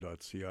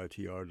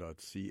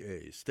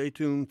www.citr.ca. Stay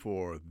tuned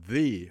for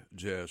The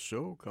Jazz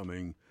Show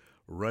coming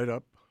right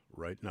up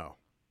right now.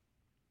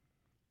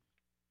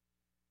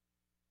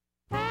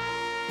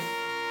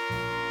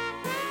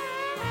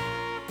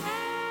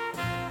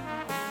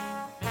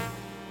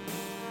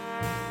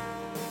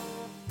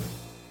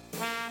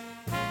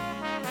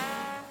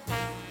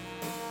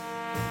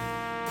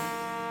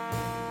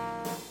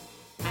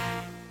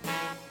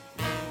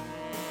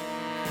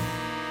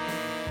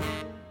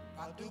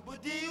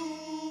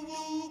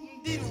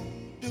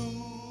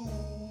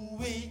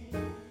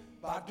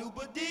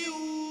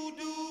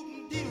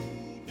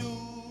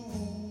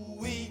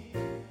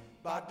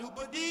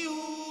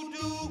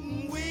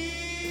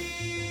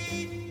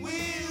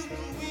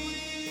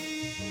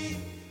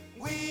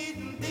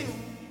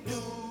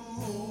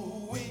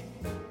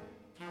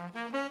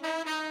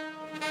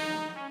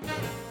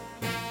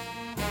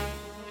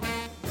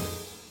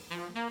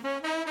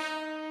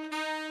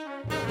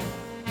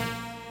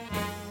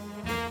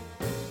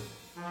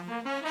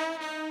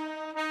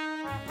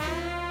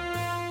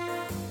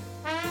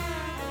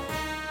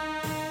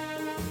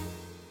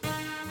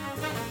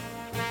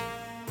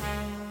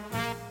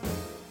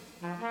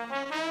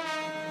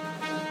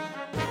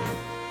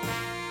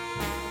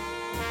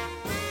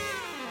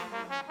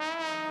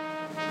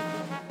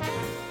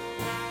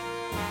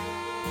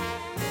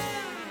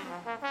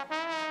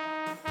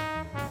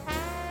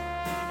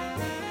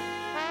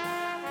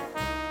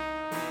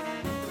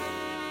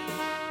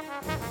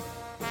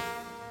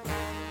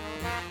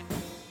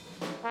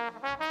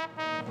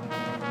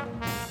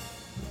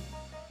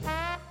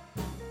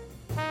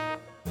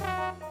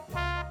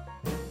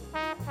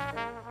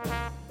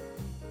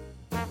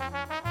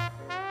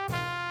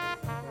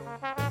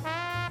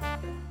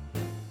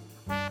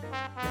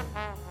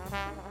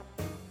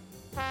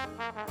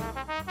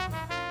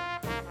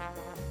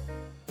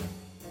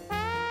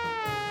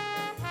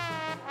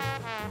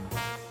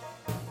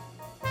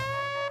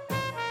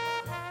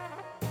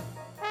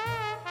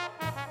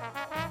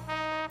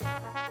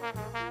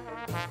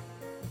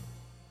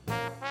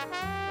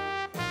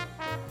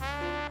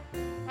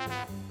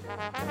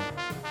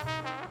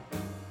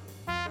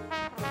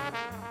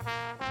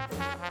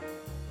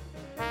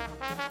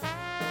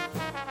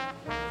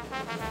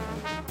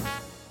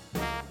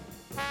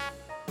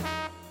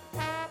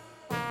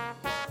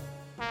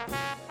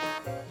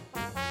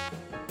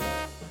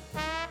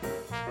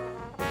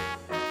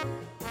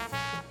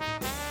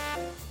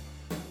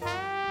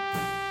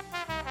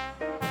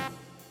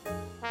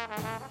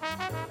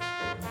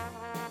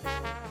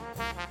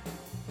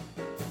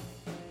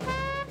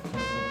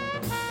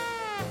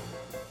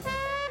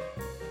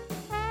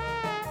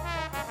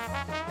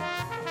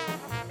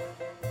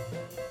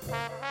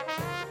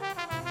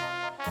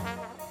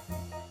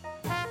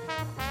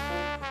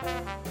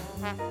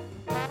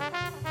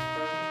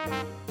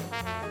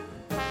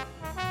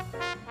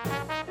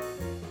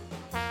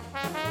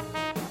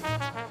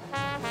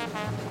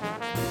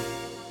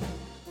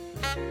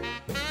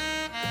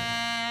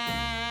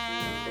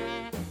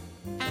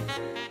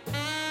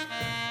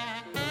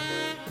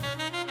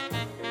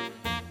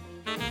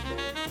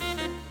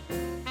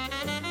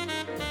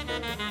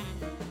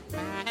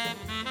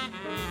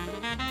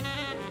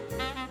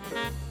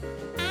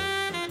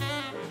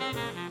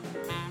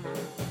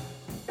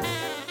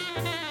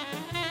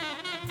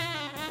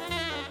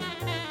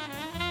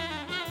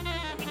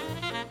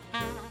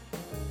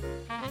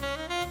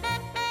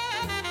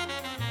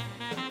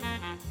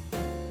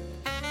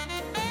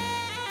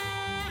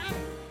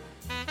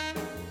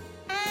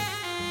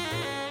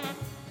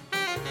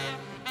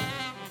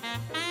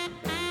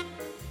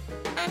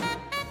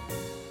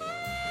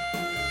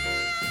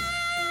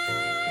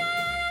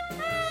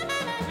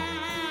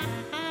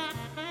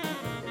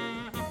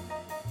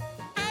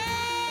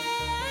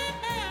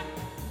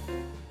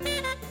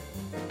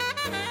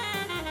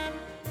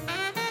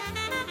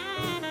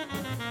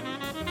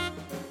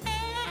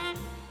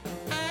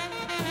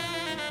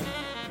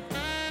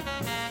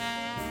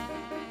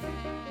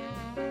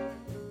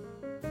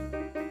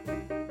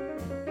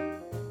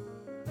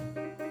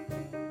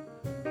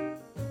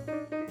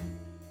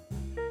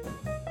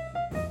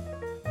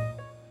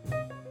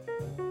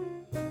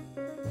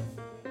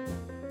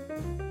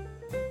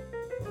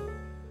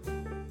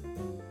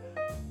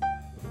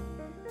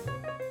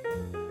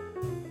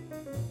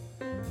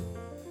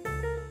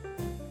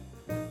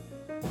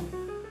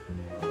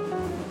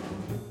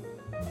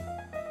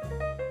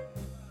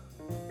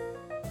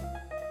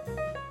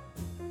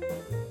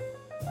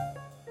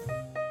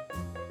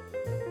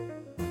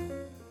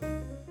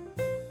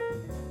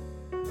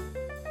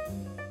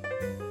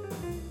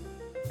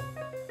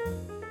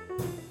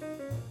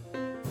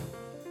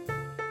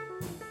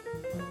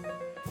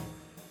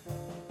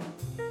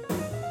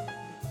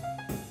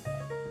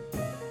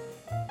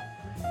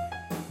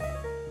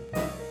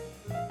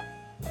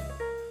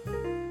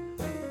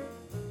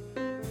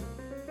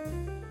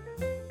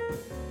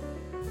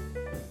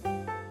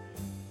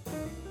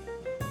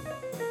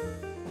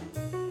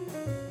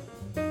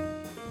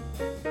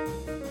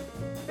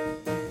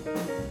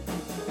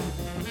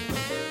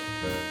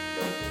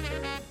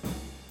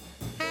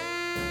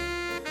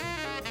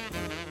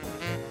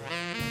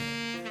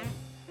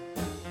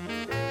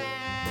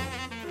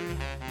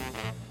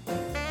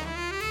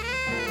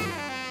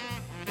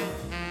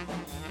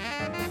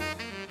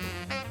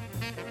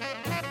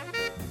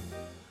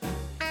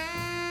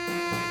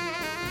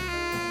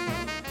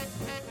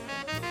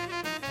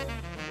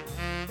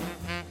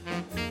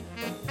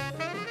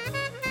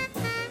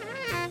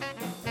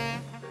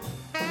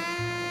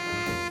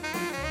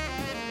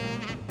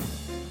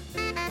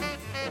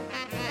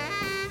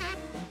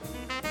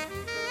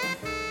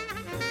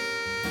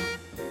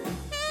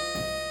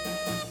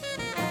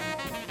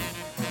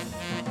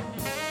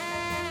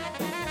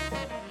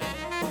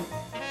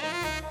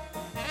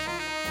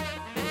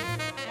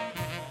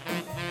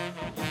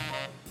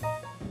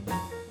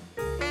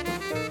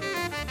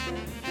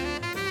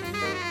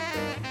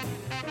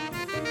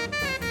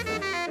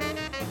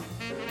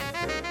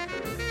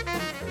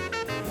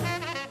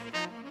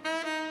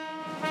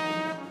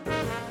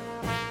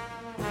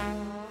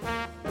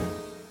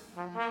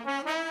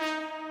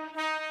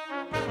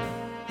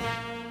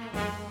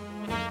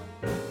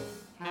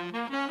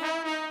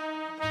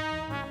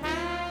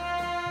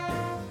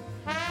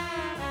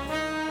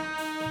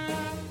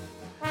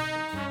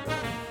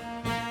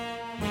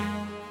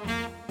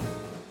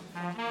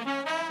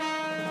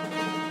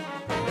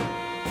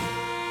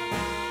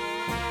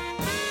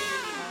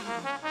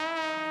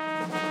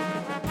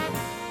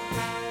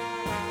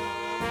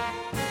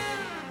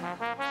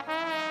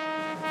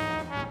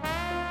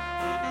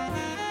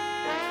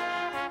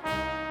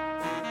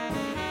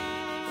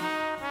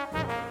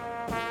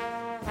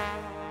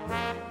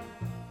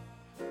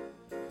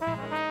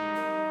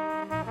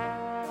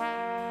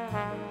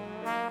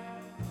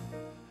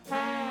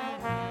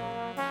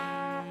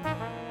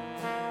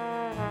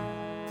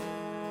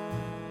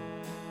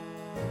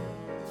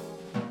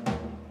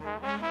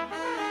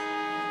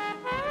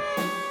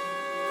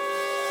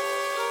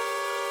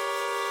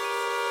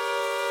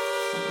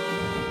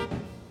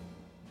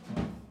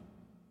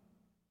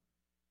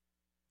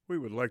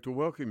 like to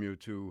welcome you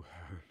to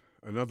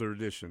another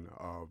edition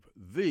of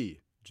The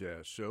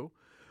Jazz Show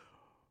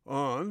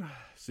on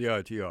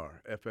CITR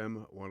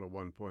FM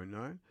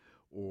 101.9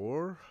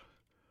 or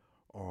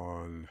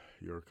on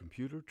your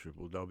computer,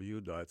 www.citr.ca.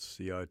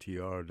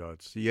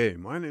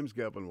 My name's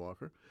Gavin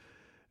Walker,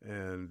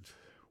 and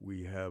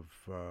we have,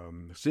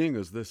 seeing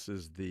as this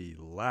is the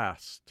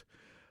last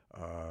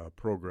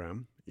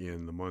program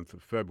in the month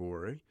of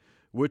February,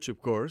 which, of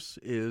course,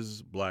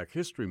 is Black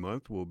History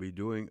Month, we'll be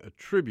doing a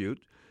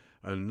tribute,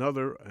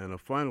 another and a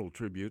final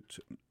tribute.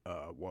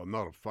 Well,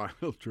 not a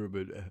final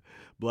tribute.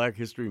 Black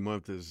History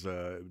Month is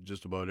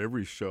just about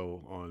every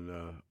show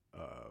on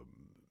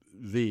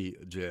the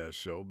Jazz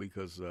Show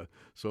because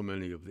so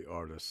many of the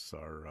artists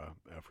are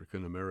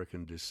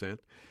African-American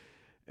descent.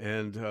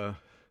 And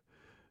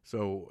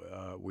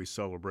so we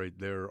celebrate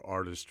their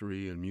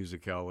artistry and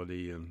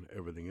musicality and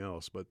everything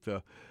else. But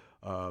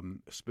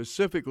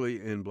specifically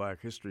in Black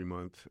History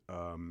Month,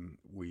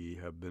 we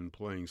have been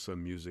playing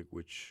some music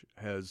which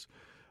has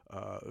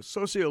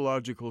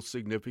sociological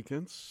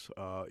significance,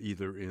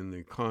 either in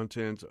the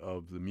content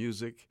of the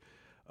music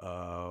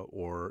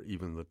or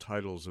even the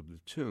titles of the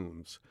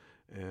tunes.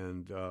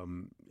 And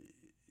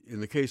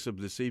in the case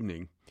of this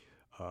evening,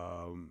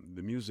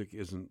 the music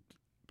isn't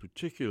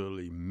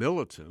particularly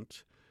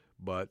militant,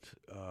 but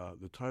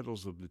the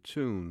titles of the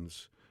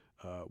tunes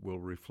will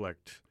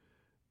reflect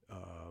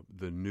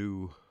the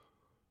new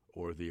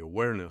or the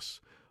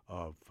awareness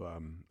of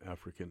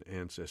African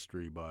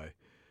ancestry by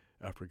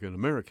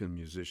African-American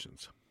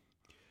musicians.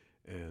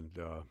 And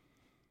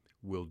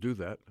we'll do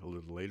that a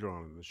little later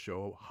on in the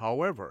show.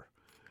 However,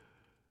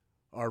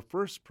 our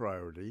first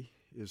priority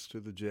is to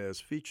the jazz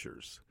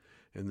features.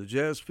 And the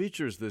jazz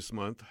features this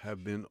month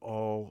have been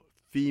all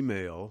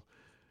female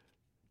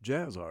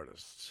jazz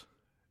artists,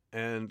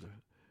 and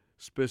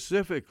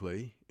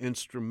specifically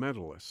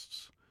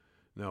instrumentalists.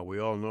 Now, we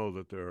all know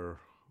that there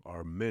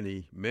are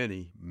many,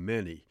 many,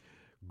 many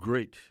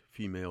great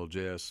female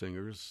jazz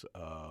singers,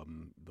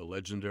 the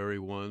legendary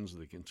ones,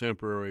 the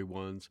contemporary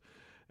ones,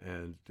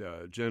 and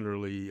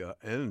generally,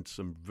 and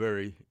some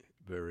very,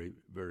 very,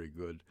 very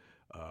good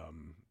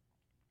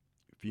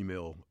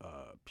female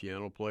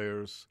piano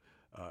players,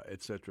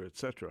 et cetera, et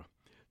cetera.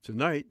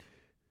 Tonight,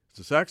 it's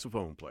a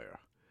saxophone player,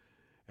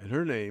 and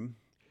her name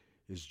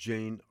is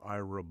Jane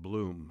Ira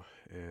Bloom,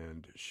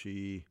 and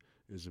she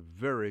is a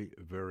very,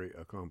 very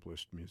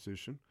accomplished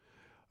musician.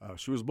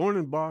 She was born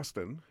in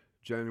Boston,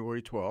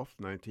 January 12th,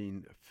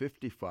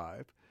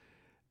 1955,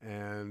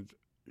 and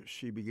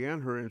she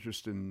began her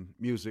interest in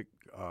music.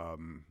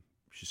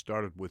 She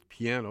started with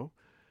piano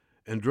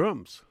and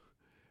drums,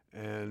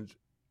 and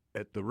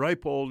at the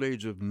ripe old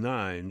age of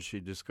 9, she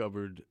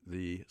discovered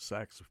the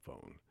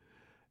saxophone,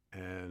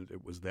 and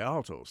it was the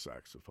alto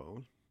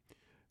saxophone.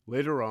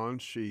 Later on,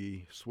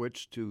 she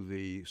switched to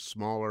the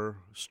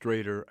smaller,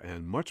 straighter,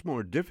 and much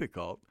more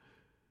difficult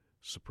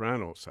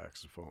soprano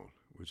saxophone,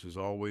 which is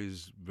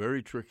always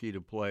very tricky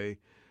to play,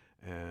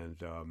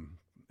 and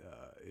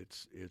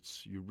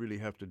it's you really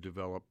have to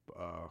develop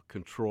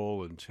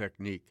control and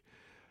technique.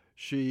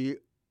 She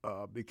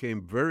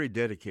became very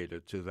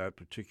dedicated to that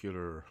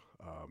particular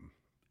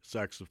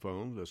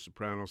saxophone, the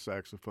soprano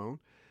saxophone,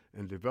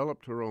 and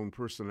developed her own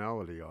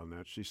personality on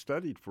that. She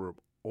studied for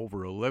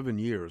over 11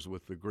 years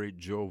with the great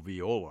Joe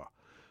Viola,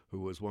 who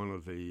was one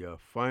of the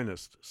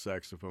finest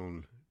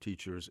saxophone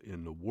teachers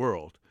in the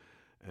world.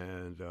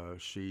 And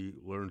she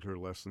learned her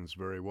lessons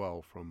very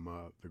well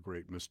from the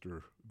great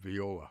Mr.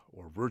 Viola,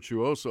 or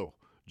virtuoso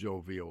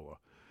Joe Viola.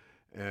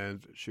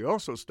 And she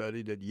also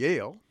studied at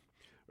Yale,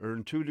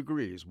 earned 2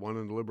 degrees, one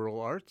in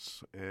liberal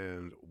arts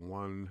and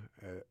one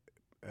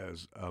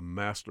as a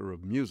master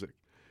of music.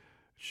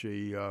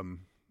 She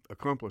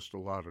accomplished a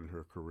lot in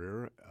her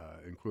career,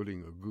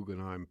 including a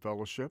Guggenheim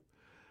Fellowship,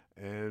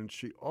 and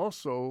she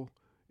also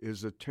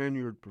is a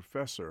tenured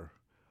professor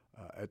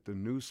at the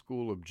New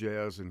School of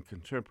Jazz and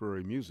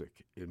Contemporary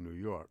Music in New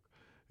York,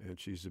 and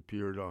she's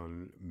appeared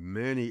on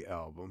many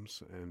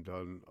albums and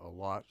done a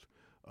lot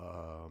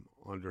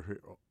under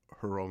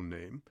her own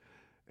name.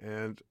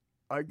 And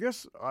I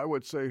guess I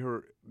would say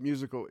her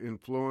musical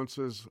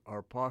influences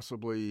are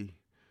possibly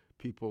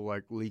people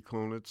like Lee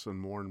Konitz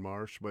and Warren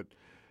Marsh, but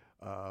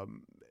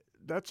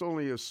that's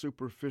only a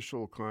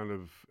superficial kind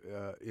of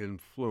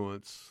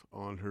influence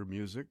on her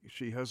music.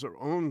 She has her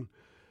own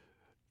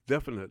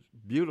definite,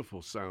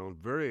 beautiful sound,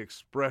 very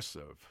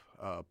expressive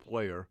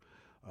player,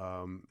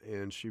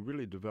 and she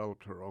really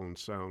developed her own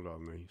sound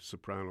on the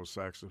soprano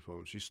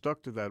saxophone. She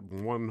stuck to that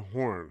one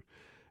horn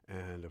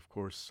and, of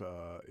course,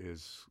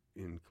 is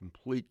in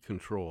complete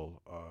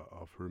control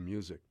of her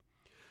music.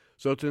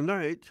 So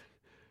tonight,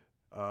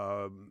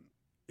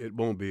 it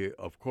won't be,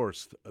 of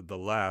course, the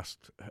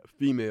last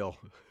female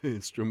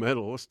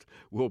instrumentalist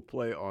we'll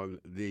play on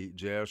the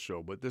jazz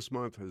show, but this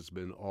month has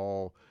been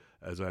all,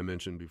 as I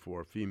mentioned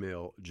before,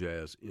 female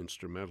jazz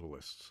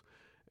instrumentalists,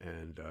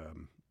 and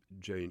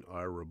Jane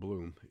Ira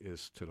Bloom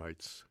is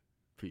tonight's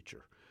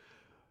feature.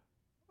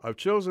 I've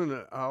chosen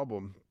an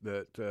album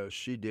that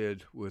she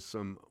did with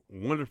some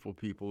wonderful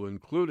people,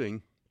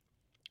 including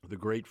the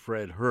great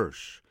Fred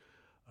Hirsch.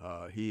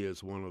 He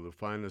is one of the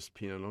finest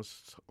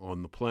pianists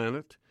on the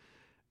planet,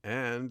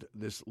 and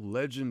this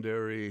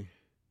legendary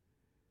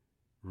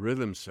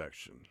rhythm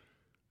section.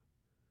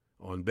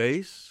 On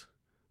bass,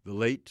 the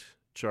late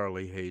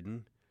Charlie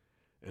Haydn,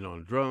 and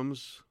on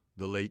drums,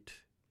 the late,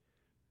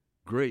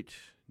 great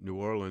New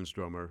Orleans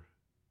drummer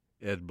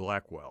Ed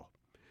Blackwell.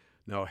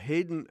 Now,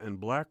 Haydn and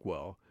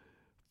Blackwell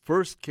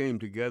first came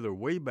together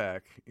way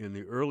back in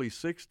the early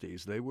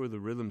 60s. They were the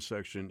rhythm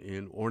section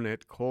in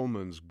Ornette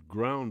Coleman's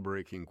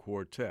groundbreaking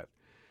quartet.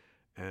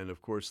 And,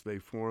 of course, they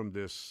formed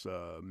this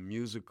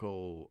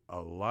musical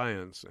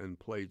alliance and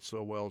played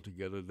so well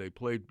together. They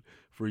played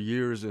for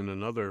years in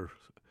another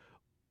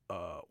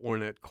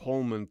Ornette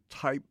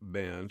Coleman-type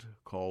band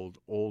called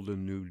Old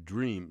and New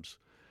Dreams.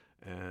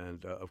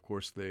 And, of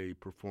course, they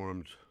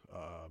performed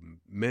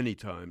many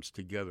times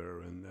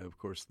together. And, of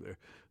course,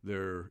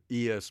 their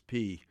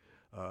ESP,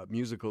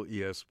 musical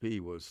ESP,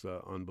 was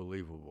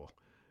unbelievable.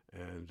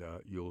 And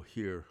you'll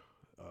hear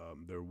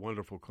their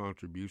wonderful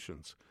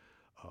contributions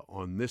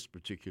on this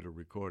particular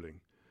recording.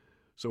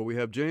 So we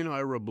have Jane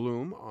Ira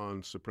Bloom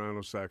on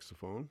soprano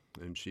saxophone,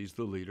 and she's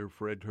the leader,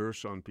 Fred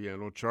Hirsch on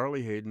piano,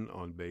 Charlie Haydn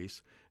on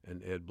bass,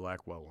 and Ed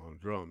Blackwell on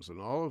drums. And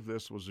all of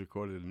this was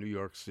recorded in New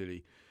York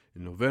City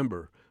in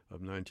November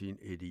of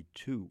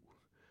 1982.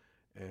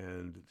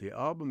 And the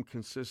album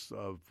consists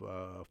of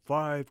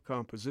 5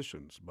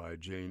 compositions by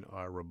Jane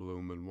Ira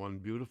Bloom and one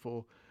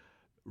beautiful,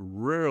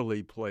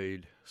 rarely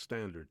played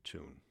standard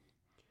tune.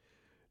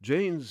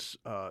 Jane's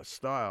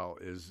style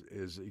is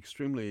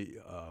extremely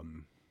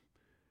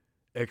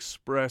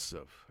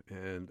expressive,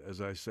 and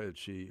as I said,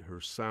 her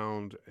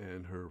sound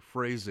and her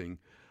phrasing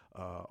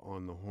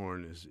on the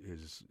horn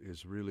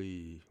is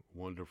really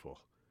wonderful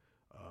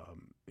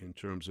in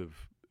terms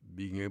of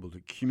being able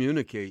to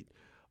communicate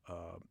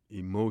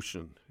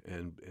emotion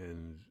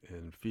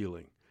and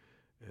feeling.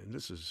 And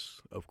this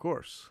is, of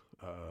course,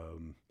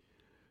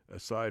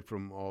 aside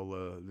from all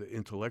the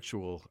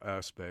intellectual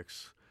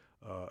aspects,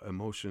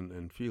 emotion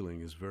and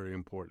feeling is very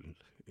important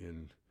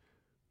in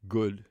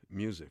good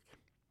music.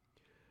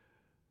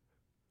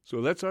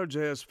 So that's our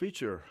jazz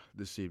feature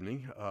this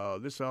evening.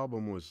 This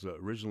album was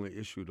originally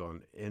issued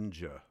on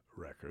Enja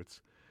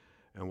Records,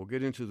 and we'll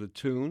get into the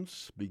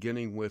tunes,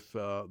 beginning with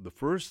the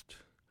first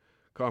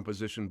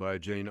composition by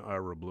Jane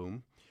Ira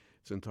Bloom.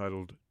 It's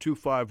entitled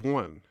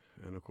 251,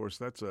 and of course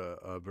that's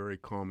a very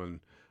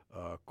common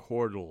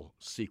chordal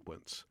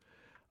sequence.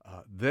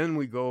 Then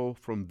we go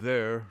from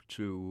there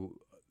to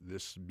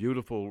this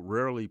beautiful,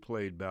 rarely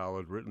played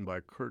ballad written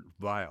by Kurt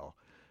Weill,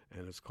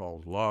 and it's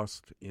called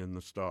Lost in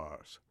the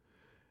Stars.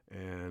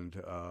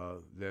 And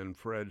then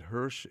Fred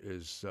Hirsch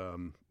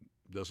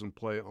doesn't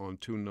play on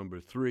tune number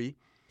 3.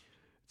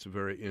 It's a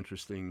very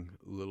interesting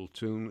little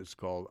tune. It's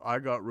called I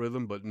Got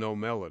Rhythm But No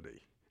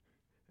Melody,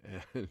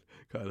 and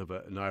kind of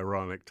an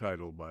ironic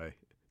title by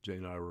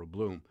Jane Ira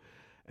Bloom.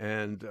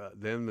 And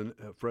then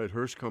Fred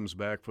Hirsch comes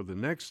back for the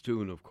next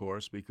tune, of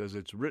course, because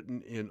it's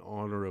written in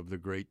honor of the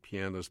great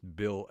pianist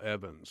Bill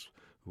Evans,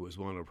 who was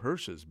one of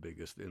Hirsch's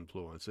biggest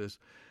influences.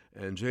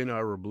 And Jane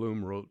Ira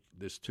Bloom wrote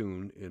this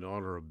tune in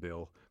honor of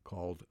Bill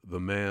called The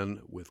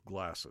Man with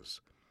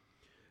Glasses.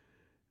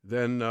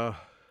 Then a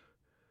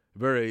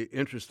very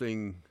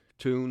interesting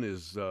tune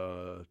is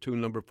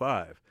tune number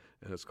 5,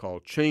 and it's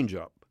called Change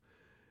Up.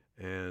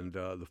 And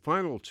the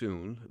final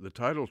tune, the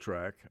title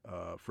track,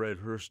 Fred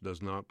Hirsch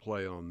does not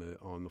play on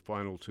the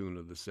final tune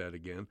of the set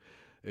again.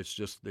 It's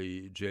just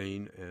the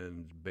Jane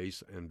and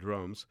bass and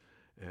drums,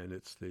 and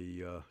it's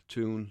the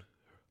tune,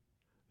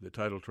 the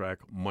title track,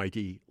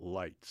 Mighty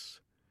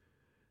Lights.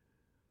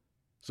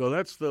 So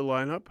that's the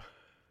lineup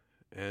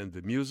and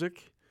the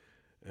music,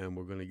 and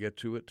we're going to get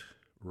to it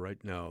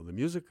right now. The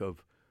music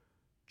of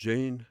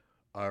Jane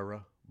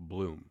Ira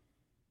Bloom.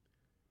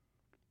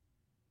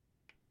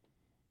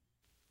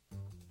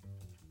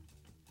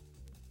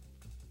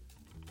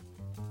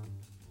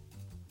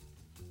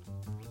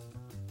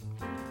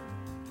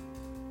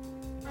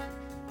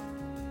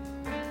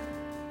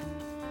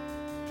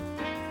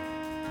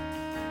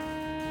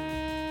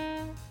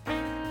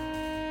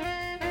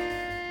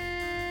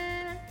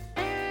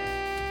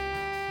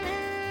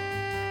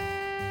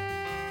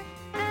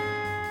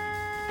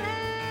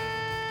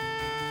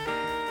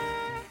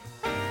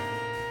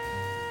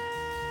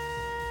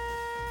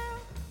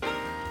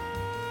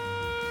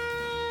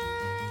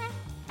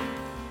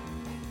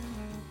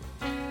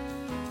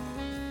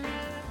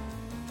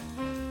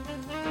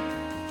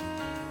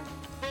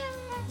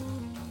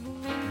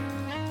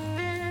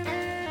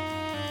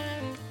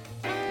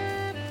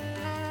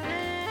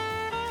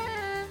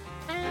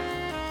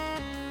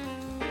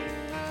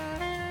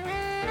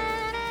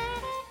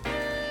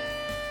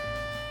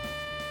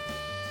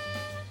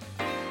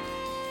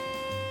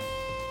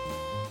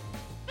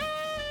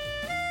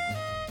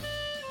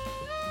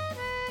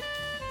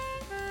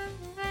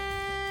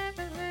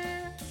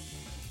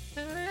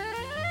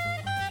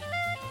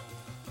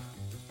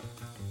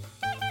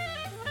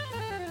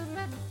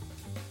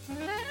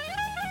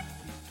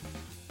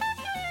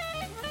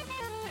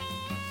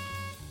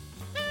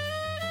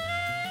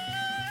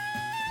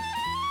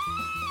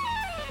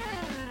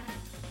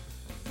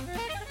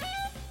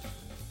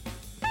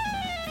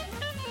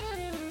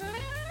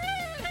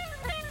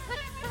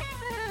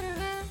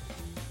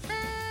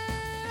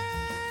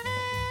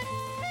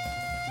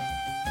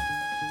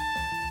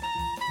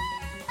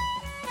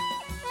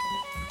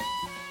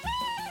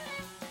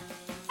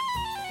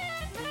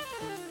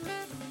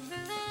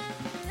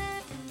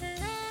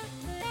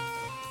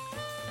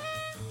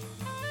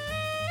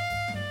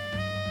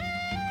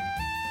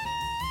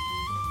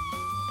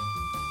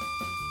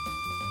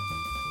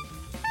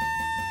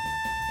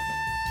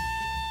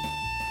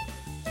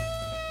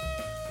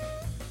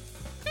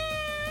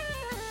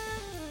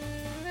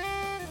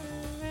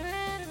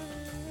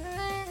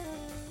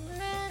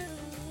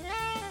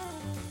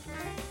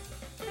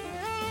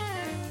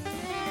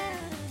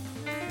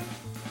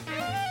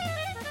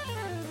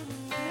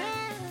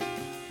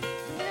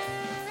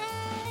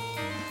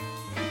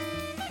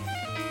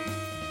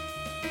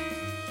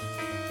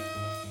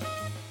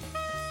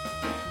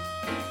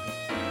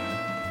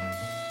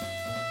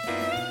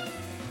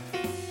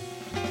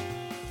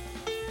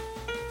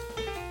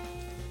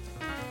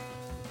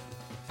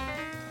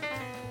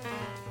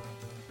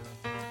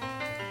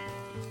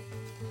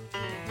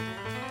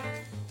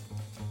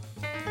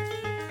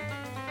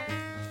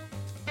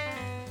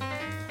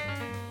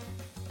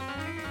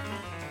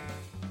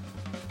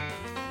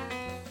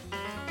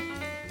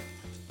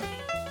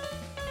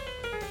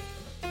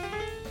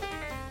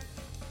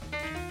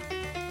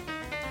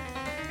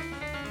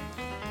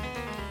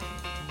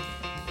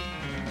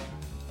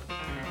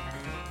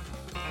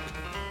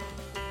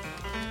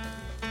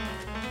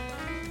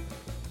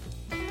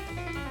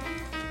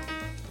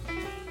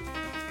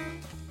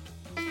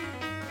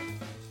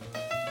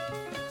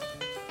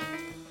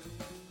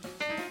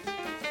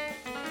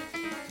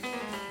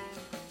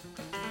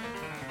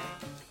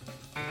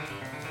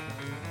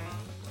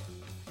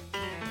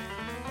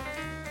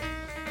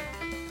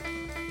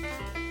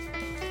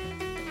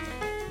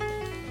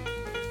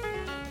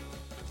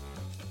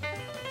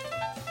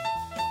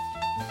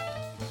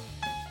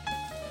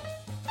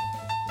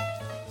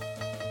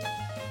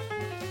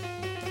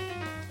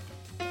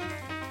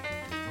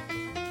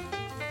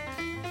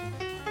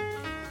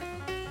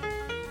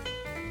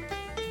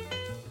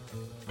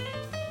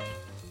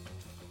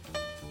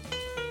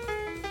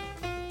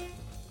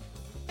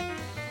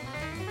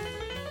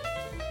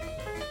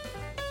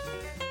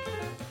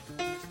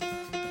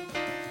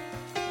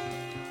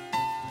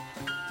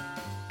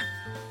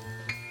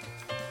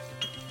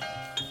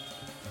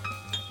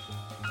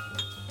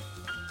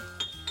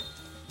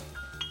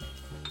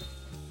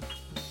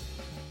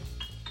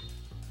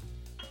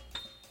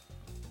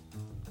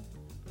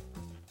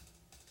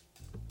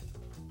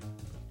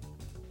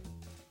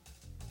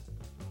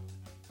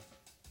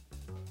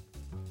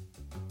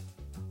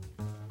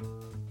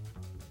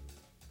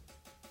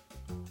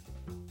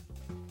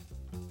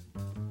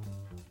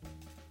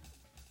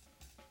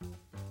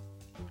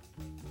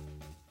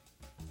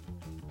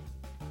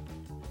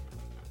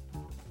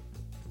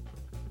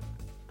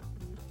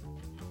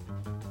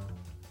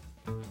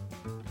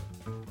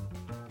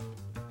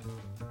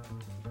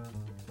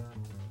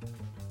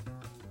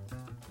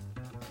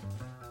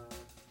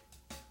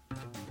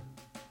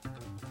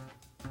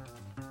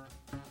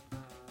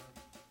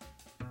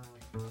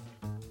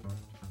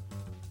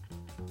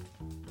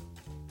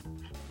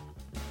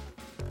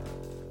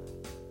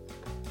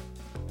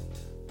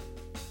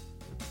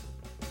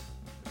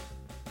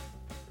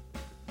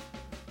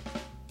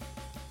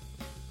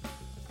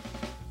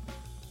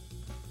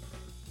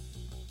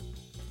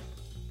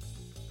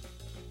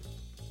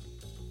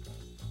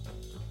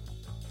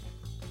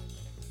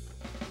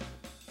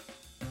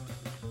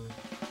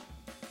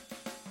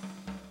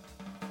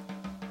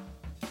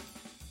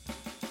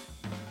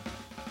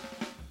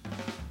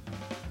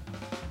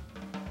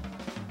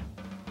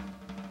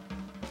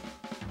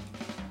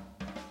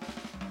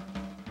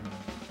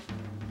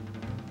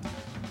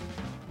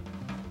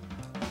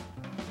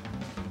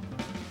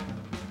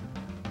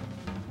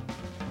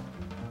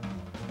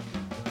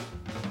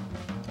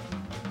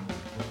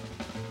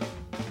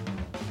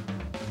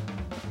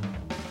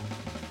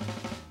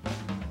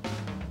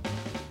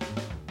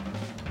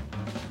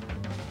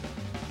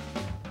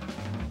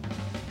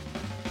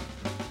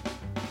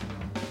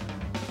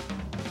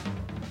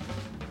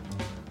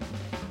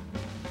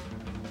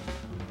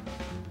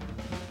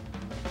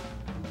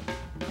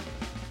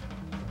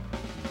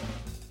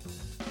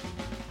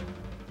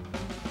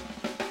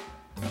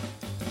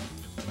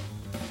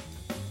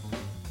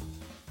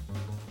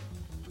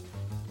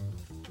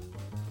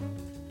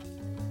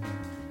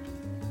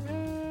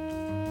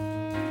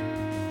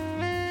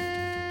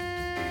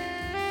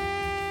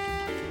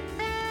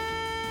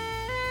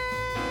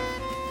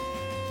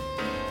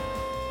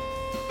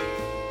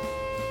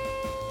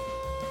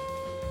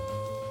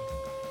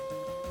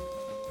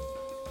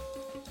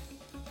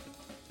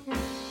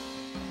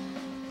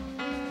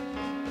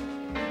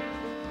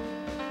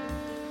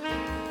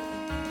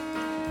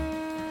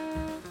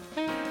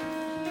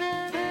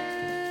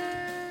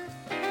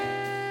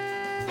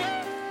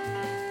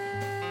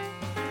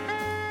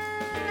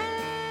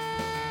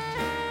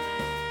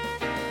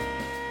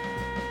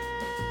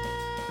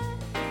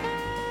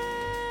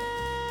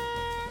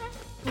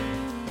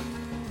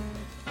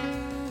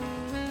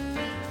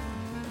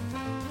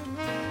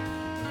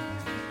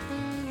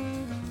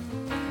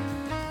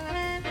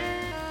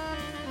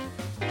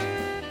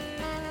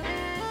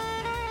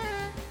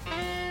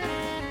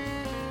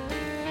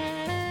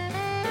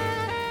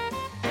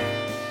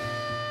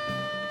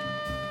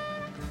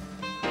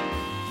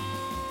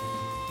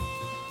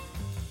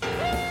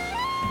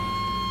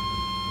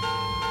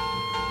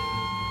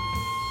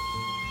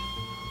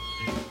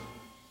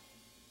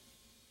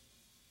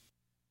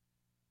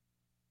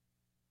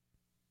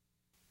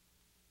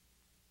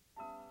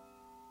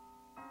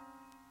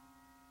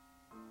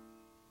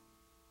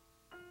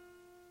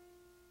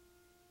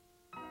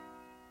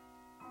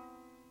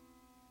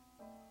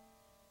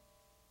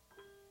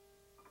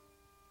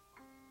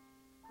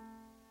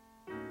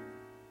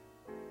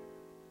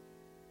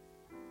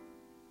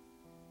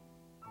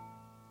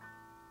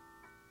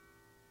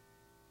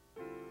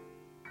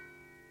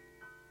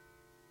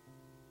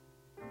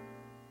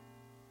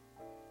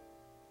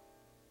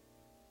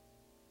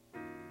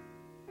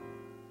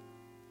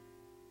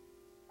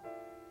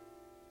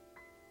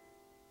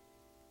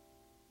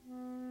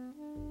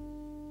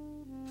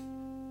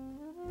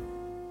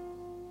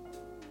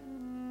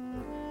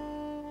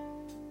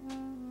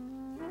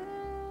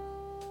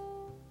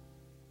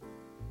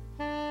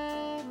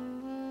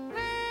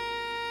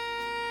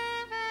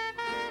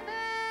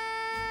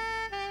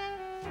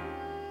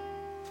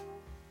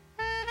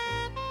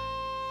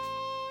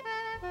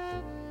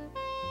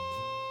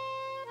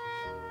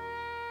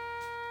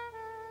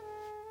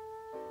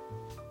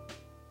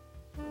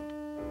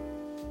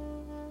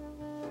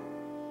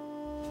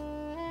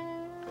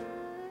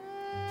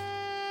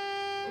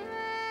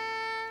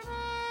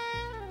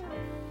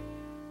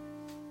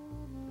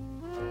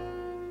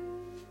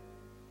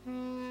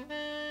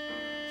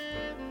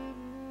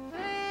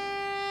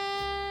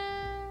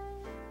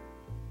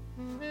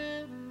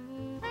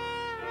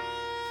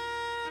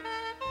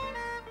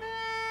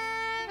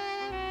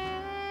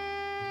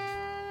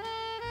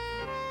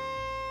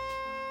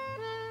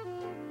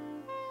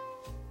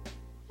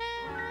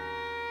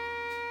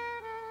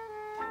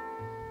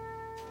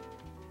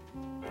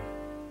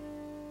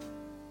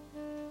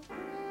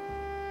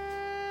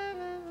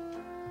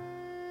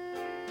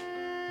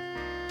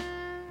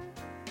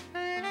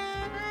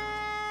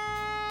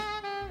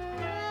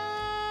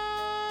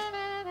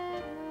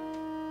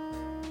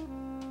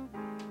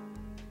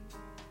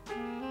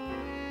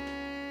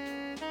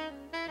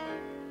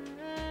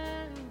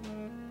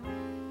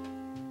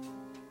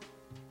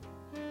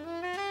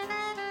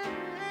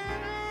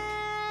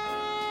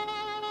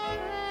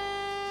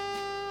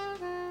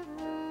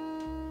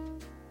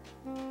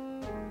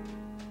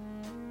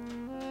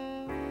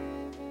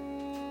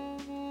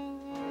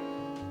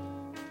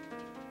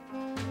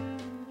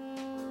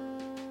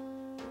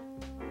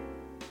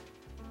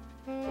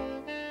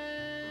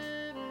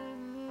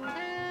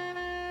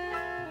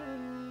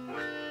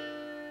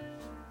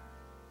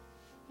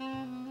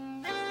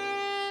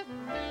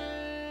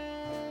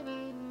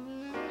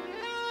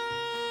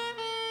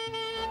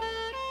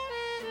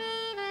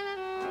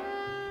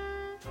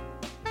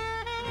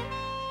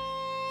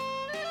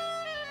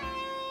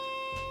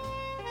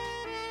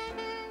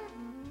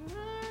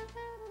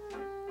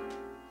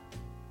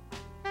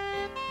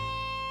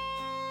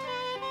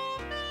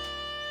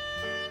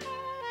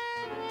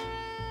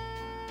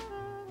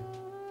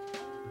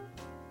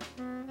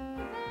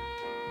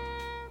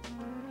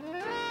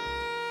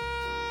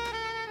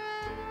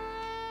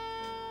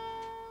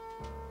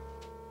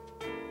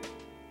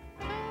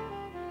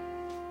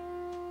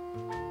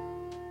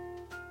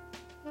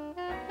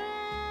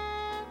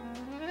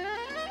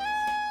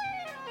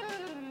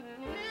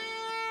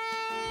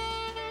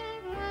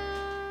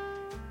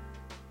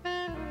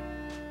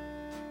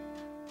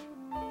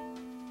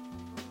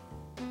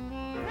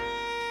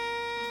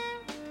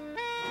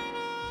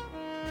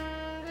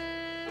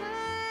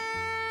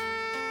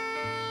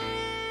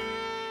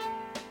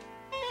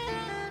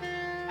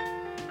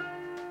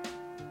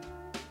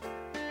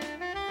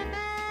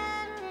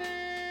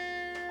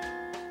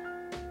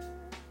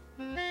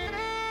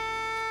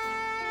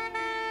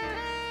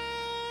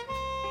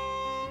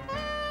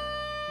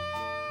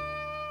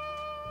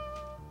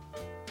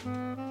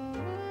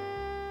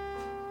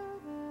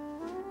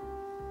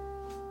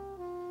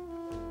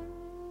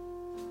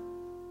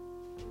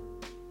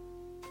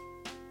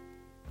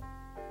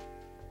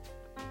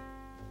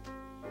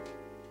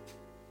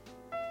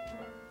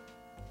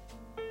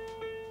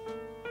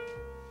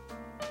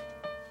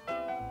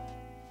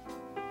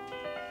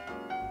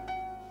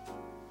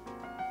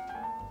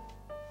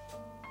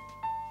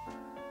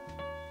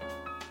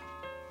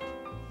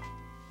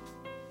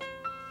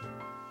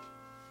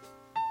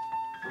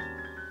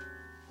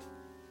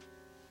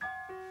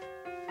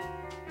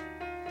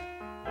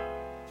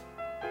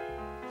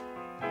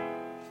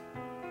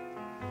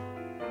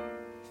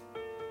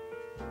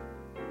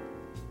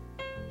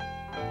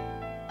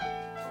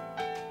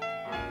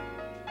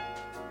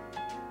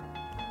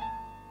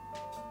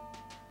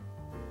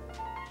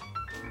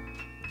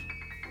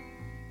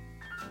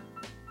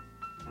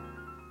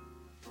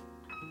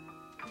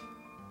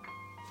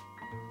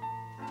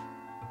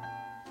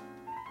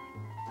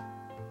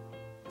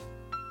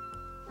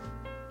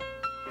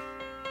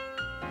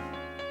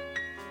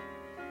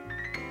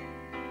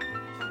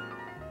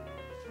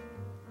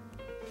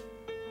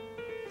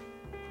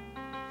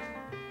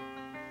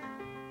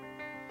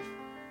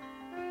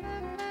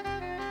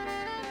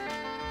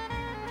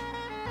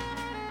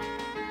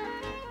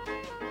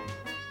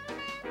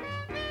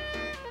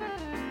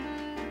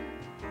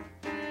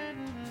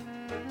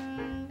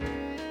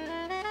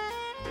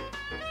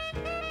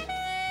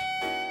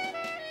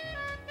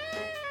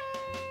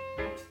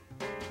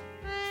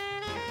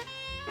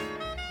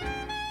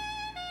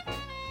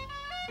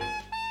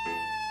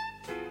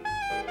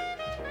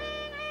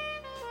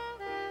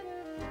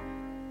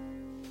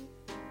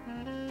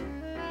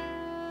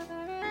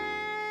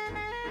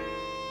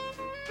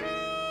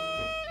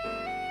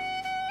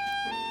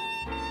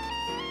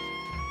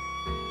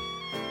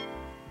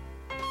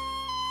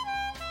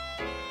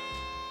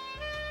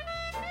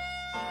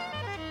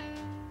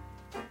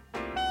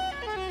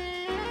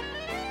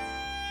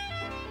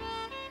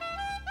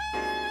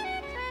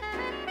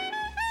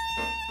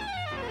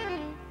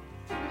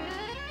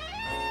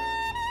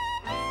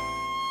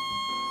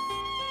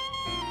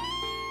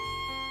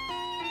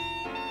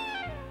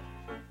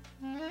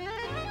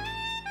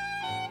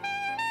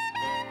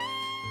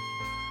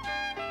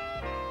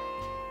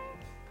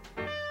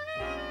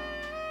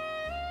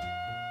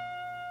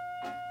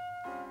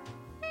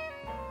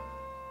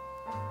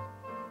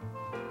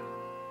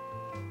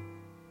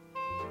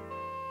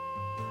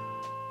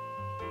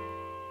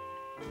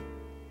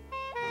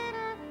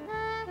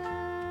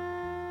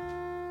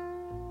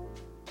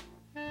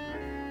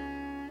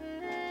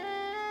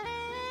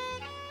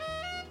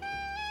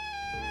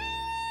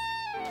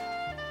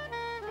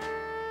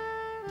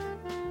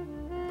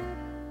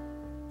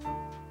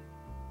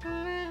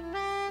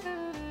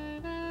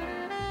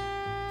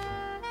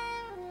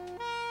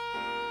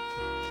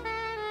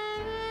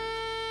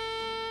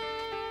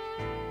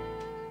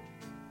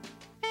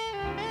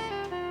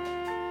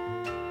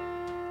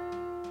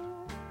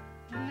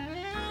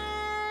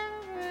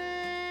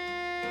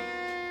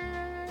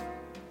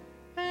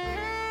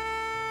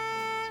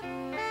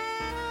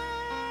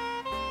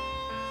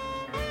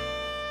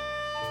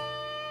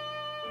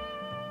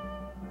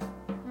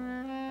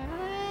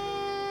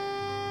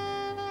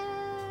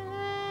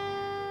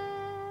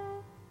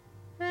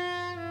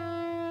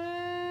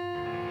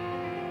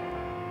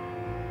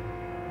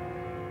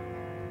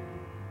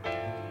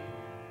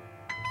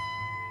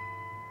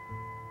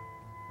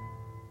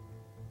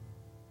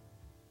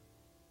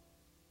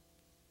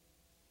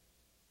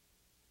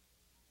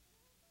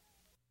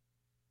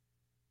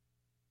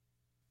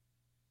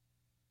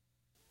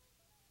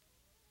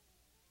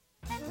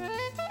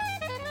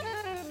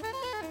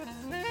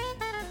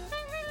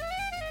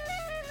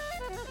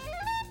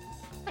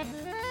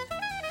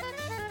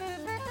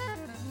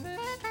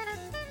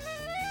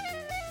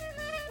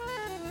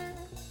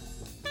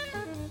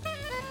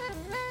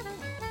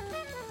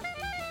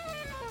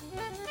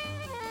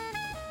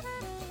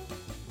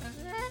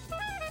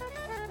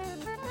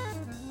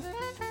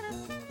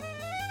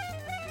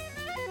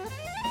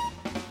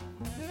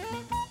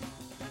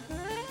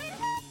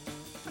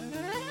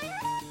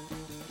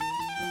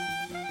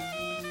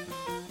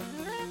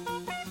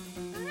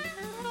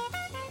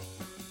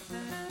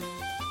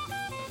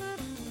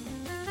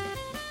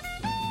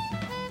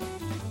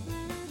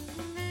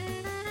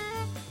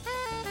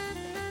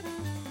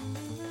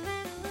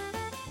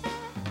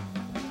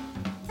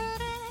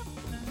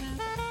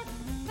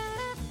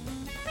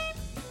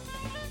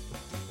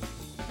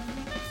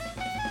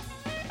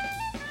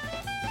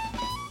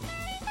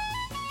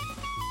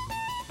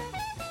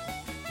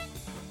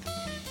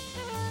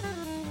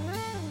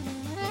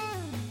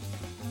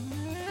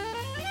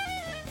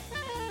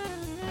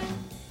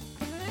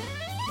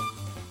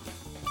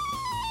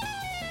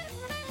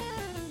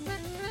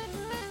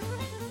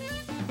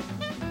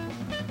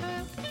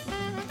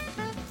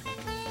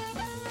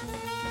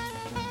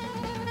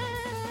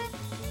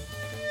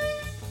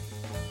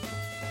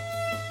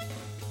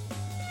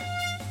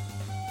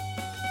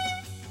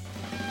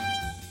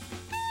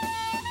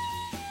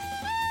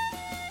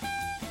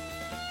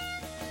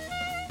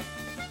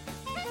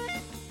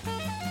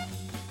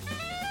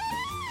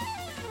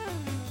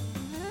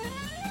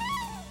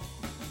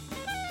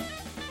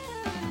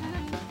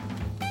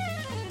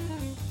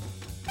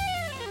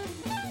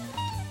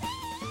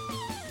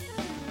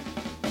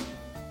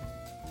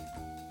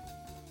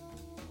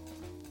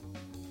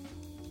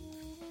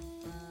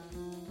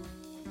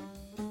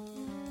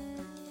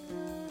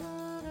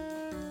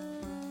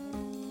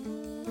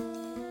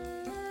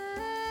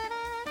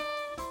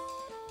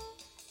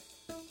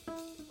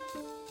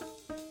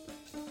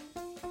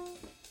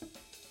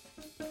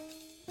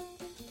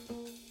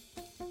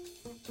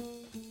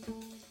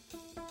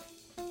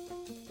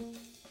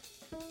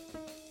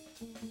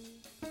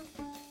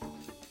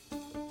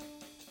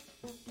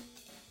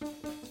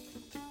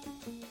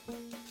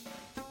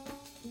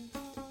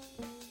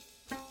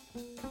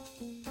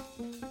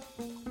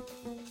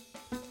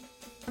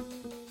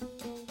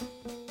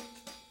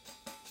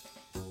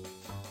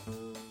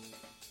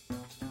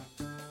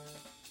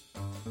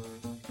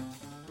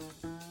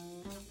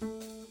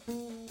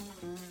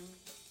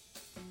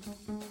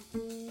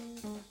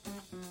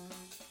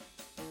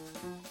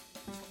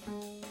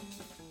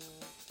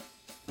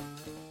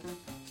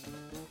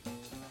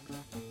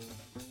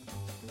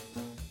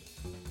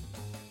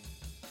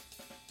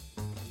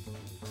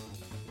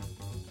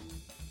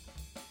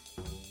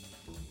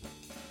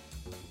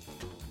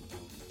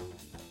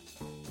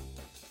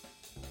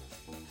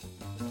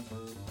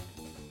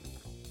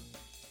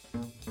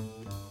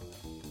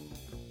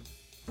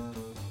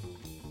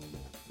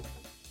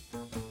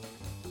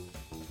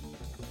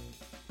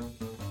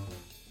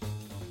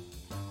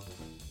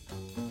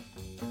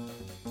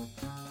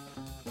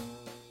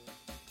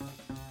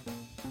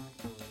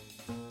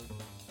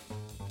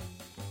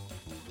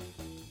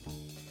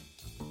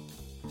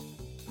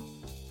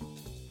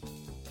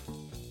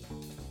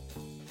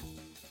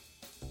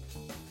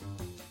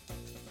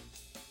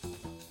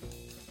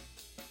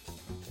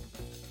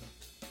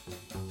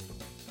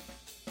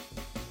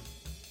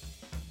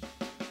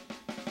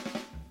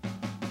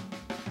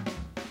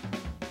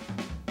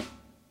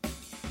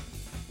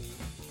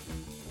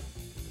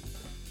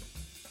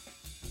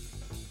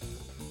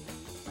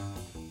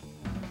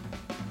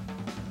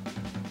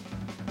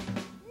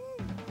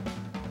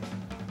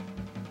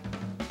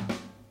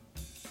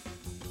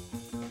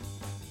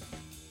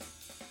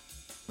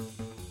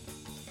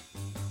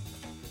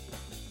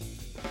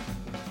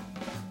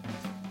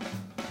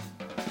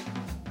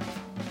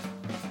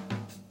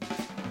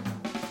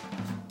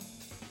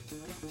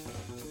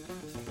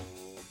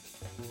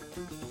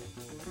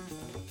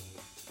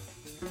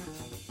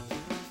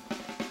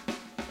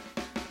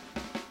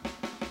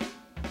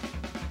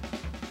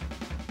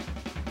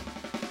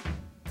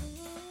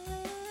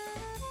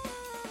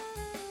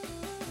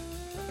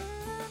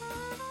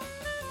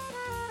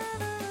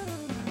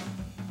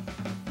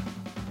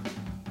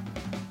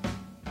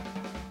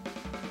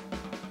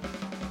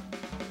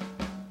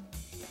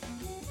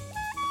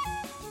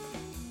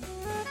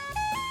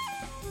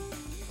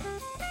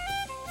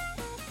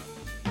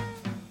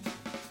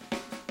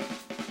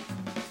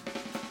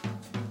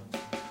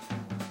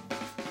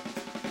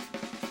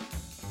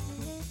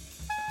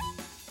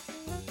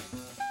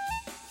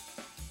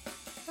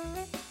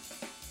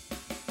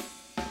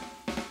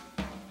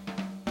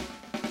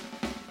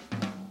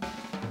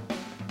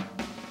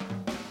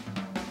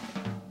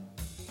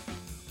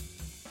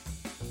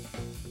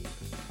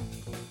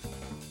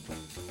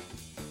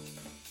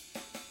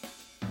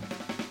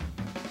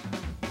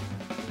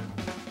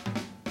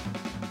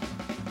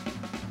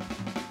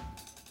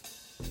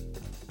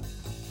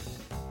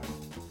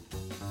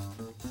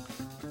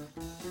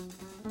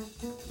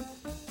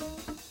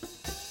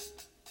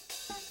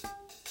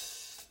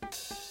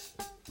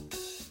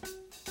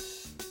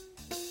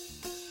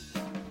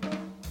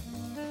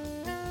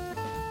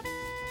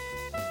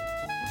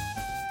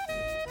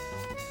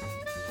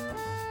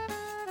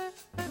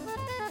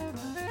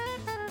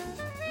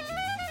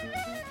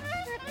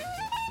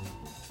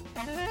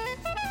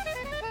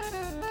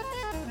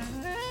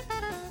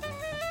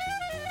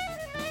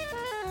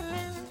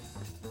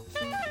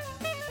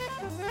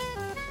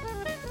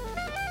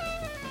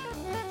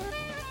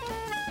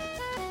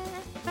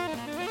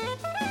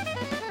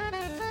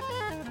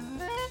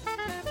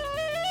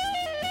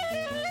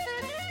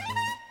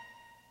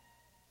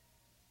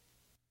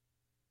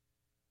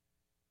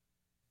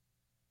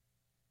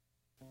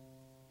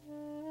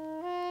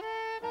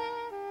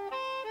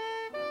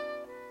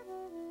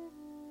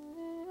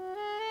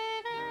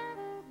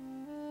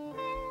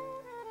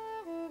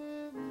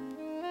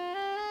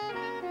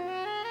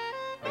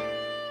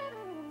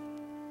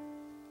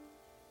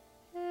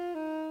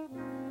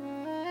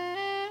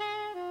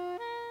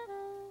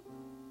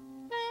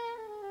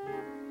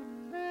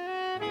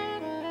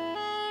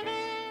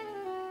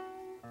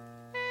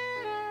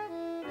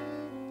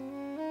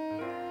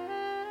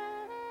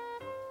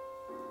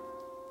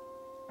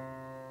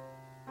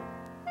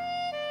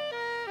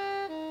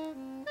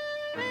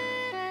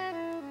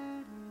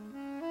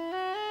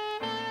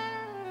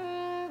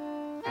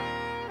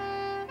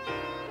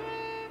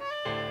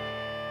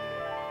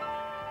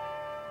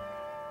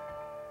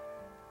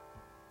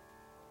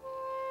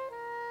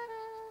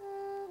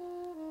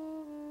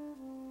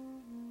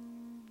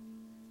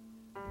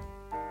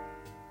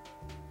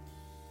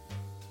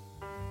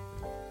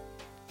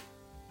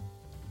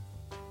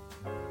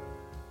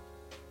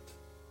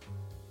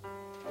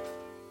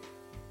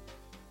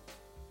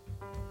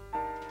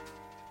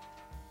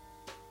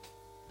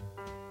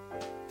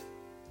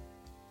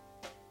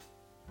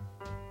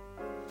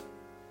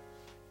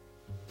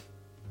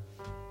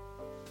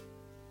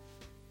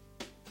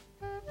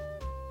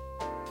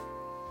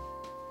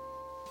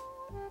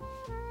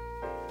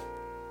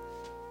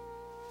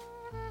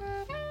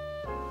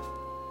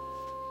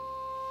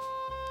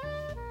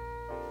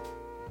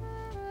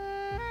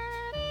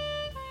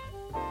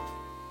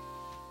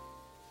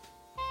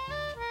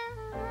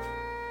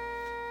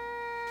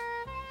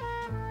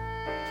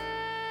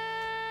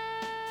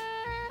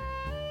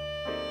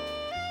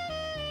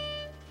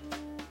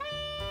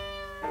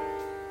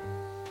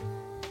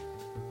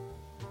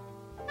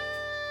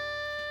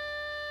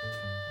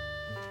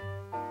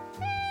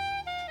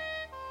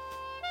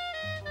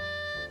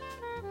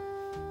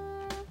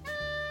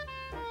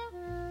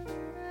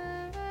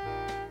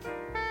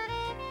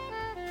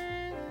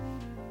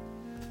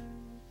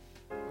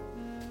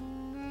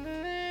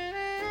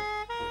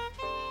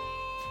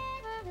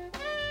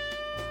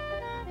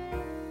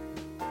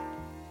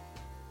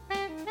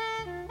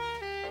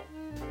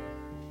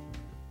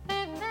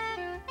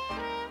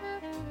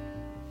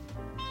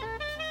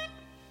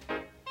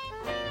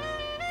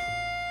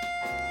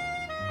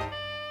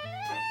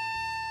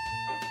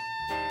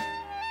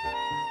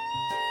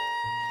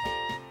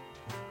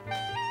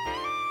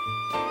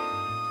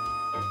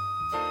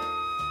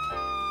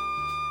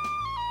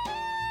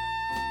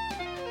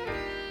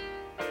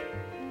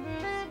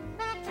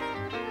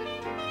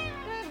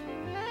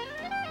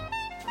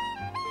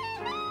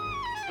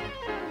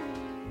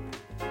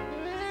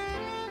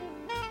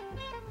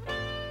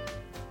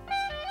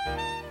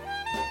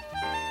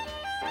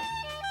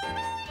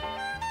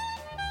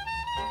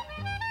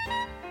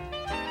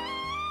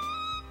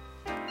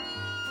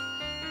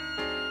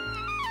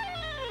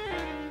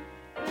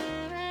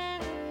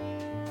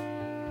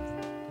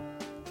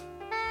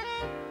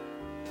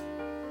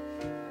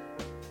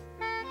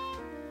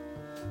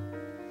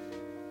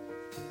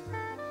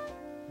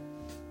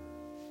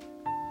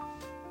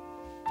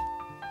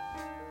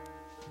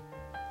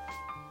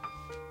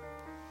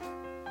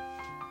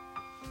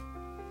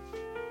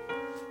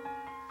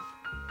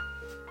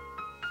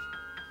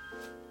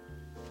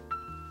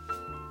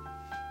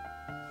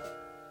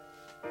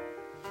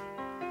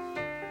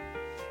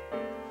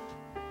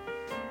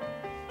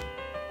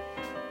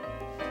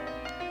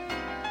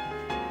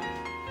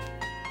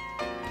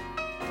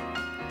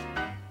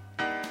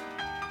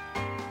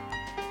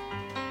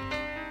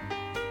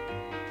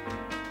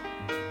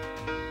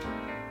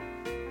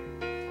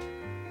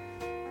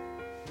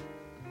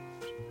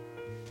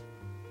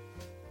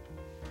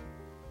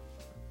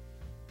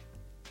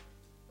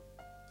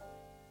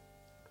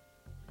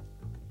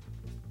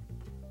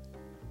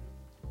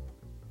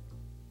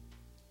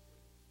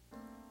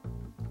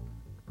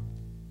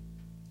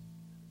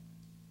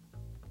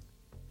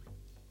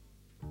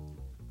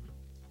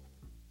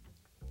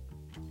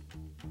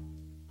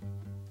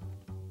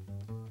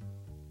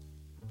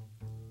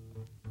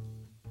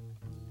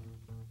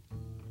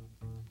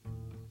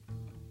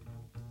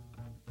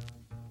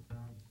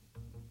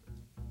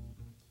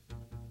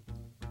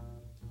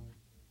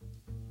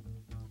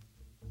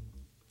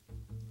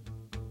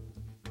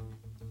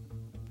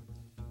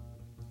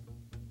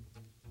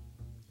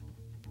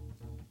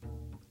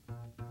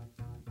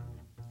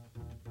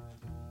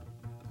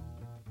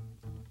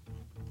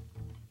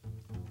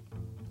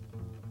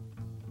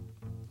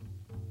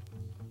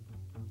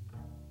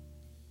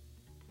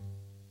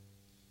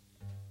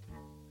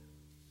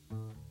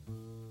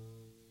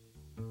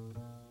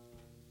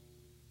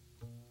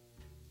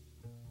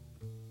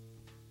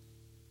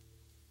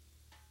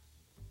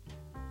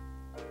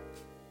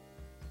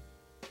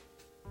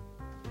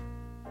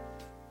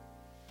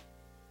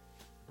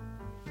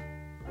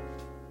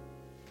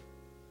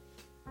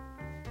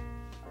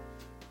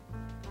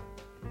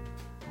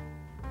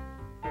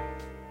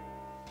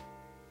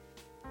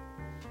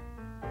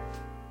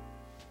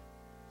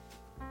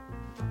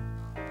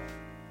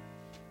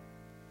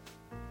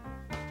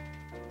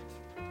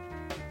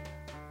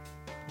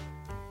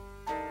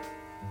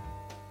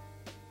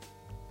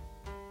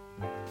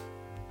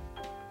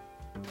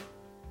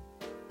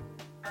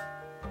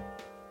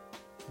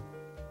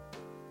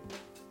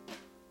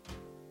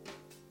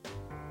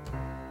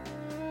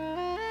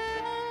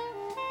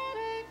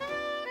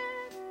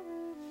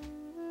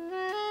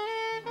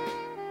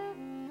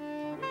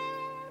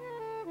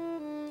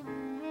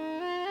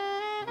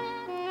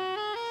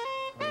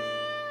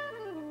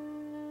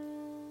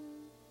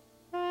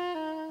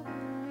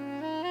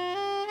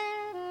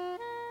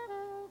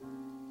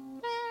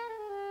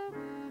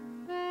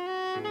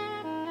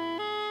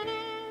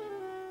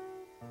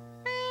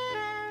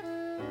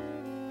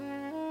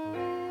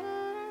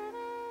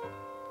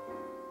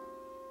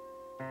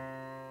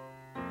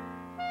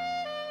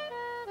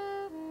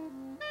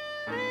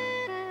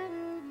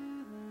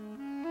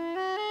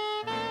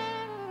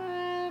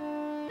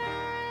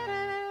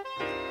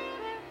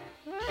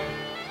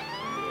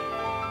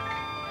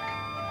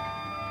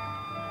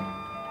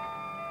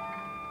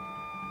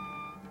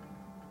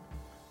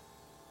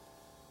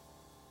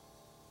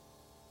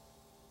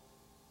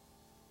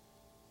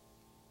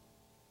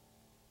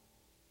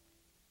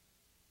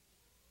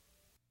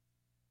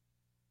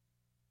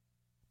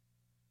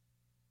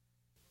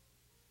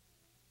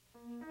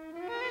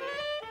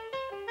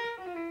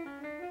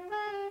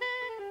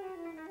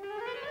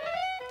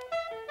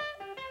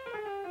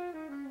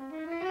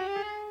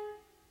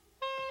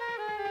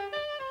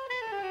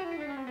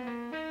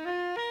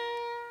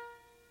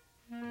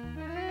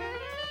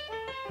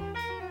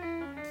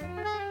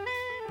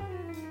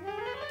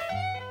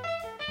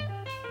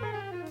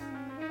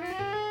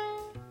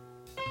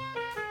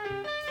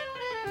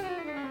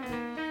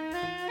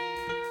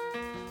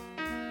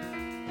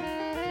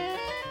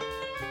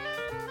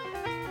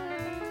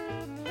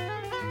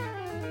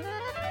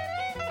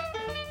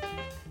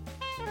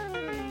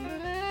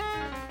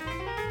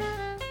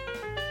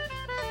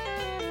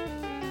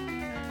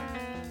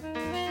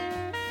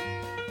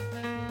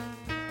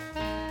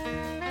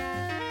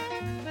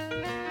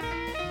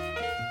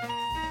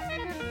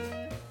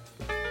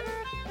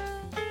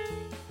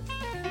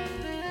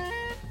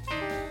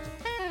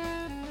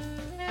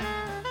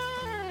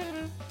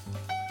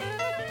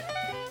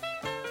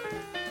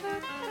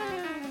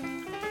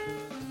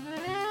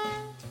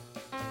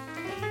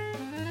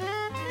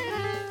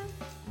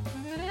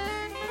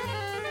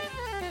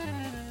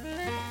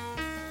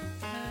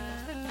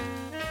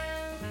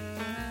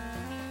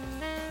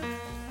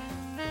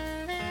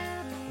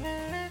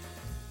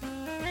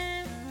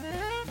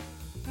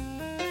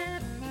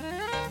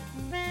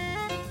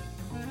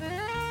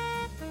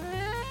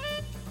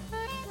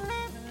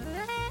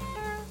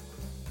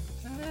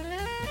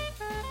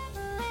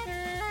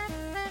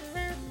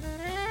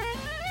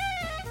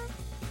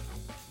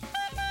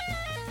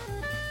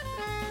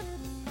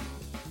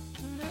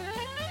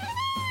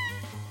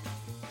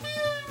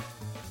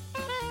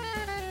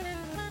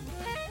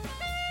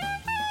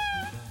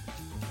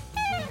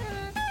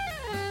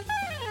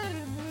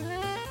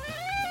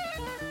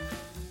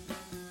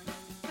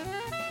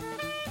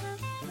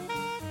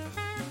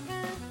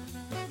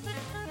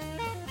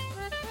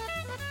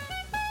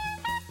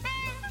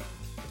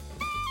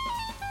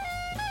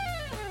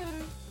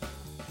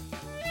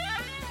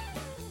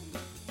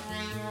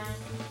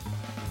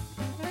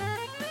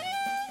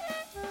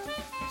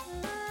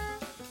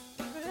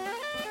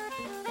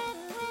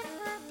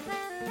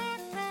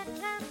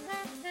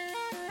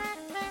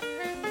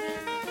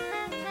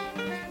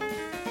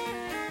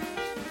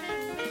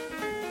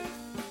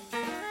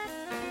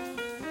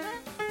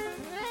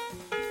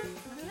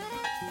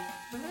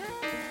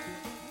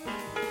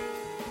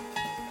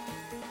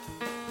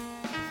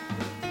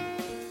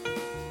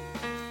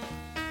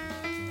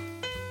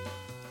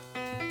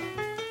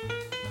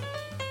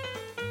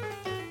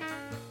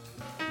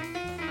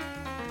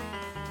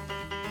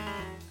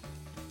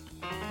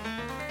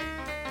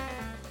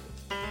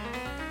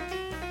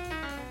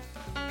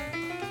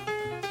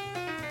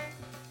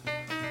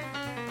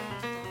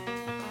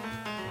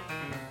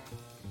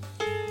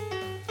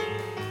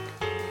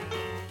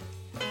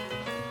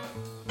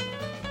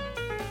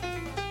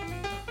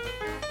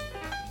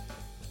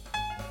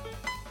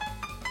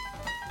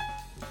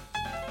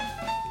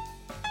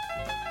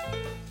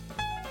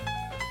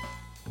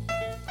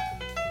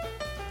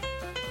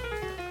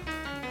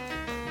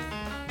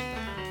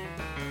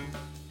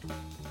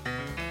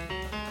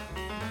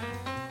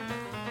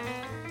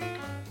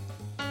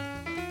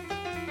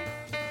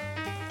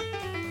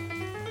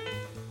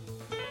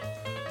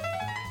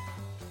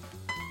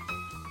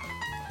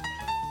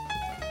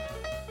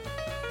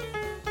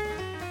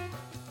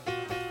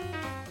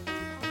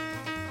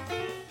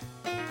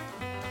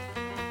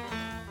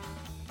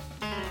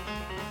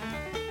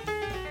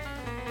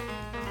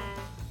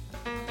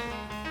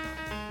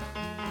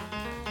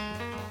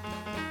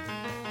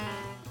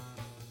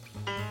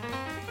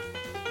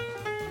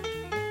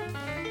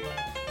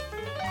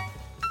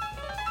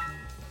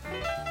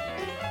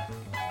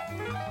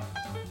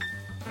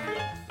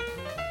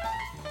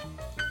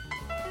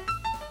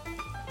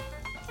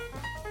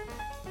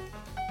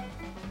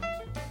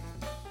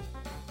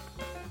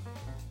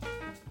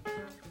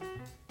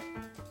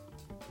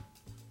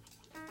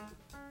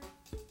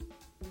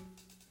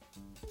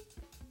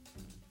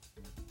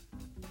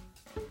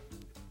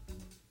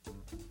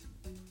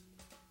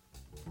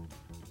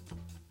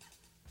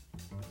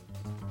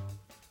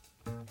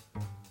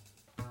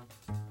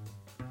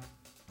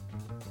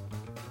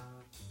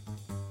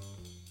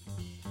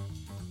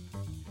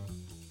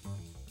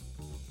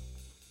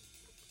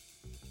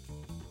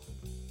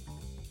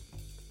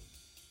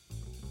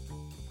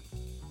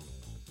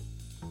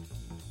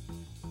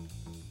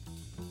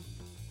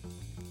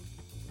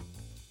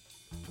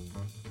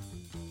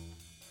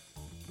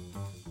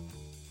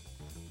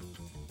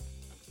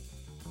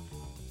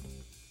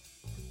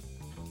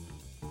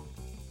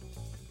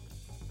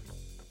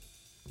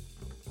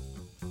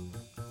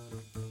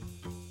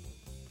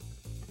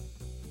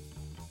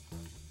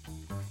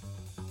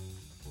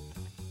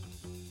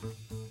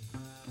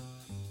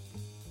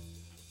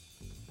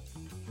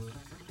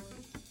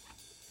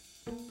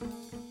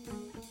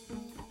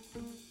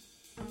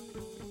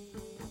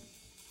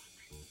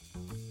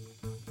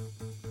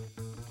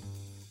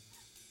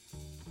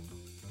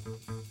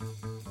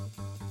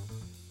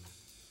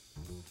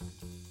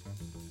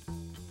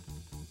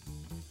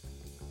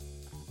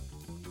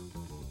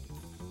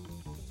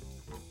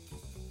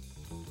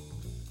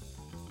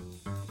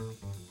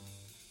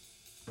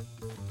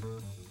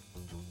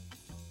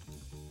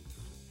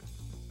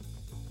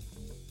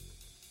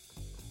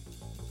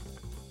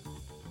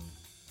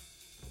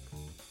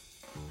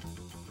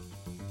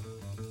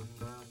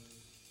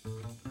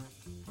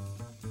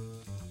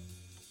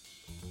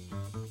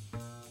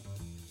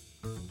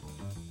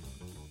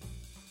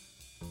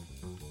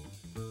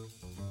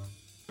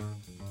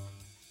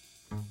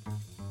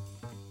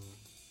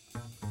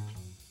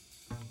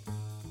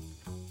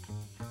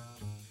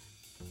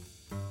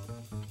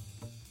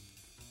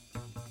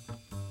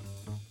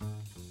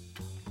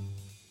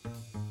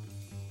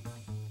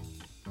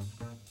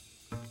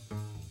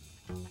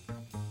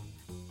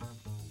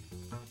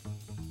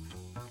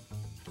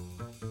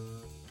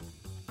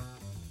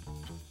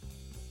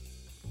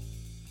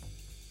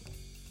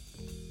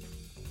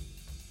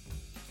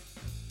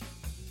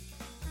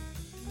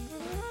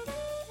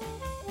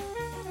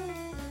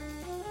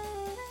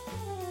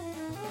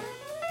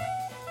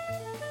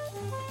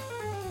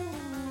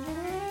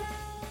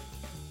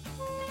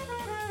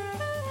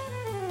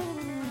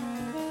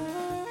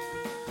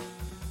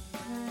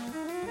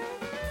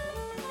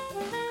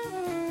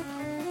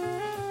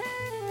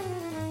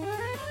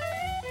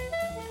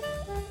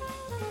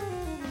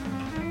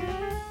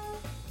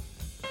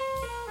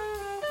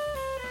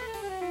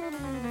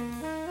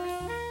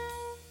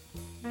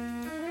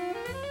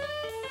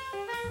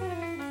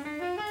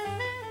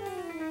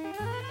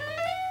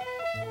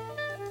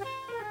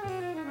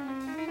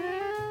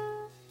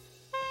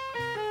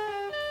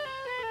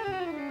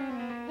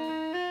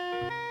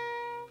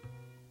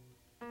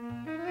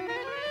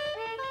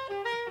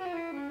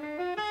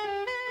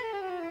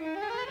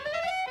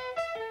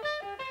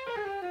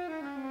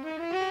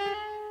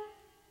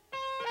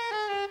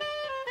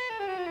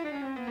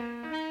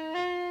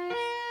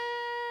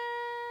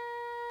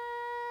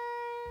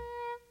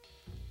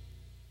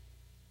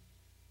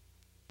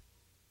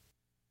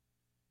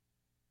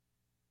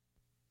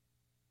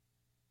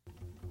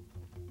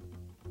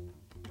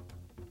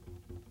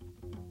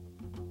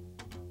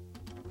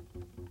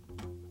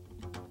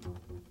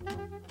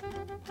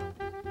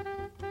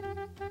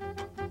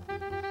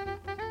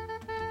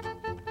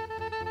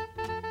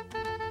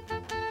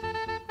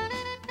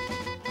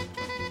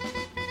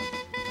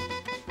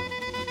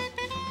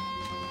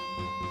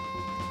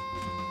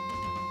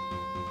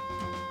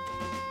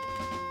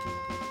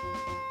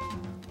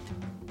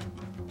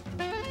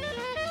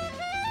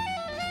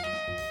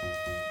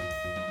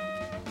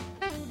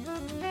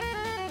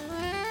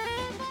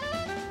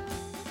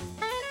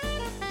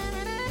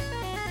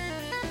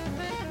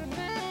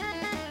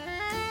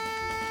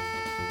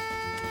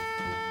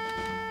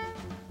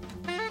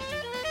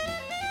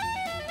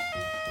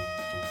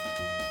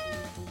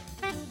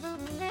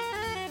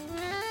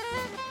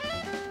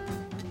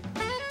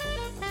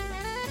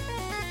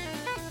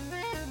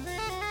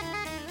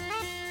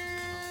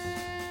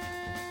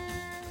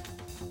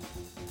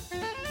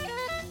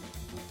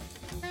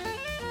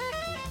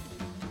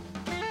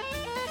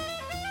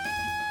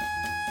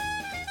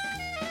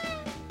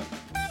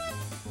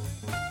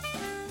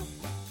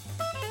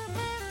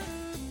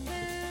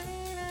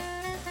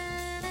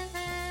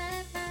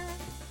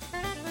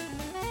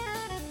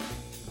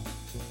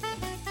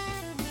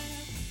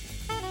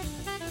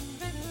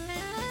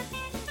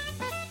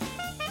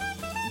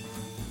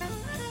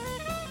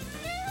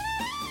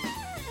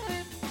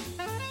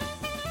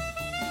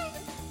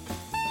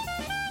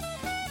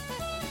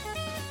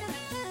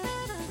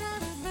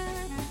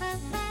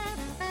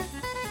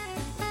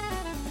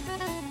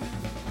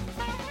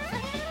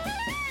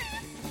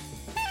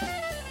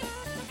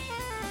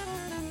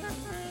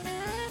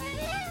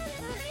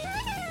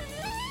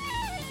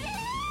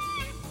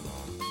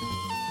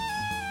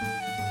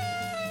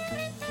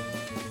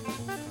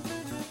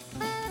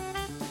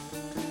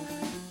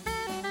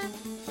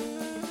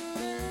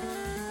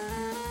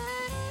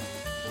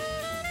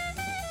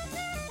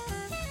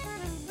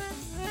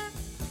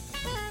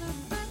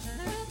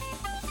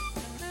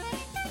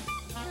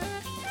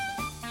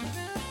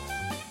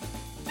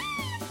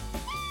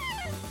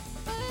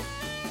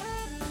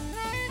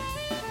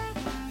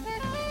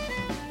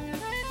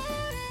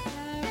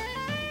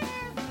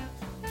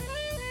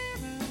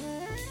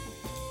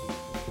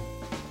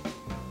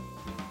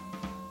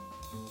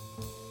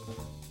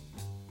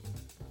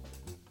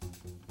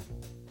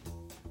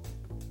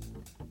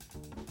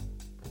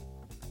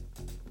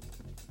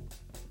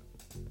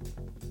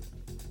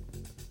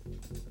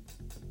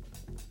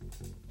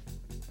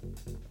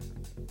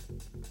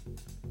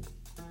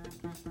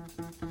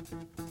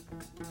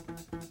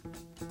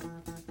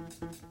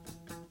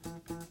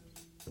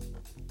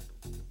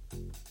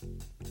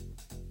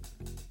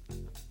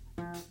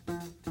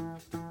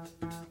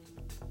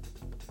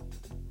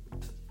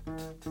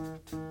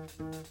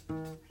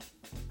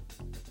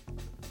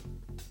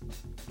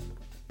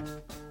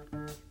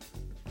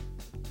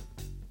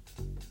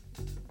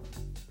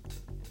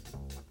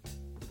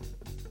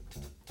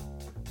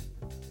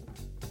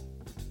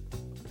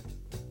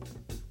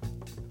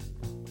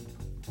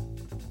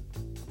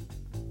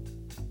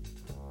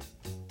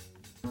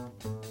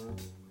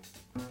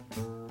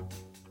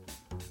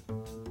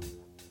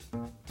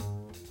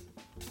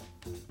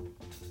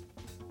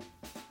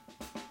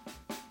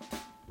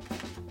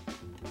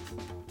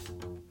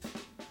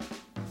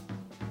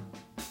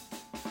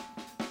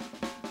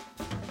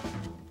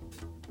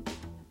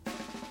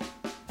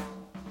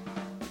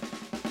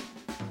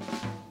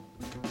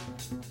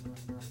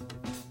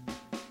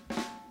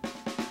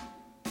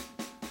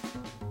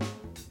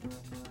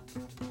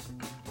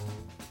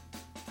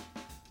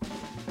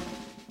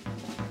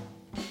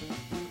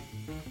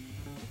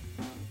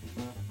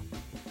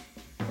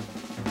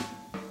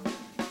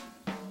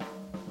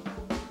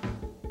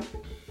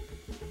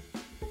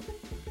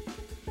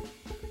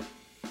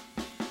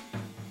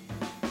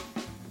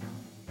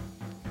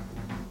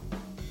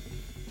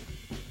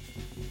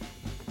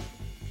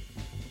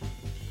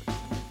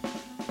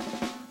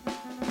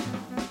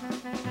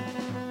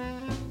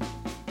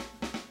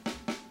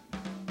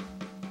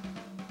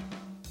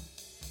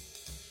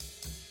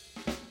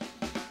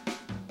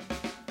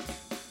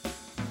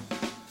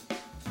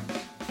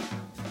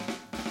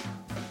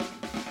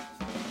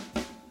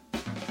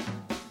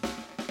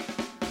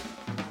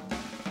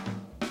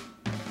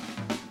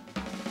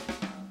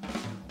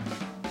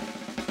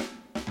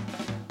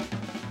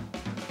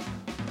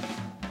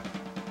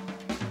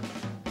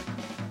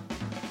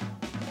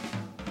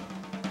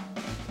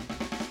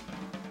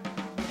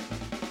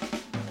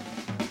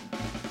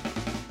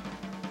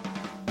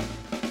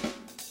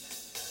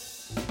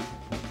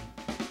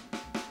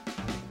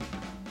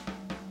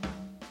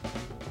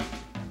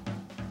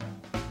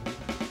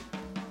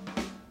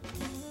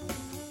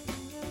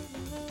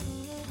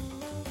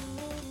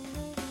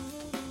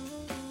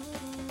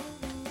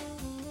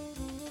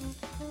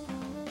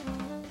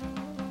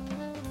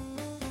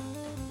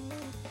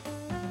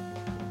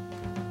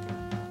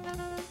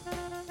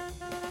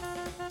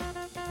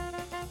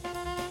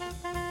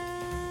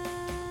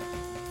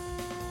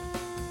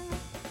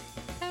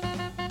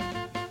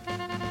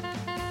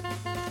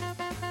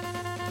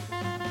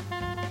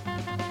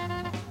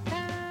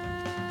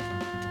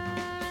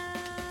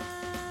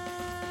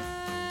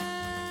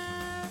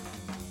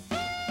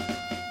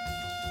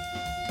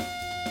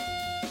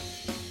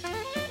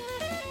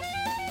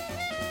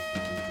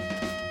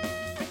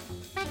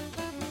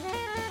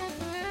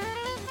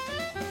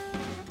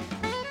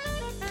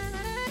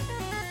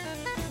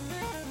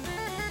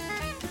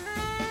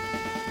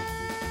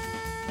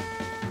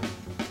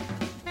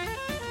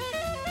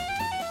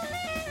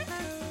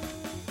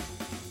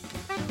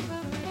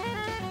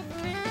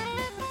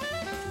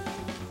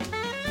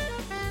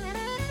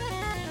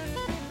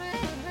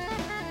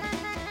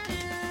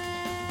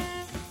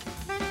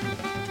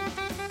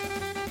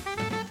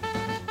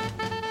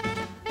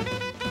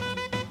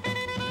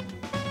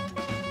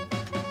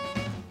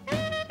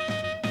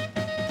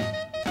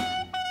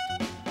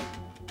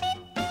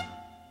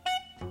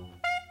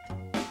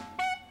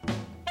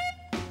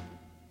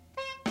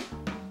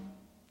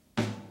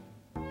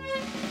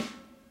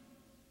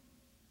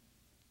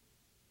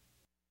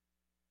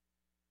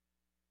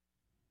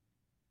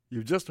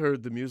 You've just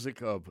heard the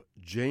music of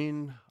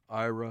Jane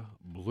Ira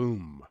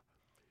Bloom.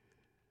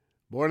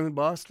 Born in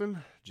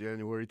Boston,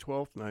 January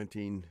 12th,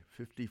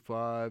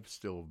 1955,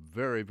 still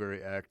very,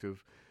 very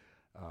active.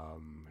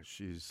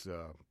 She's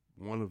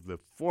one of the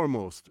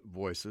foremost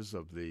voices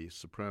of the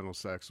soprano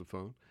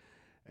saxophone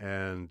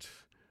and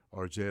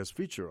our jazz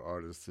feature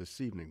artist this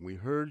evening. We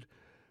heard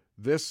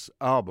this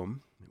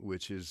album,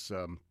 which is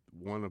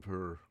one of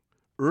her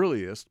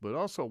earliest, but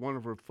also one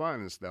of her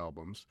finest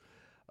albums.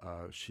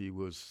 She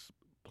was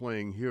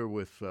playing here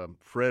with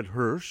Fred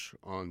Hirsch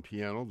on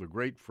piano, the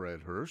great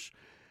Fred Hirsch,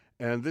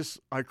 and this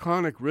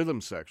iconic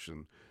rhythm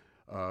section.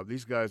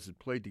 These guys had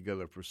played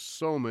together for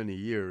so many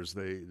years.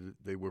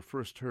 They were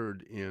first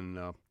heard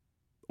in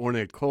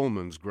Ornette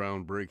Coleman's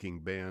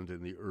groundbreaking band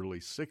in the early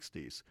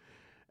 60s,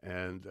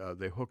 and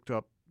they hooked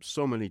up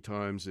so many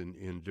times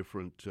in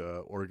different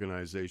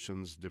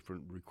organizations,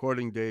 different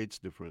recording dates,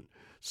 different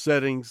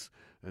settings,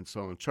 and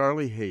so on.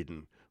 Charlie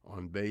Hayden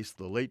on bass,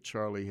 the late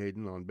Charlie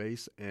Hayden on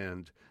bass,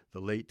 and the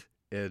late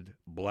Ed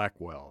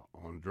Blackwell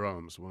on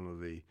drums, one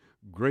of the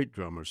great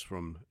drummers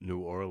from New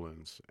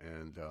Orleans,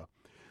 and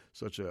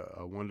such a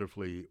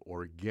wonderfully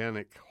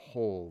organic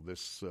whole,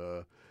 this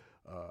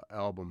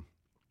album.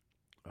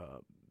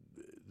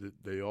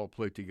 They all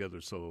play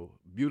together so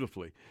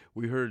beautifully.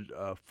 We heard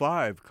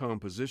 5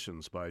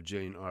 compositions by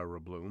Jane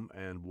Ira Bloom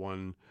and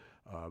one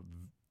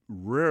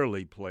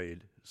rarely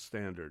played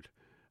standard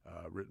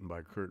written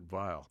by Kurt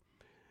Weill.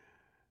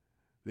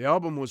 The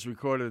album was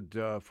recorded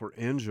for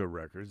Enja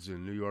Records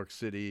in New York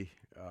City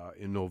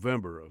in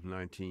November of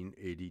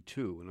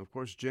 1982. And, of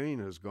course, Jane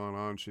has gone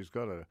on. She's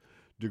got a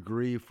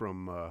degree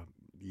from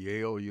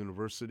Yale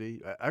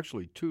University,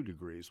 actually 2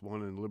 degrees,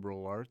 one in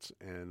liberal arts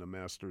and a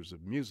master's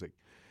of music.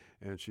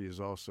 And she is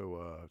also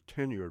a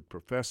tenured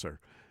professor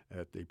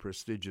at the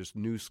prestigious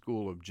New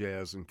School of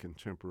Jazz and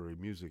Contemporary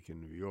Music in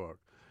New York,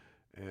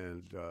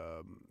 and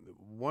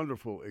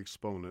wonderful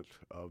exponent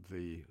of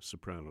the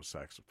soprano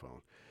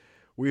saxophone.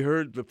 We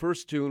heard the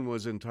first tune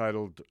was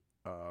entitled,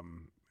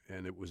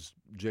 and it was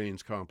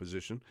Jane's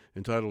composition,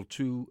 entitled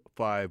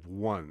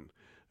 2-5-1,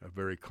 a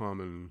very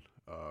common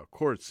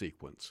chord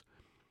sequence.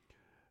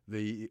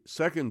 The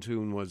second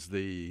tune was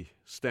the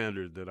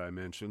standard that I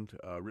mentioned,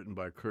 written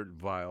by Kurt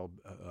Weill,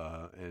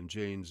 and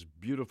Jane's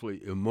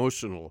beautifully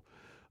emotional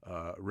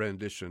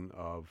rendition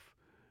of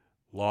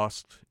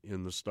Lost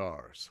in the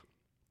Stars.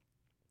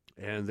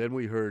 And then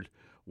we heard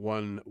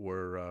one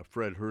where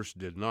Fred Hirsch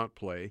did not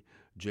play,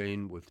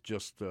 Jane with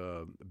just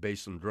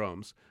bass and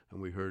drums, and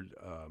we heard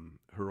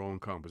her own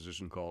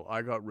composition called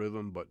I Got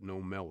Rhythm But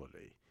No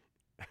Melody.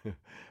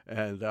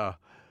 And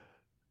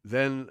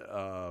then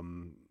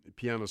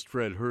pianist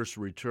Fred Hirsch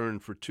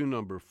returned for tune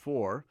number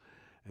 4,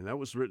 and that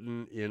was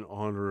written in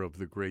honor of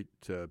the great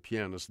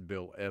pianist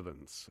Bill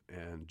Evans,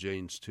 and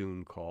Jane's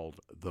tune called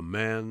The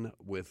Man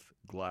with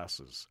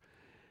Glasses.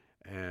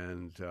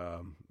 And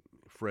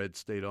Fred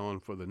stayed on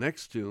for the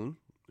next tune,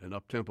 an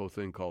up-tempo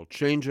thing called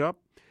Change Up,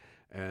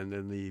 and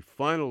then the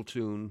final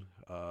tune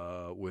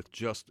with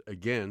just,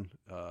 again,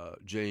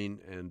 Jane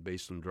and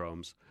bass and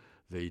drums,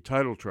 the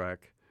title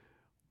track,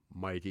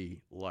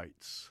 Mighty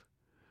Lights.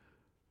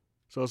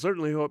 So I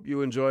certainly hope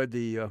you enjoyed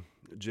the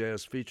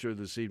jazz feature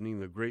this evening,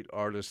 the great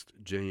artist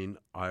Jane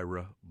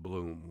Ira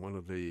Bloom, one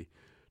of the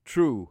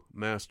true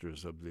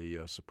masters of the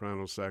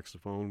soprano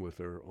saxophone with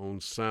her own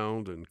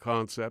sound and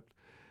concept,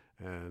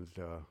 and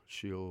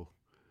she'll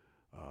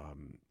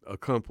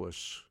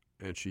accomplish,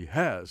 and she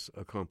has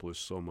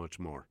accomplished so much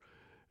more,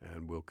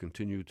 and will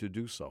continue to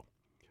do so.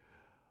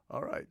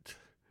 All right.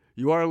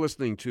 You are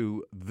listening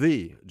to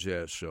The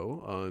Jazz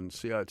Show on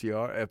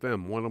CITR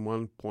FM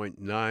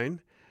 101.9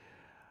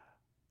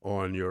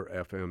 on your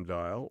FM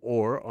dial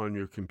or on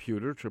your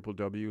computer,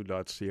 www.citr.ca.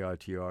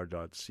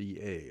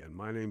 And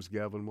my name's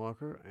Gavin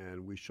Walker,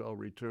 and we shall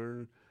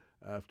return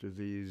after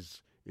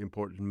these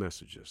important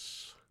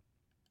messages.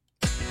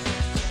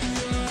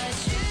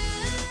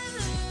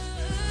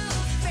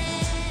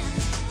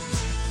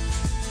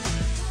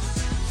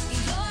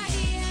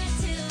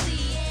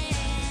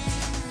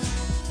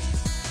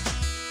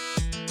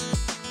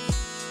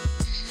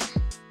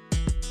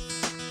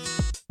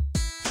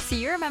 So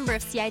you're a member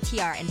of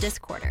CITR and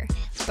Discorder,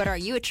 but are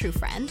you a true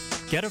friend?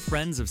 Get a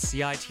Friends of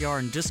CITR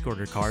and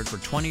Discorder card for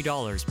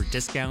 $20 for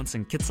discounts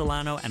in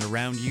Kitsilano and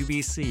around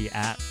UBC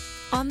at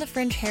On the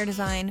Fringe Hair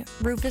Design,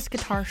 Rufus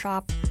Guitar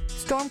Shop,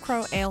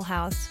 Stormcrow Ale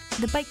House,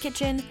 The Bike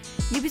Kitchen,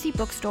 UBC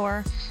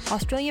Bookstore,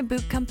 Australian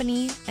Boot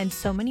Company, and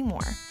so many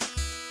more.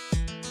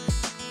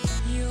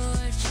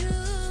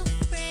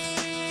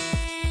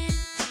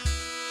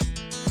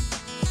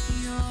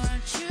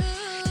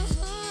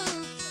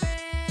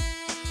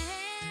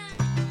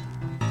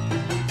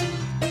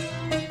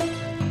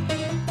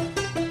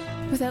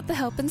 Without the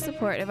help and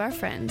support of our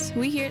friends,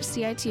 we here at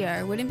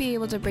CITR wouldn't be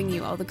able to bring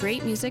you all the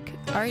great music,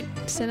 art,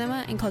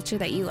 cinema, and culture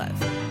that you love.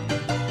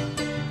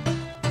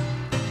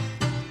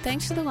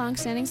 Thanks to the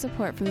long-standing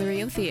support from the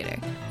Rio Theater,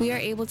 we are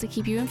able to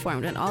keep you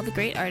informed on all the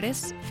great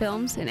artists,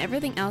 films, and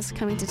everything else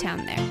coming to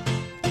town there.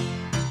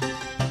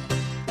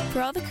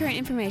 For all the current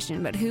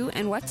information about who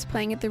and what's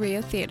playing at the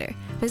Rio Theatre,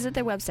 visit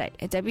their website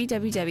at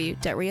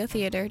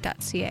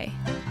www.riotheatre.ca.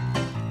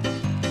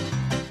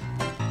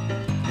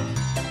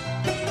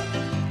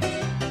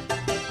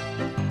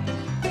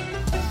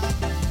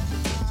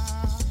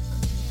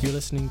 You're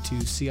listening to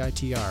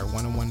CITR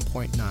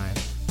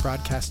 101.9,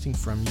 broadcasting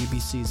from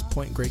UBC's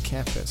Point Grey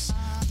campus,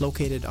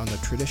 located on the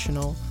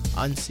traditional,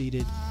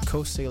 unceded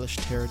Coast Salish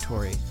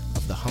territory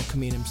of the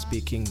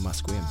Hunkaminam-speaking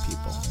Musqueam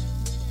people.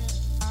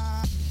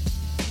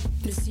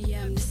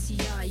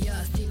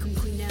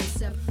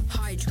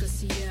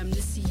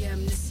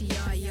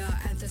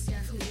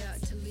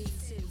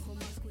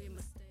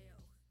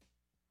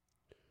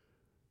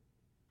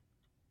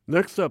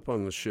 Next up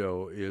on the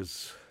show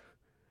is,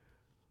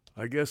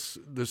 I guess,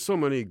 there's so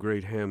many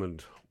great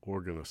Hammond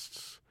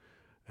organists,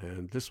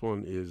 and this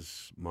one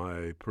is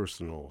my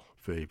personal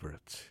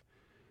favorite.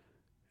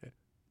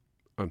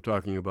 I'm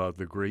talking about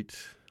the great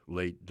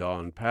late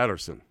Don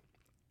Patterson.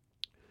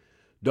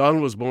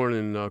 Don was born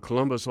in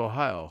Columbus,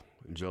 Ohio,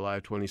 on July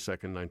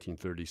 22nd,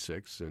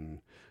 1936,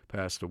 and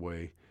passed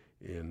away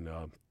in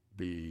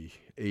the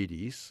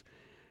 80s.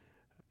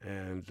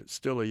 And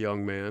still a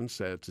young man,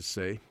 sad to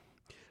say.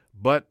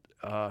 But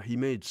he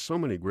made so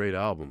many great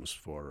albums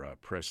for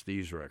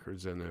Prestige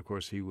Records, and of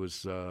course he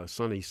was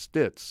Sonny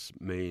Stitt's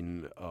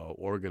main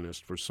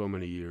organist for so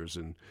many years,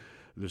 and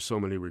there's so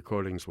many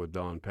recordings with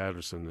Don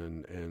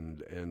Patterson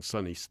and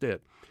Sonny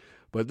Stitt.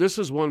 But this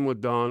is one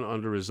with Don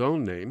under his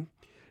own name,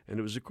 and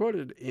it was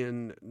recorded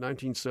in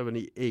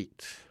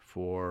 1978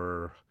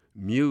 for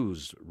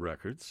Muse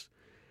Records,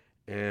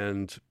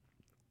 and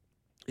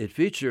it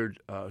featured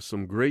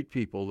some great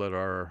people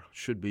that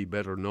should be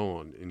better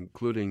known,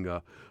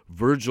 including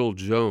Virgil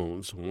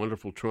Jones, a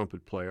wonderful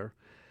trumpet player,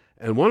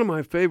 and one of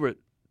my favorite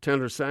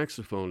tenor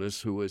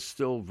saxophonists who is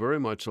still very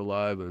much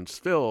alive and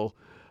still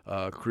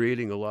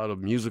creating a lot of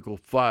musical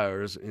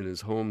fires in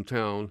his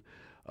hometown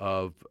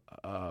of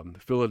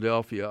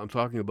Philadelphia. I'm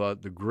talking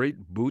about the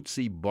great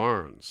Bootsy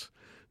Barnes.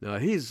 Now,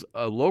 he's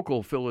a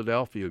local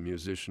Philadelphia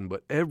musician,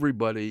 but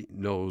everybody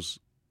knows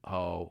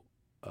how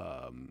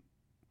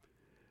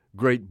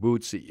great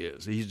Bootsy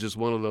is. He's just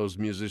one of those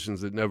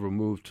musicians that never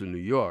moved to New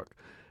York,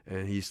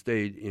 and he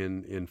stayed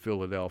in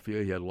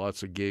Philadelphia. He had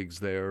lots of gigs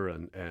there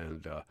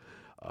and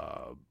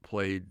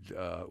played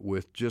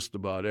with just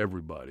about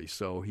everybody.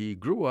 So he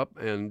grew up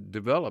and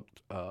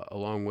developed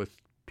along with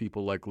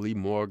people like Lee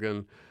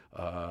Morgan,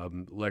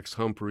 Lex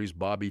Humphreys,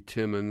 Bobby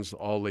Timmons,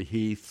 all the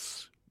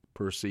Heaths,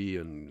 Percy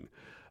and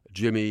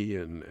Jimmy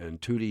and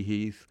Tootie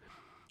Heath,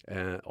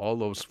 and all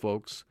those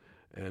folks.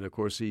 And, of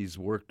course, he's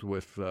worked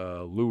with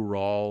Lou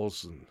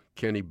Rawls and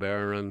Kenny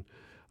Barron,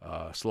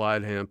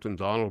 Slide Hampton,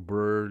 Donald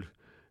Byrd,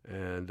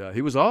 and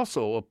he was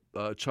also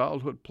a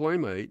childhood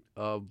playmate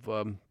of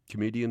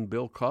comedian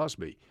Bill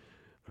Cosby.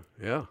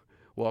 Yeah.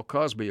 Well,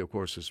 Cosby, of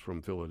course, is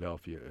from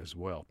Philadelphia as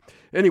well.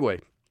 Anyway,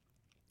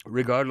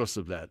 regardless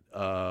of that,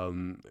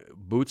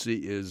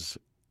 Bootsy is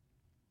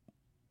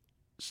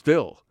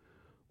still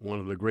one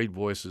of the great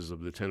voices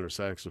of the tenor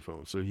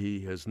saxophone. So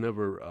he has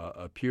never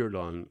appeared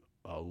on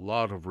a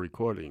lot of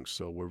recordings,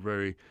 so we're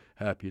very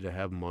happy to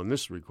have him on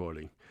this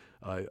recording.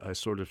 I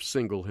sort of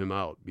single him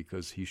out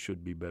because he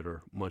should be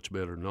much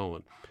better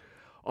known.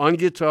 On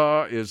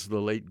guitar is the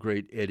late,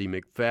 great Eddie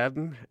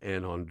McFadden,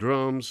 and on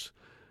drums,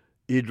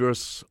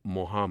 Idris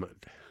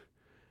Muhammad.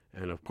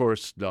 And, of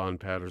course, Don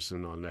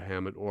Patterson on the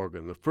Hammond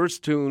organ. The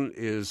first tune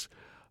is,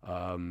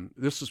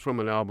 this is from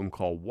an album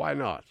called Why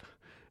Not?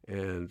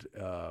 And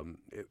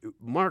it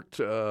marked,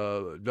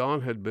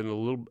 Don had been a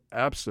little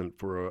absent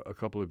for a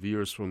couple of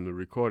years from the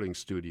recording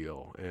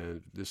studio,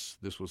 and this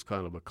was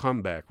kind of a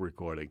comeback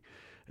recording,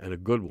 and a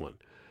good one.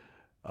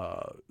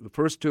 The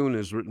first tune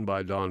is written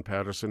by Don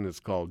Patterson. It's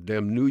called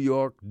Dem New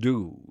York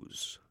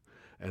Dues.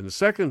 And the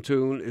second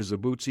tune is a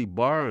Bootsy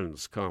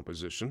Barnes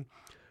composition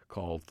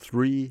called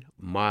 3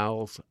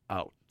 Miles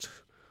Out.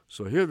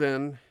 So here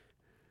then,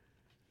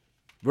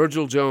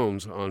 Virgil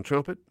Jones on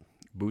trumpet,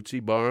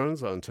 Bootsy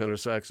Barnes on tenor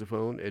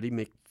saxophone, Eddie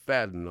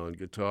McFadden on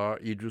guitar,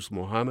 Idris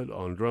Muhammad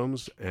on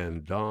drums,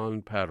 and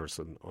Don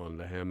Patterson on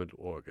the Hammond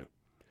organ.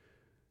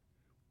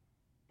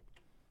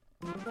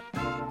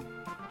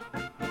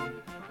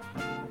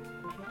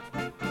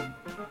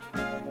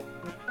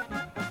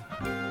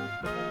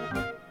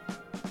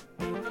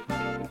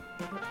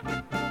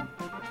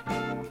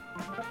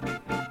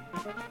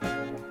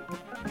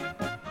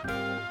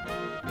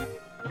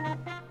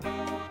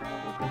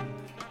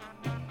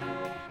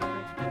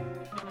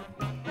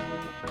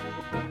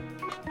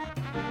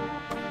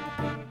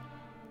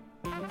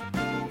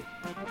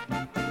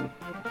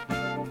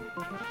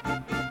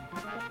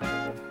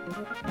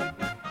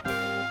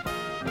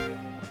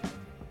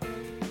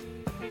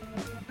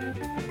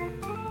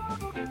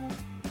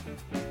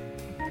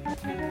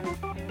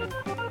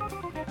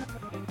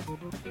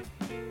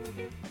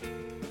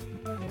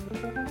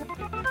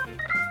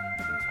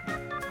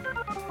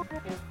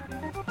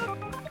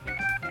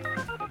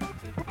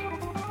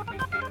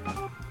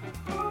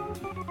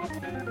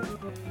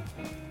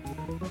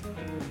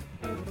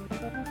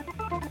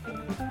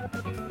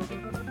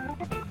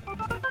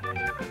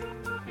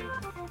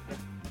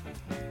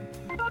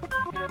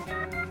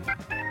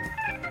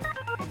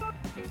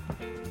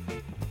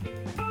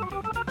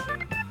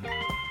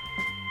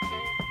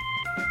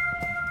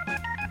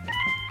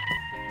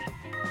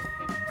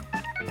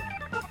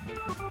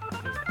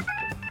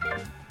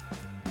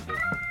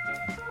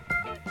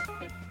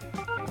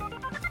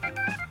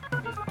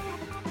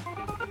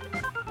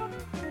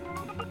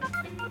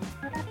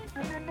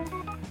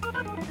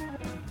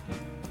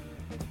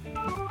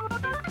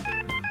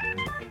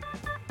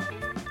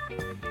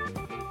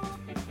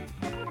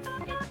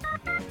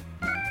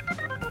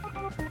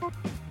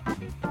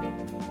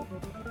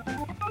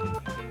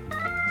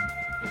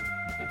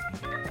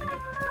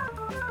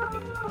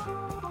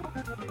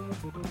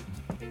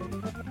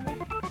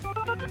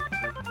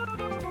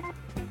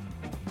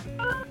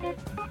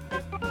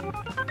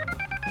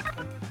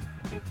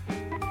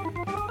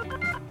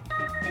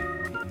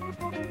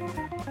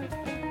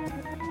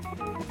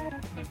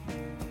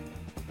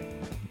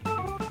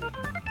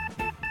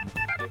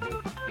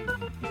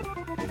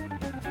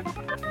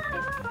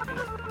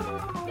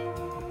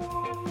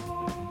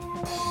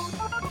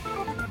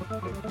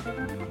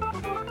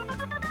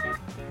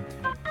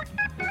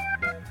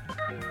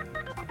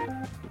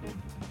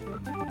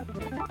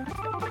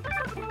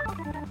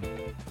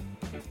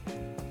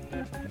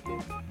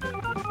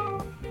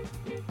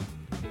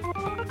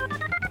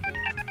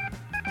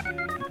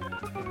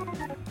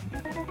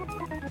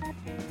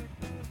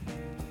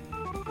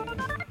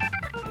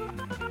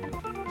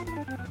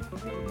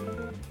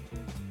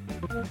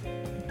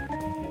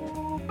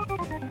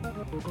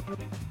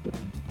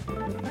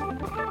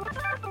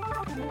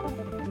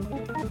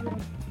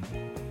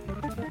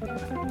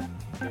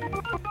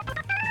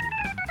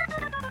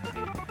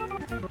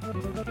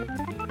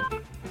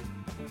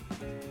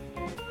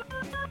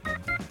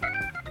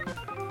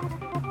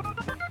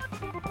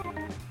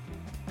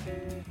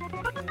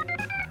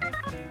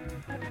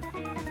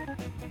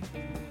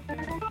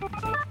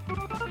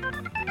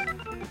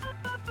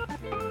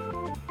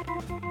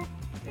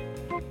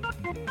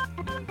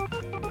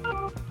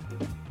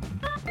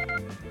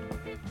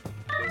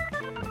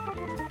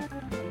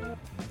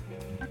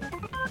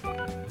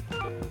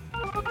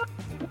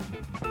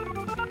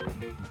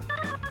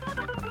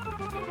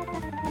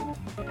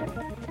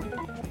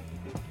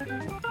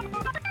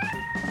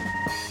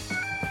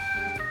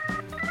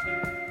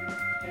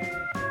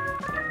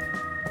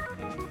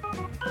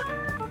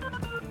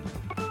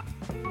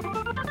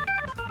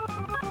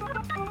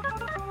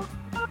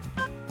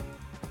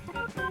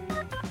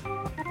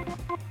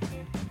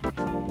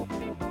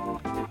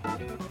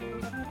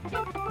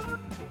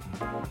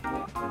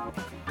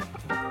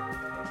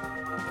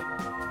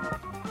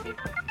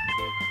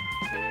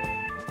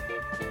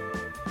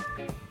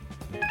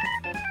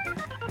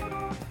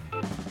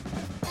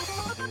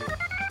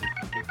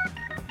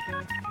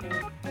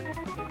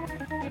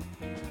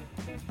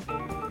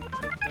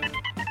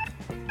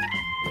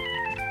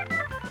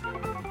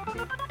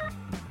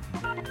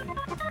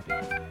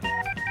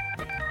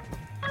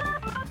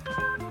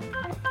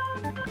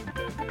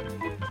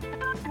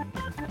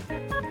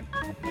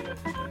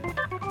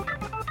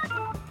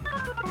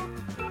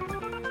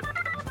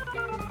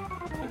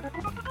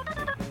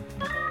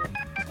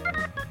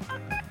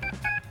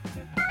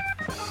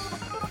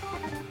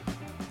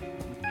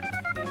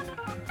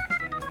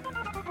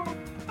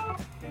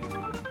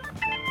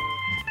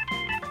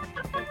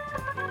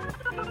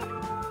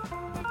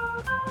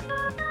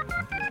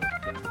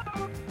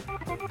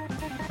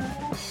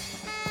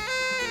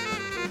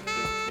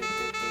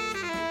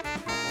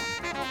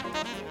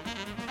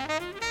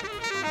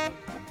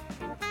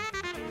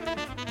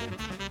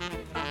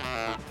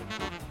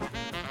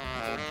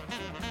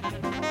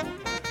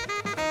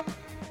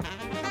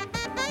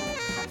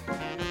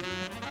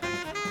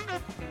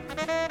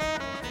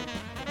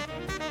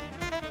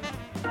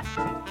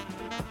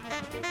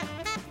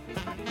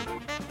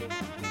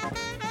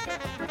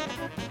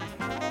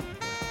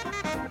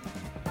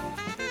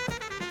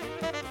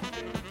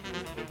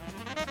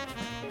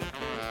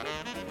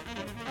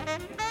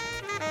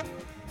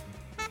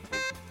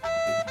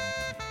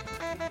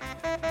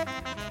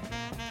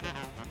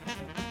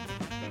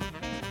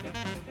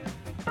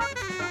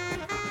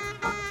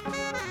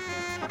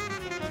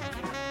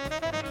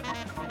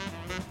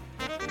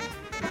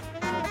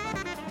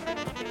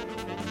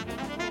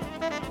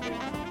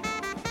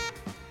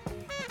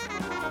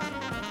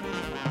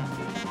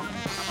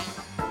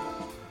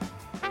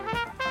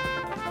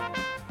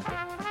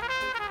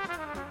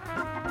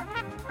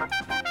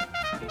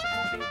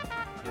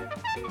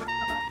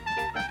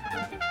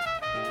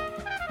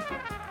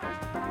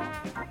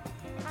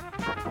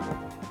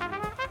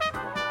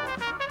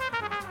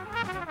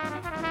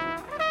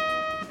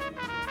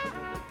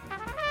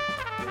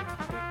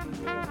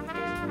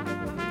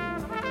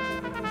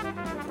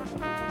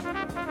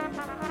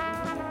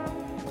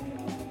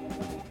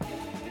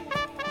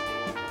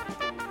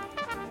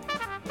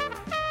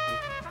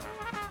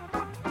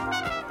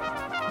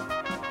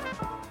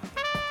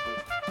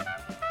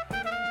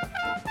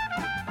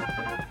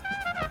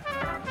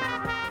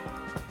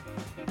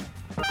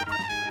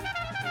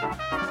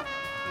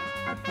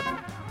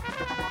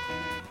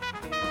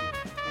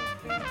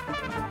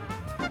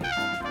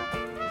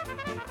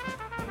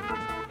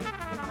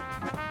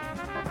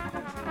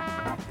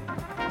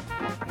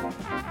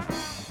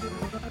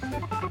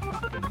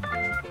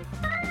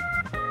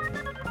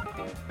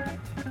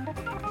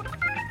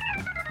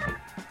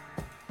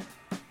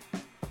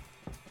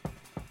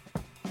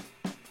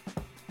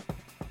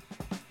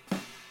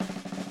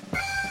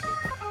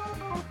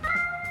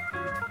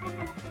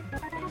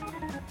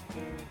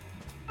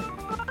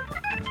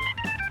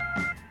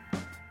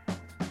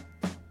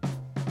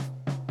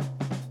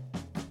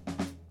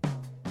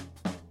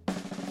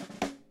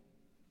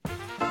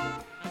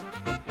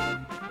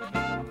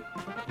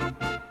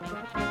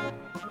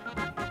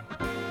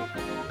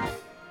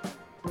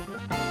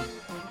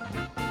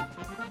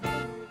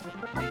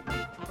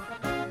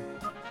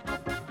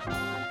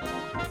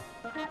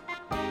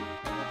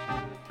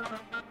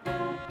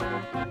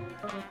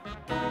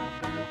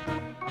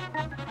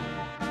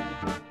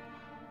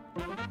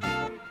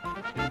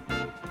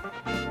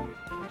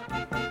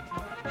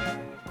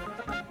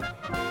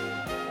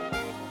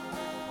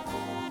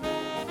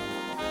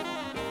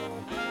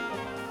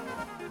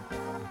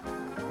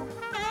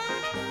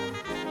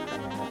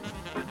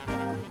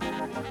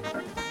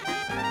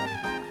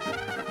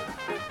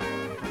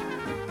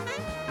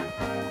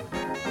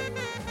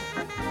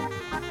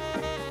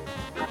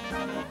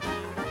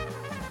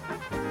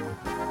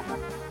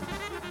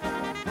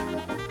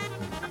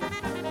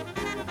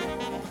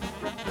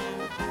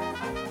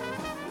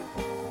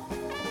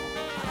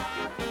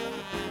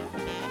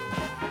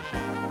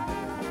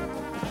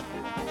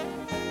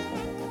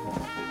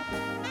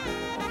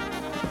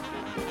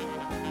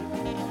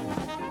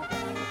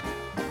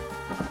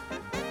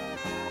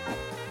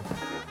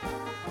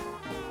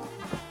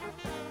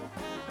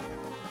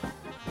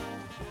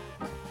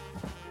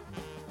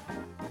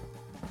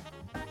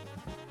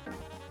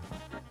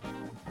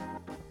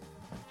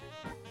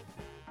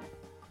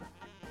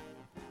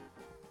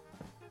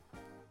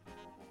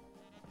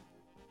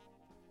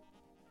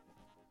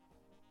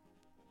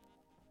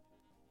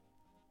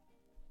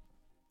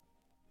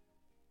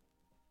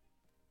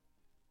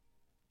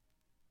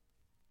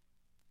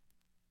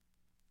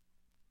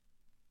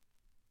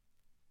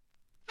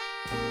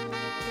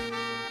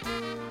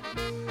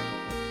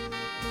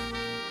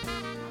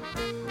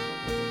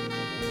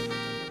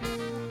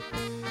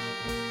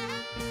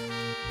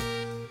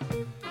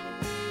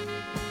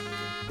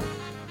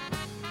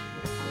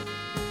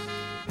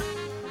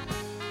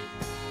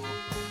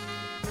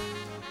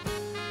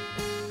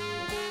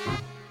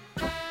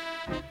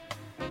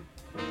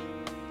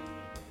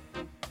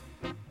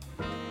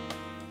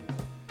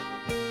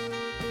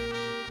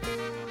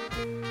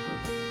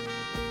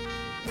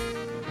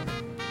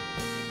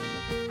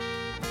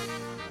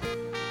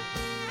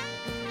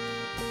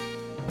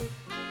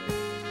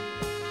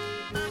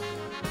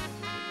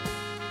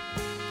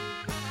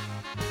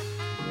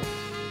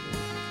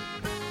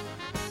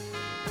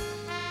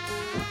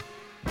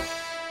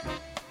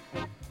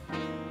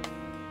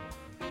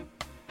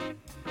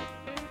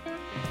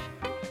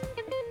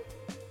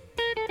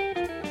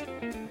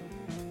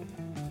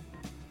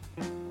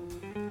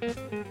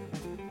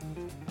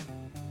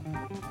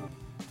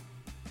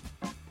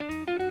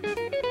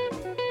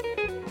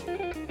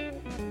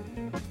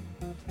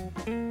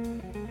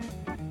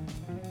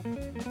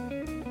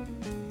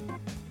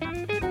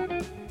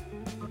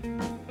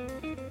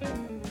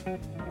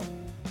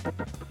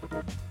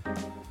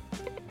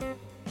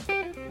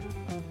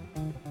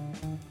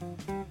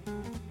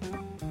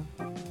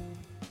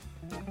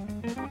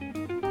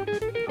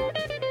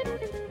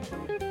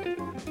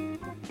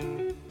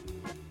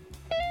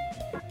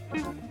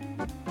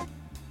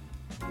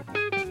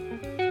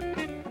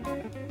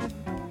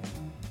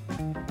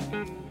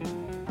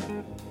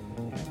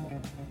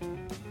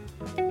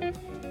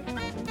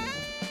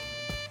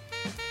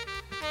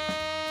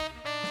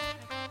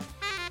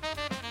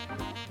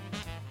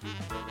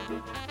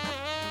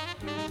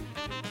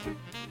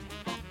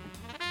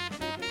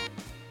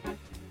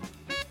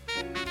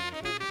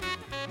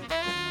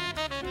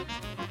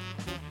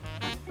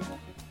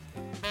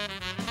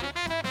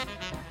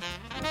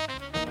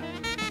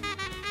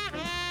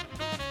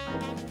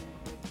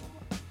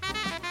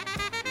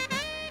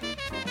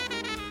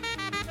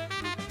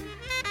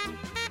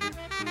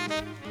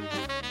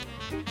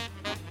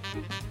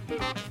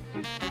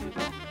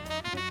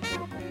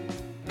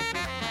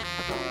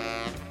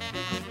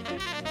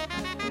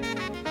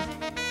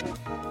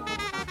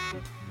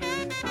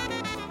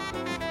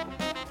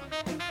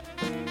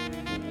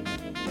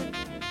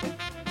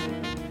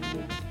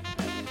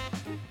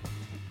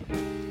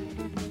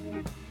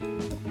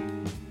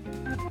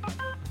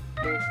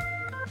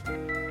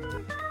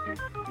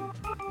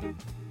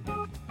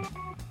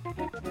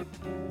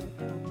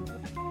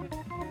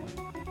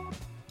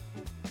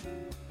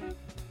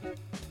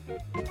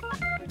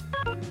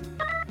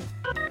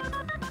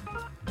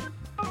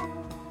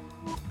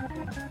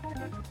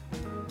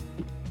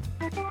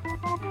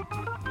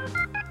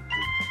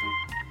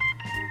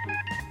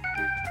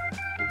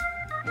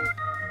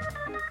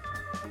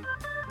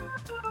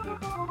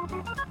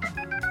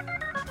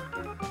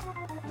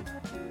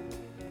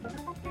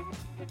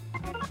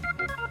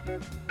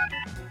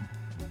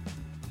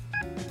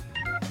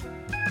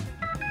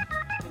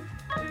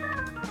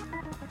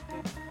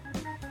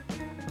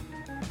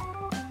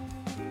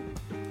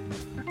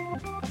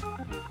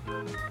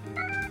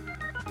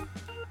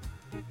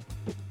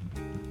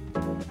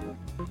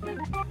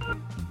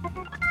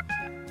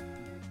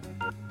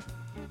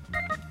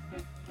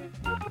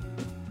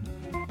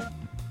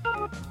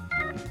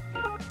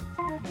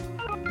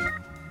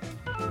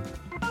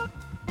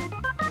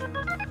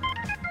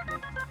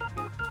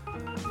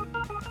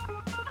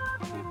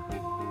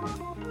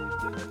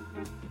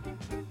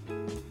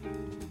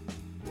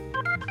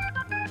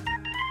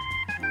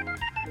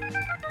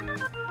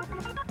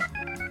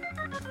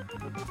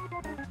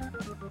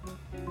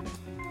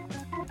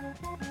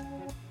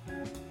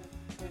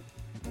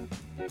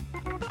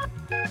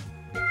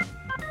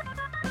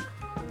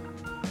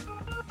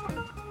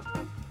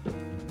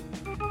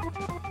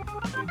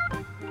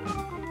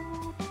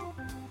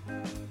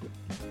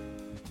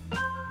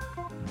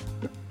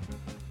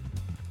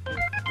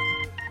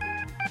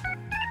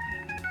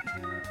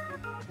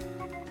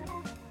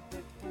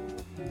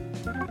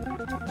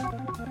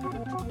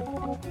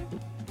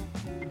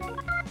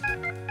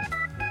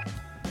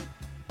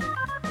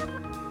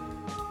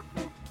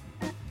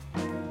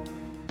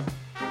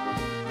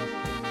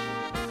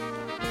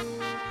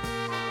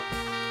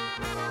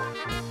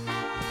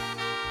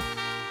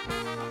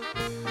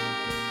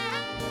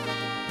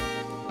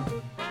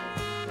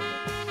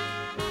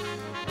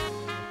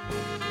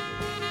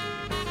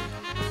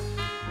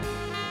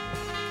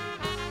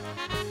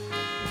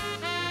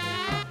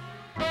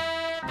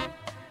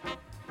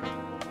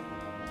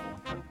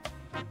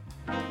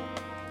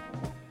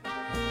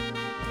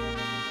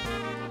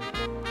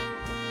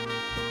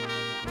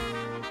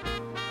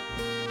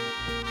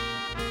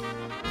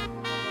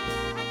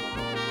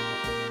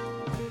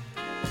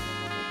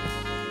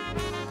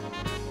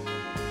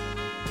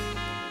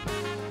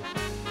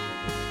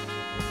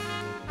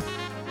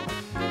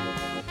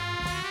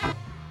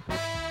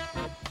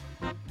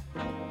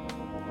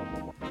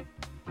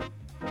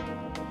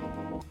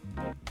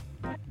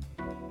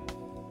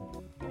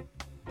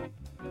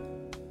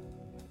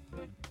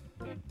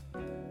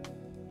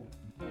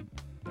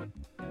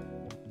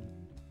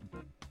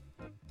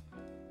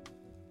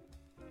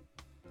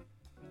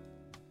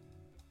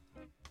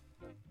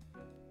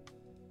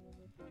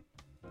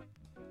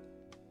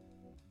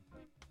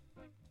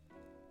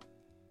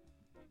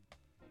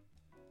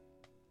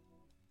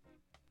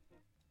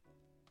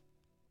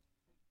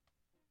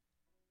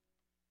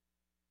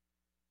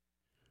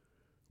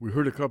 We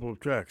heard a couple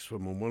of tracks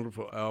from a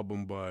wonderful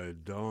album by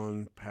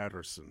Don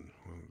Patterson,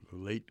 the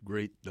late,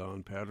 great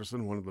Don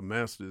Patterson, one of the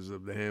masters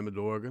of the Hammond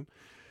organ,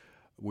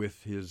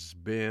 with his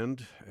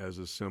band as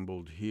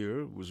assembled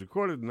here. It was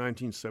recorded in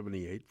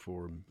 1978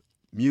 for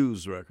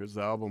Muse Records.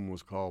 The album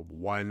was called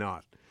Why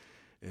Not?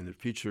 And it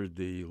featured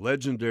the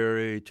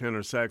legendary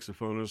tenor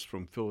saxophonist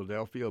from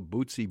Philadelphia,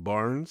 Bootsy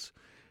Barnes,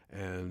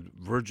 and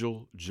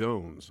Virgil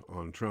Jones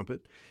on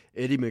trumpet,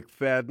 Eddie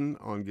McFadden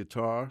on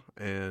guitar,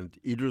 and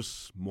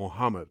Idris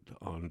Mohammed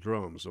on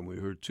drums. And we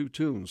heard two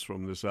tunes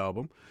from this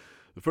album.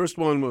 The first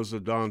one was a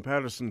Don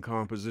Patterson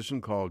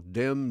composition called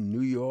Dem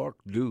New York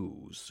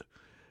Dues.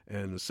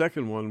 And the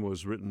second one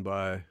was written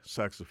by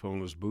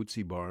saxophonist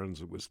Bootsy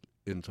Barnes. It was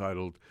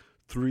entitled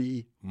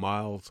 3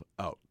 Miles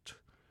Out.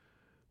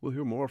 We'll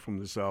hear more from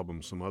this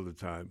album some other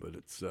time, but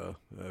it's a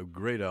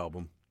great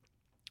album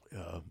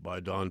by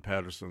Don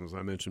Patterson. As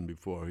I mentioned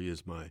before, he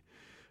is my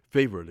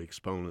favorite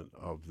exponent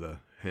of the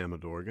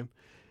Hammond organ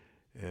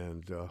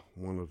and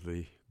one of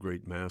the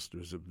great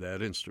masters of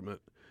that instrument.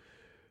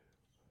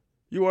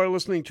 You are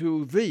listening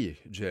to The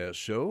Jazz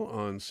Show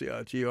on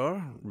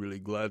CITR. Really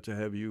glad to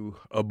have you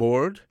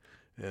aboard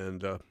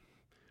and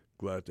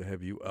glad to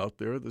have you out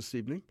there this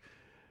evening.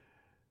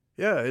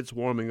 Yeah, it's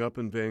warming up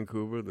in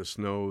Vancouver. The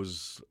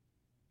snow's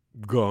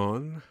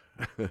gone.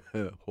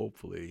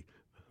 Hopefully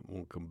it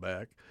won't come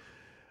back.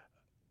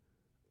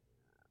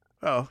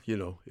 Well,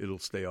 it'll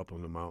stay up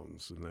on the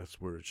mountains, and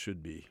that's where it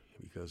should be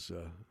because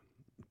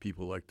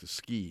people like to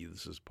ski.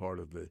 This is part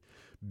of the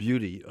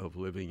beauty of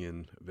living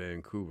in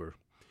Vancouver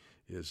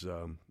is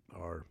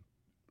our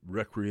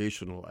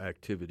recreational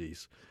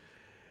activities.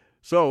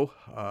 So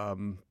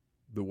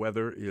the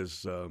weather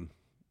is,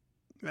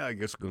 I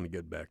guess, going to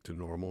get back to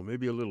normal,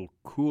 maybe a little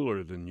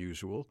cooler than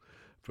usual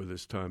for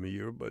this time of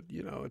year, but,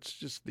 it's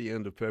just the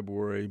end of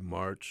February,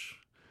 March.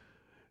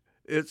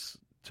 It's,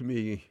 to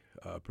me,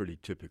 pretty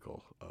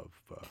typical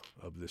of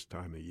this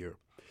time of year.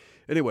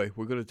 Anyway,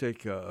 we're going to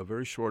take a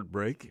very short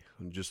break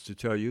just to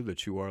tell you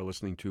that you are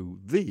listening to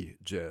The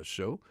Jazz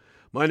Show.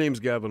 My name's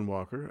Gavin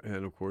Walker,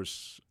 and, of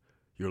course,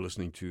 you're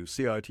listening to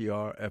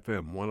CITR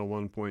FM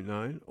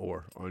 101.9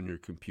 or on your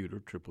computer,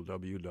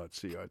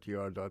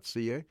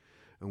 www.citr.ca.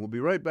 And we'll be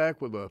right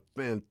back with a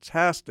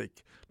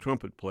fantastic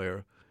trumpet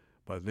player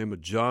by the name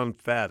of John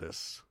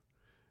Faddis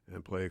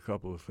and play a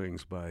couple of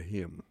things by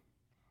him.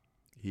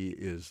 He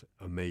is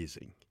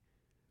amazing.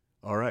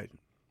 All right,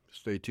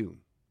 stay tuned.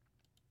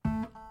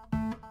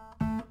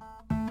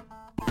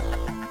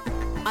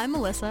 I'm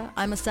Melissa.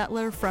 I'm a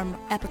settler from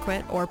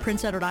Epiquet, or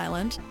Prince Edward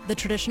Island, the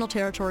traditional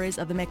territories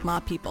of the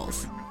Mi'kmaq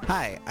peoples.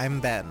 Hi,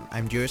 I'm Ben.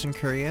 I'm Jewish and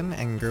Korean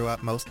and grew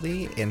up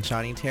mostly in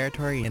Shawnee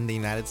Territory in the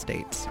United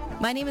States.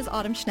 My name is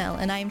Autumn Schnell,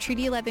 and I am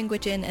Treaty 11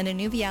 Gwich'in and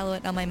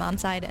Inuvialuit on my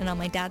mom's side, and on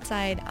my dad's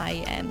side,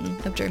 I am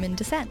of German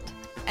descent.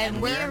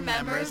 And we're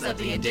members of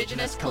the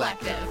Indigenous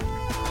Collective.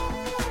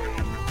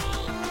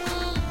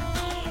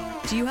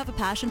 Do you have a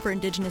passion for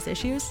Indigenous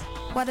issues?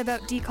 What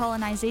about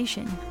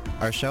decolonization?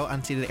 Our show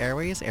Unceded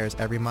Airways airs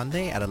every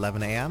Monday at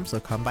 11 a.m., so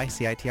come by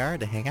CITR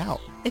to hang out.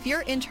 If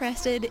you're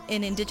interested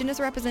in Indigenous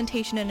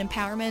representation and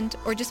empowerment,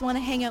 or just want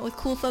to hang out with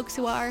cool folks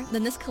who are,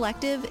 then this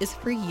collective is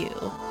for you.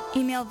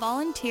 Email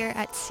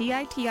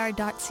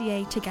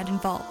volunteer@citr.ca to get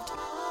involved.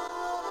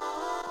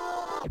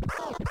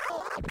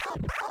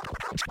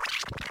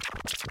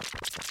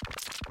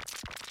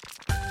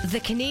 The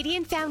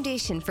Canadian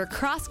Foundation for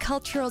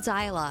Cross-Cultural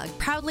Dialogue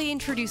proudly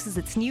introduces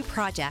its new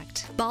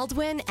project,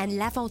 Baldwin and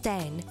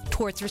Lafontaine,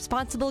 towards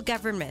responsible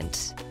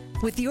government.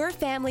 With your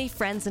family,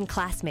 friends, and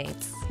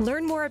classmates,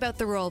 learn more about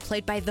the role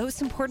played by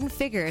those important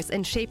figures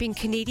in shaping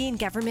Canadian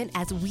government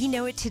as we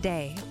know it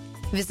today.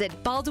 Visit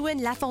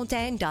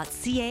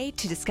baldwinlafontaine.ca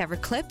to discover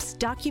clips,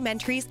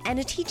 documentaries, and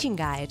a teaching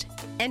guide.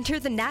 Enter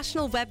the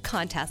national web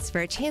contest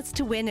for a chance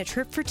to win a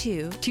trip for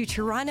two to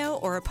Toronto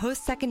or a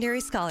post-secondary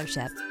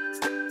scholarship.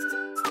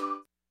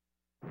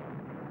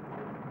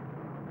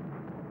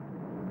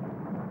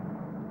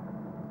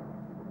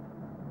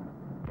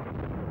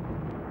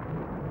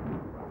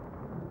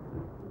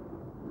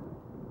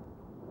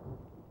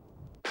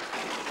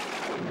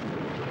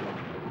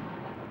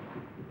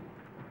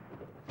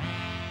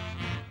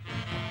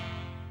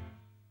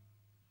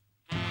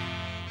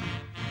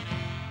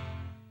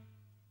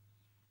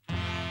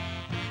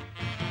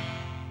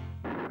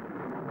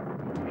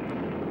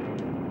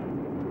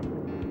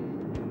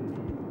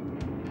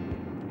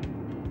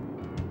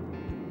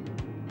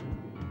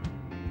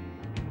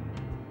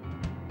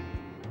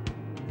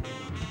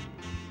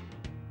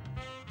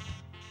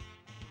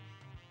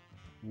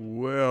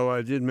 Well,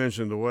 I did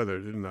mention the weather,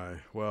 didn't I?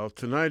 Well,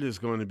 tonight is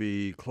going to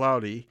be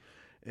cloudy,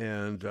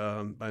 and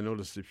I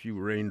noticed a few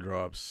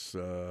raindrops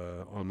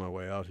on my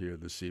way out here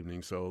this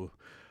evening. So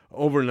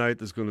overnight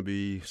there's going to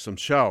be some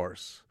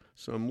showers,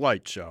 some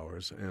light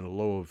showers, and a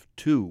low of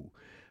 2.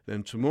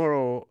 Then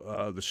tomorrow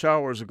the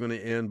showers are going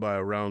to end by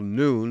around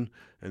noon,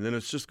 and then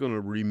it's just going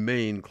to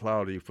remain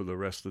cloudy for the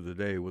rest of the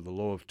day with a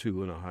low of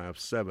 2 and a high of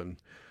 7.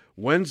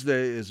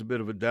 Wednesday is a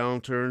bit of a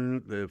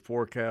downturn. The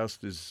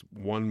forecast is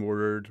one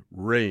word,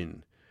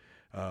 rain,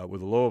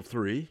 with a low of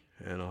 3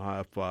 and a high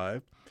of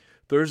 5.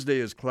 Thursday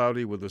is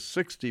cloudy with a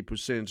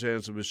 60%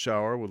 chance of a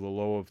shower with a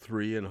low of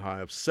 3 and a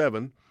high of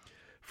 7.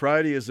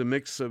 Friday is a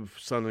mix of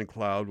sun and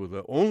cloud with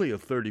only a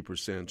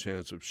 30%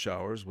 chance of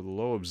showers with a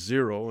low of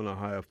 0 and a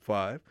high of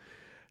 5.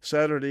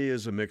 Saturday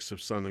is a mix of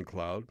sun and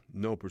cloud,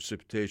 no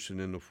precipitation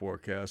in the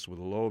forecast with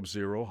a low of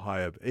 0,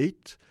 high of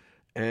 8.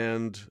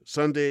 And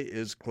Sunday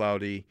is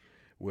cloudy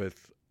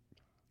with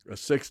a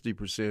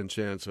 60%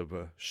 chance of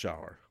a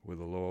shower with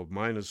a low of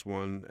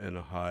 -1 and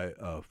a high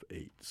of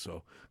 8.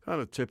 So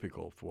kind of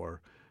typical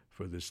for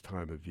this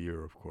time of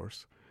year, of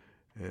course.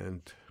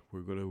 And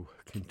we're going to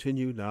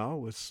continue now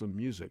with some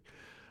music.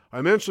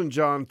 I mentioned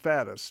John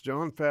Faddis.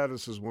 John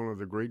Faddis is one of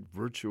the great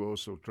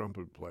virtuoso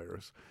trumpet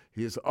players.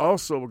 He has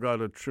also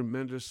got a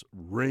tremendous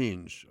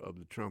range of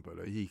the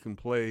trumpet. He can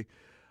play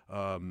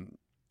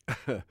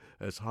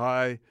as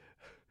high.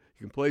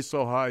 He can play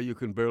so high you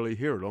can barely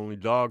hear it. Only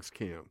dogs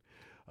can.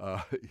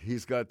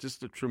 He's got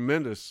just a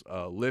tremendous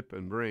lip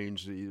and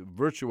range. The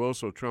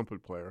virtuoso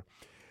trumpet player.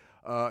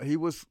 He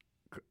was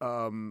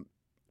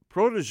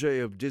protege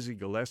of Dizzy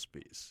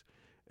Gillespie's,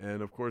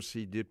 and of course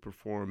he did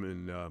perform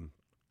in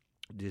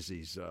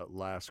Dizzy's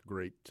last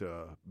great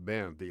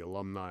band, the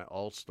Alumni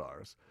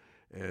All-Stars.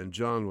 And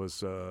John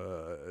was,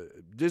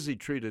 Dizzy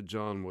treated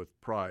John with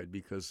pride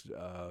because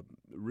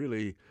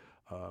really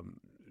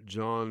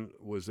John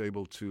was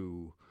able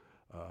to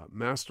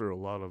master a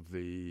lot of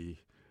the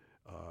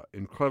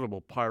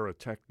incredible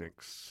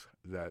pyrotechnics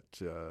that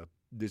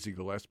Dizzy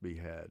Gillespie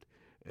had,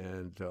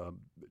 and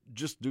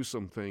just do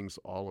some things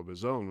all of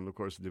his own, and of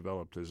course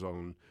developed his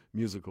own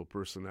musical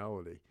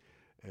personality.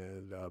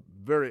 And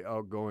very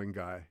outgoing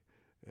guy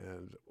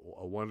and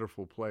a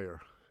wonderful player.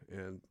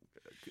 And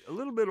a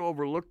little bit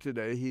overlooked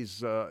today. He's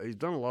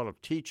done a lot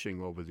of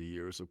teaching over the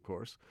years, of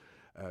course,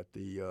 at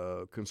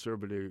the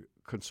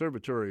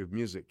Conservatory of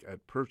Music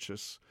at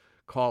Purchase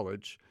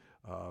College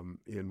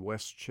in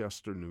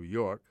Westchester, New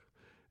York.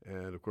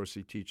 And, of course,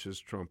 he teaches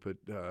trumpet,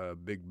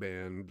 big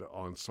band,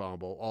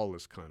 ensemble, all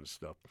this kind of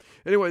stuff.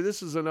 Anyway,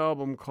 this is an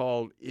album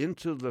called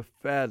Into the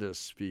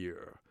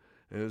Fadosphere.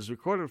 And it was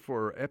recorded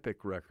for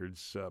Epic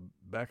Records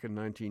back in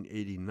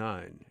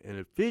 1989. And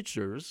it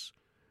features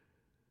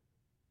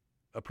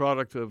a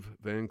product of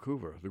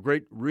Vancouver, the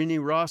great Renee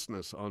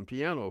Rossness on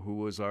piano, who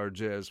was our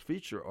jazz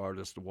feature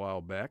artist a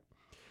while back.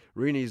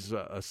 Renee's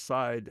a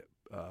side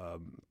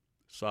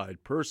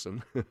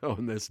person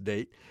on this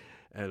date,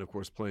 and of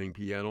course playing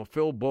piano.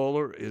 Phil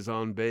Bowler is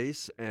on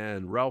bass,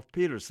 and Ralph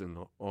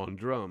Peterson on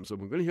drums. And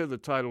we're going to hear the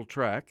title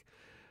track,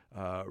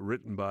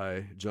 written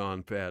by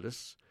John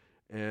Faddis,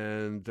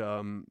 and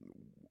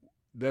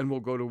then we'll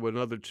go to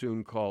another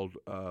tune called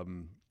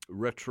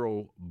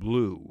Retro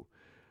Blue.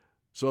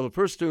 So the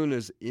first tune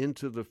is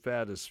Into the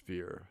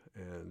Fadosphere,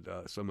 and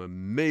some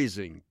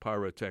amazing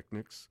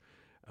pyrotechnics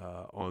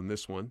on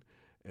this one,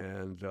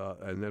 and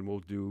then we'll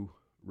do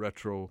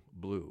Retro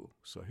Blue.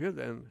 So here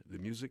then, the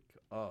music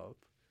of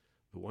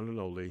the one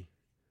and only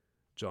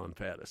John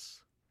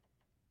Faddis.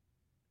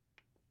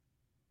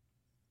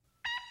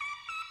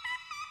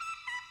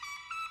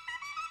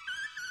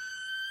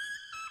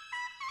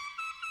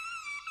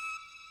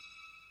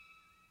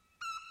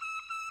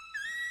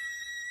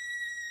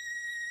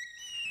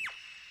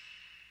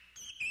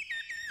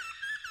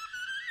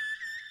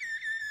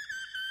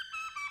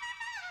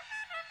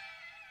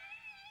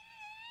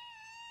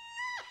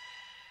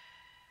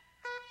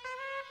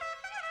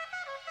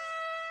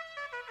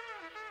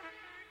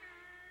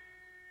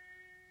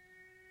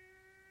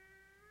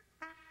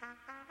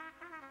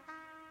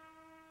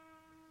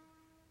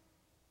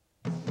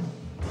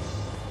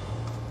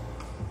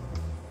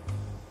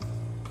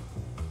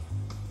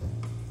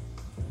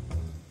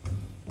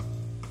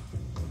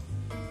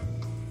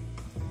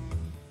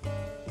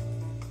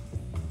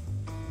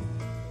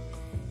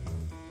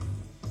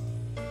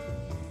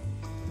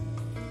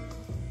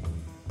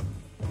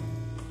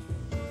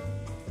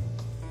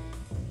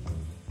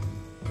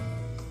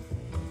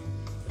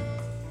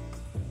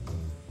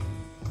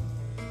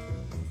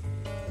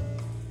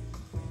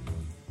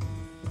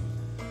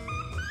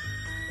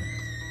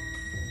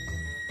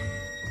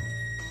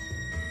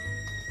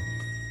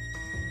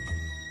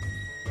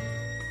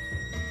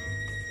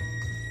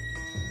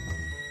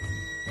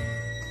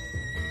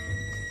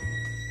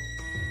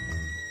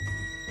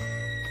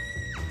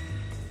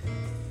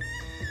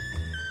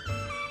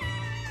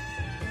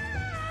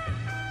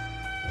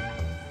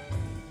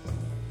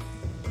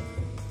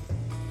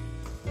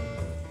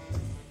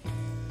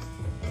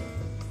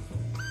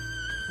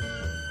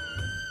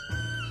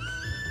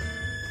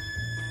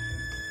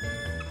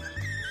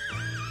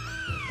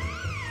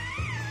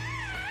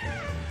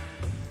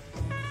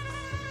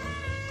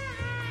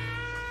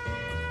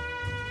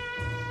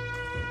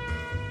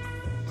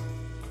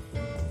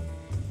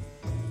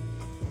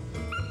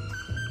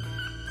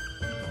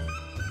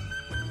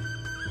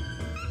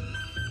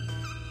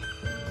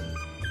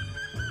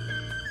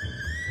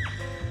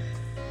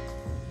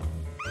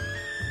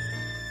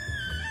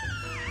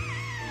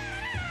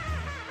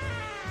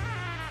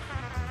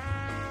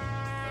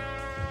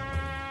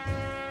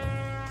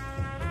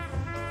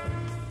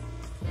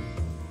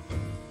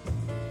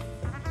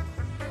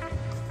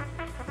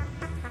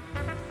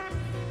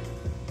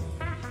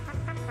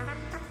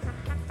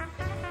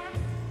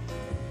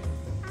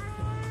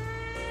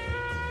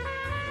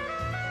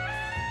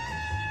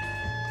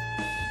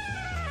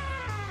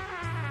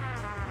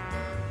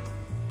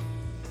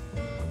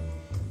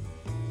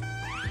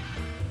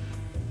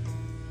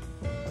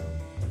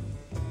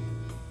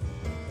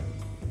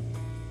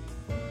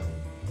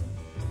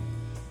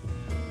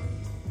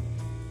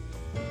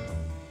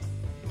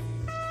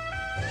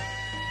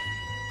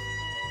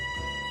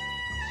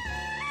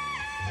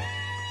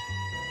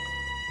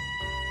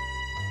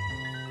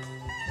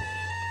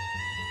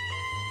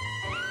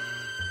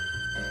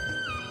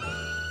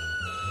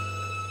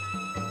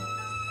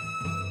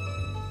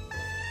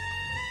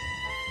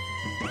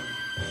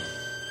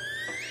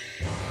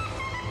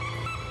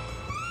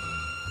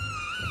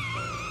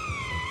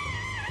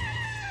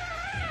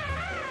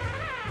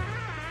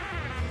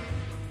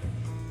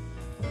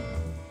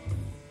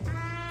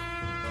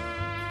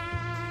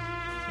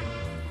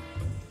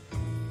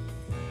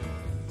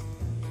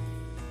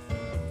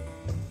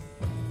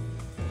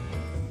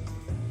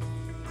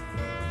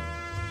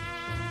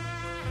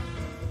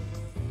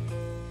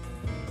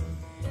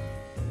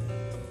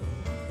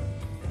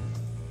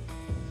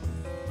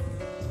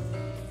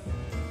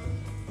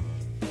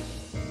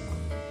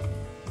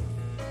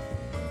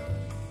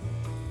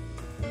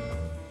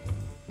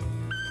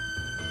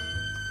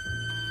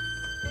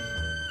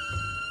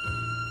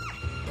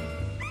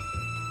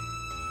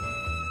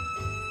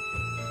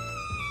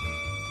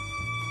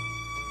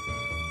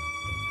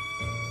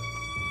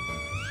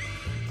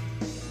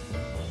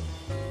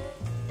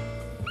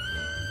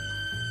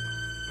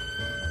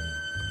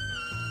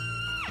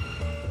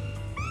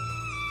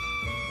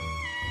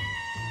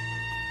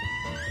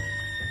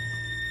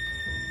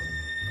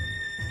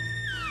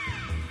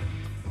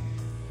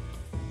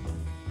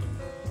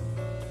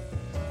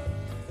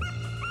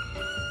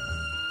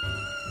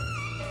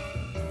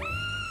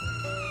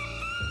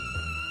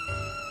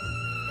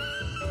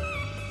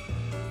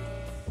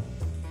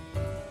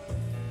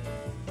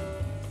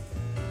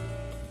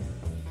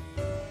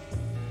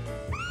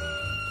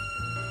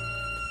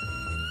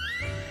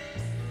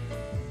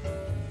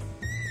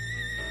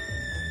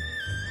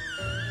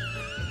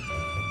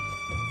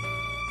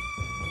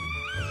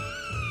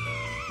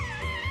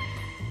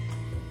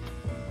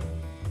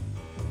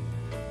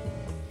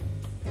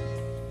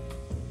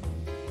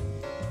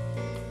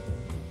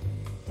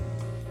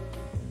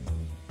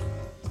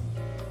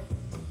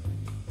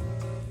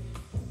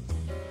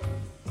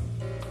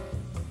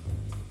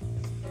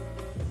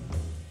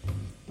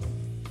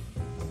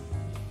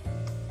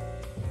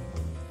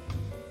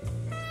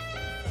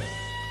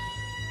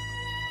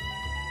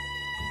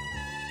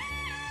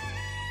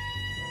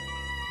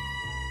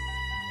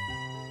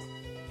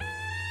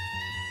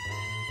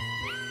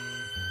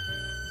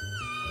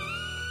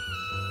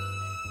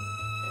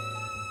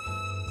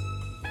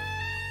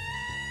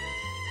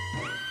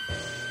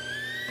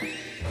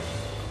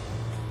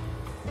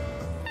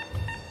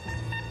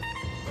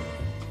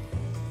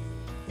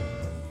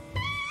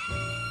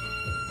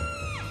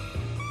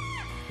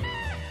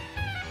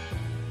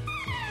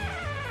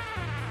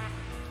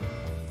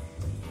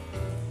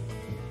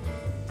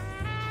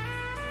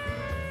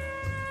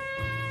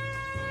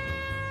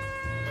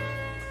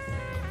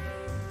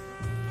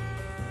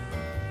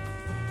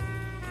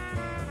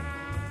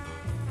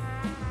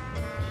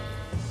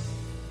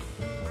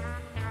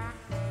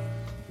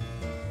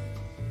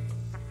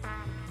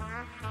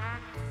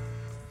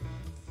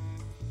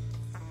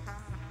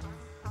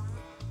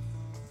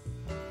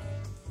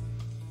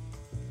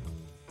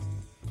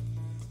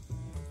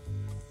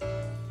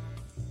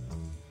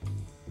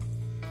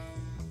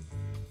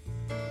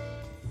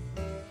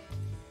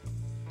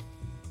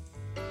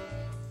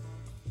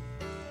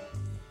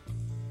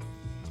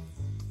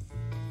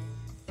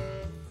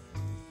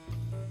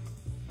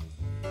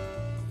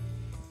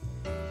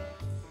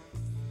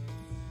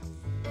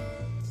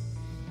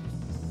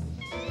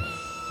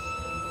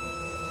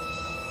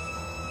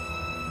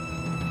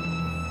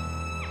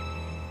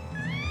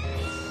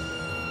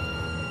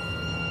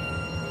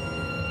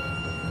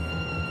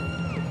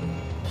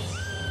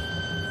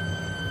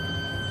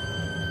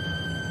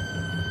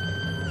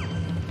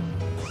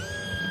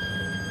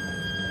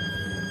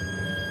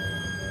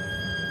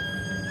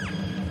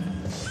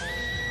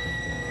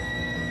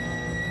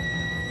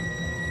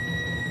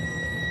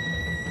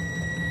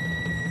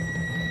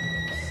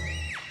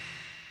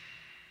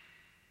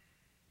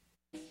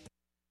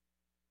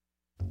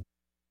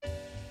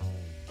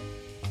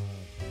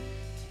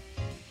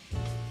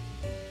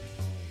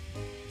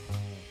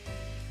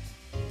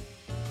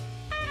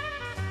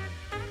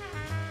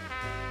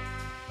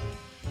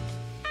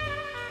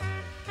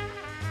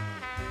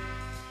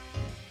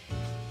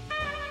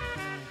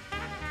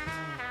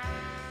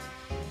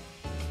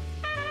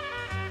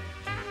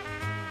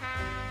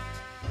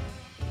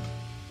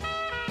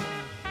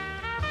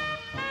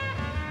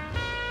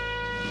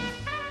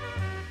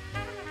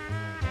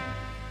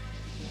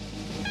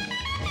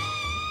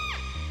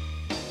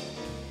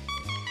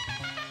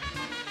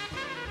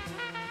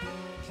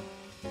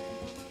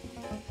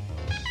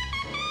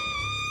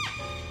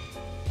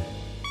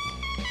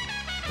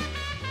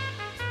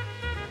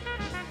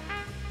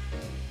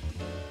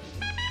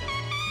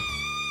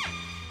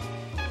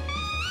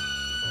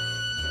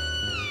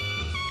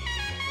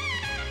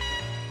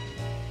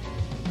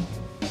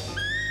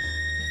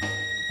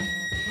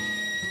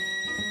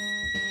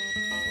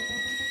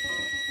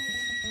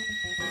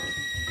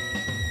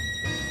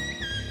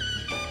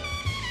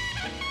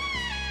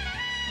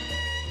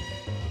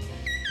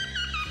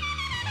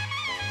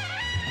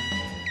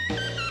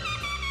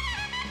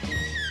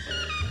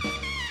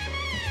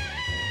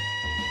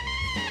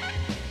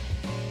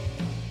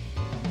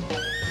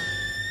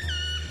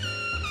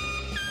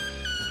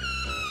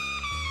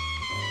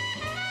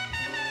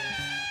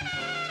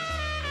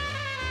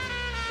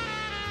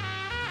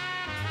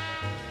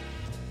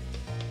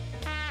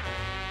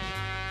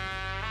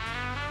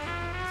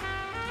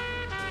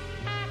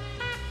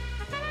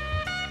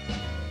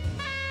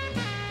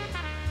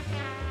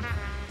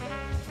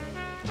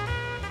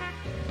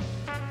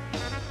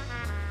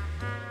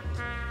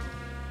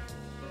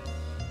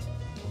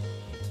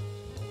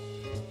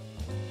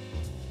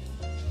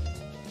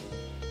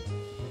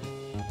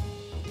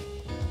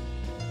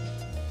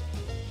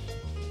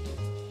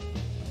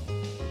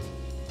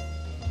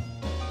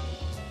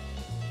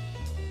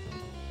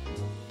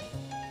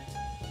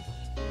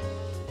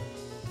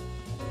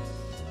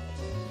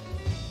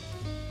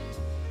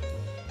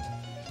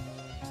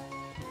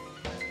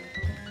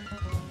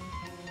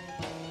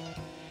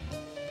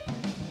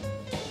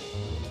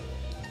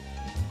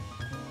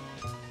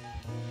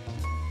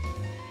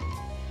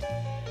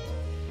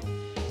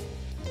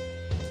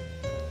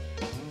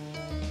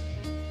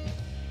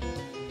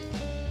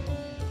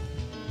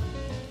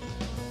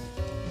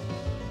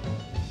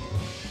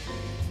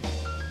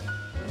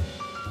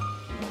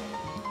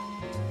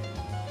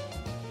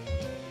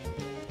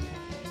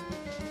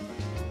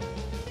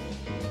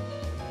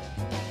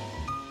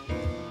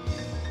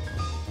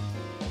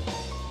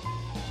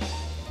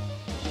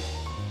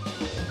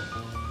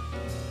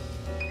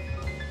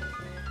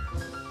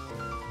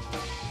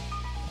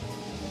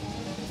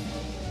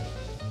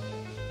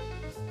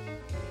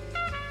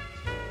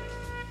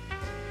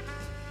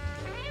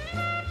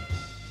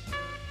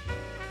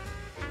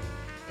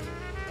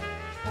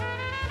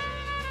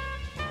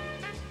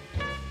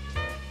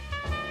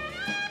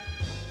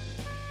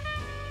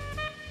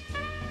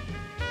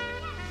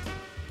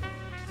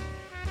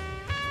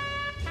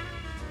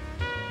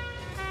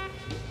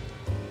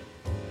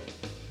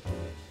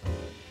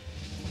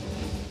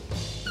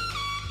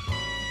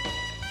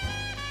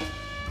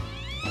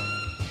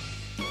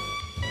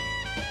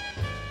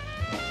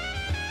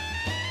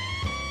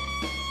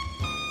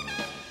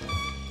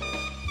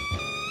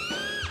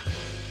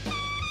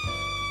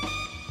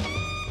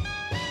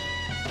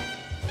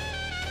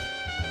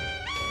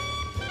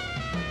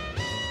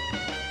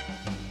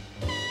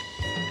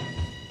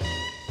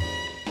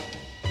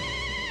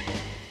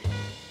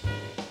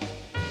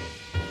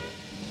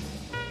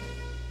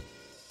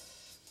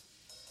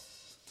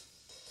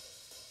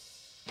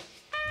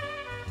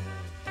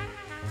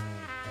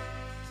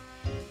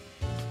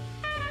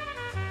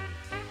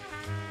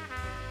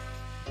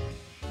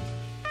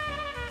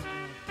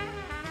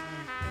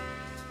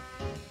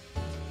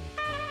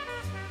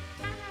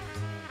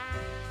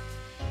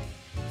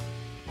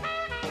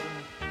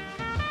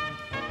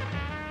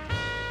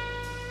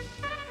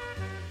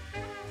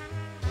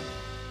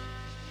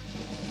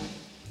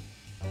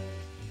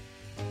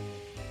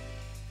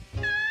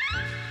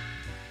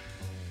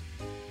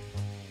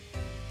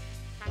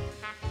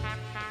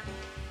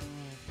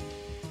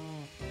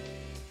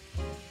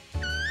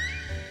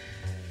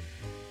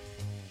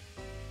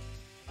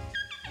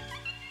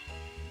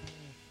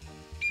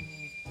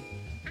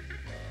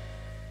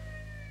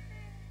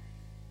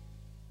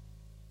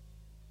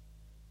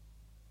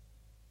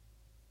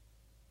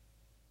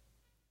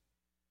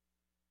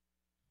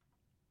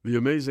 The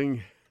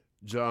amazing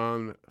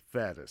John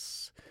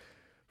Faddis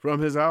from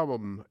his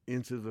album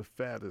Into the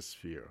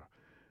Faddisphere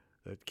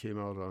that came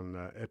out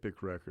on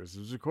Epic Records. It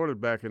was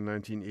recorded back in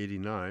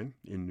 1989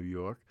 in New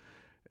York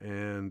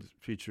and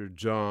featured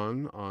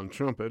John on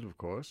trumpet, of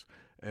course,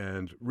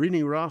 and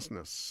Rini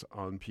Rosnes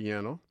on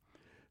piano,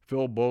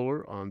 Phil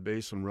Bowler on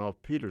bass, and Ralph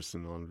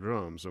Peterson on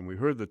drums. And we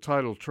heard the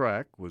title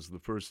track was the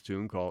first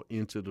tune called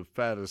Into the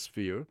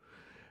Faddisphere,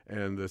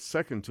 and the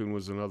second tune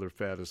was another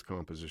Faddis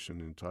composition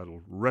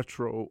entitled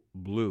Retro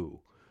Blue.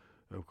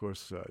 And of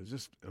course,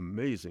 just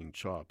amazing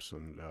chops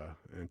and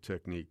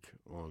technique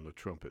on the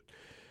trumpet.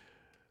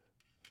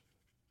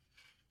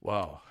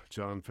 Wow,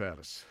 John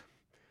Faddis.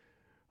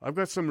 I've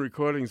got some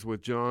recordings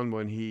with John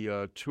when he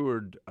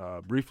toured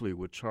briefly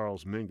with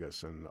Charles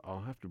Mingus, and I'll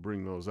have to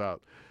bring those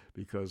out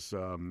because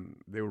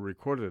they were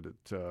recorded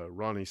at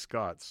Ronnie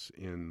Scott's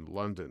in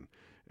London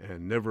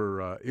and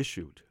never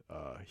issued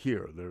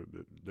here.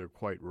 They're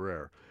quite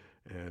rare.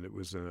 And it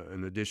was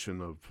an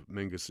edition of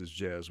Mingus's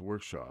Jazz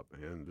Workshop,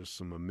 and there's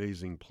some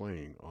amazing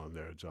playing on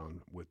there,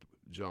 with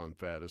John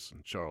Faddis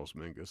and Charles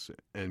Mingus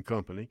and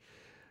company.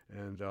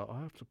 And I'll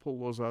have to pull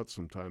those out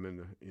sometime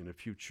in a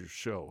future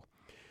show.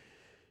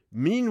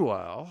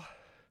 Meanwhile,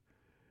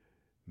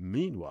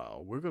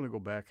 we're going to go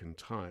back in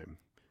time.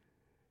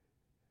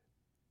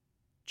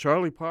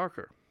 Charlie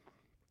Parker.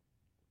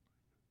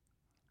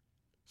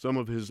 Some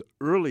of his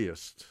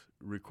earliest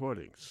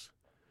recordings.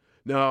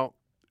 Now,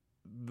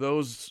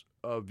 those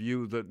of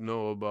you that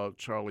know about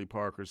Charlie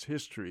Parker's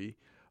history,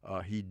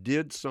 he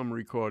did some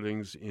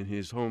recordings in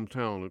his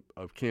hometown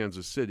of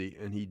Kansas City,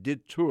 and he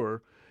did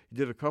tour. He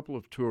did a couple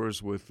of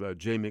tours with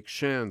Jay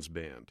McShann's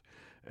band,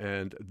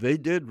 and they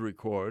did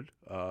record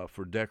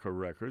for Decca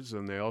Records,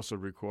 and they also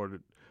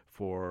recorded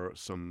for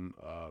some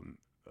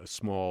a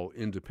small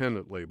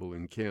independent label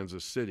in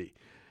Kansas City.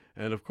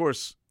 And of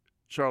course,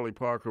 Charlie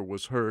Parker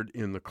was heard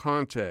in the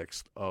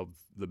context of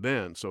the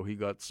band, so he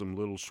got some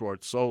little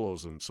short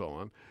solos and so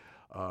on.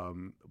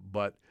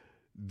 But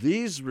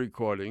these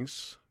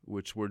recordings,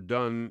 which were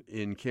done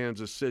in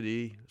Kansas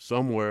City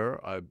somewhere,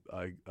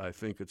 I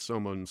think at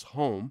someone's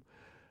home,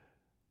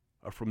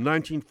 are from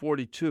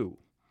 1942.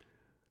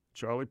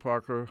 Charlie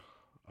Parker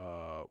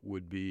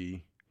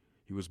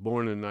he was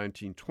born in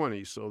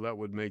 1920, so that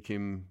would make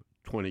him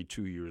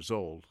 22 years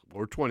old,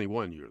 or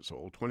 21 years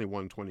old,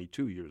 21,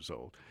 22 years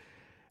old.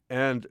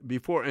 And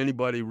before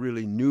anybody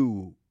really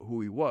knew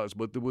who he was,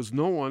 but there was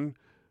no one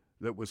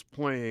that was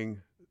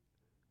playing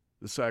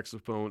the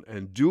saxophone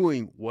and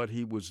doing what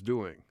he was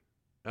doing.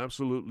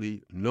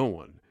 Absolutely no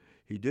one.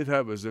 He did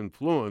have his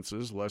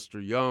influences.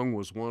 Lester Young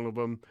was one of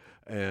them,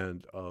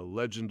 and a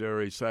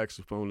legendary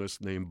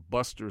saxophonist named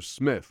Buster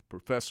Smith,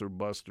 Professor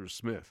Buster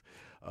Smith,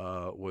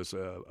 was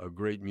a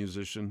great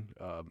musician,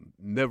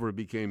 never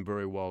became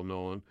very well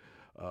known.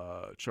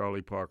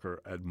 Charlie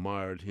Parker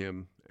admired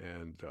him,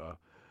 and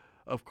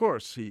of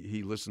course,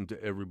 he listened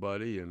to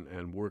everybody and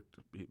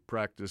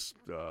practiced.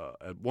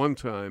 At one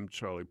time,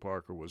 Charlie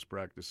Parker was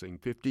practicing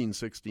 15,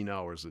 16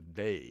 hours a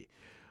day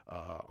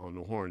on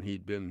the horn.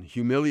 He'd been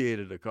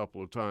humiliated a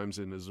couple of times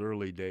in his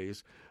early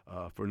days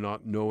for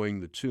not knowing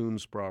the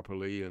tunes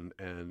properly and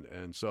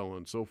so on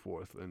and so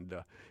forth. And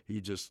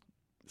he just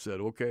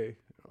said, okay,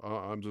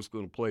 I'm just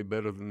going to play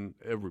better than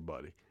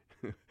everybody.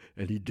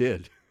 And he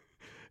did,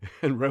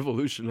 and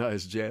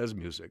revolutionized jazz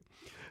music.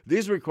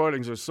 These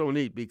recordings are so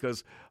neat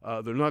because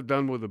they're not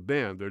done with a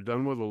band. They're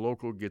done with a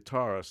local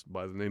guitarist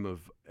by the name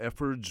of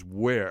Efforge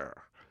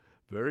Ware.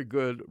 Very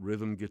good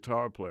rhythm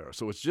guitar player.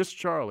 So it's just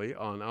Charlie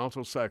on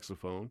alto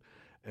saxophone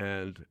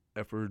and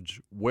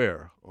Efforge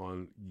Ware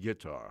on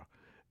guitar.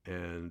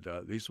 And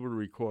these were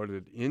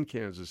recorded in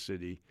Kansas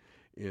City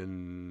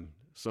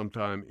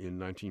sometime in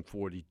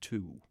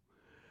 1942.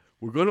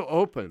 We're going to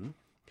open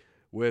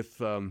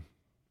with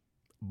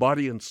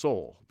Body and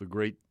Soul, the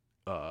great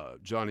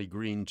Johnny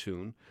Green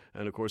tune.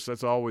 And, of course,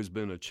 that's always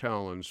been a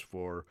challenge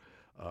for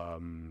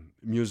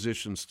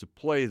musicians to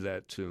play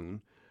that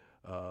tune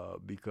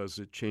because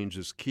it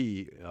changes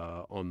key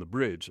on the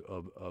bridge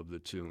of the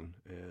tune.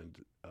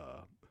 And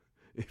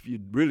if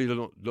you really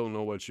don't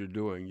know what you're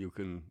doing, you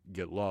can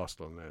get lost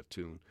on that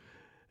tune.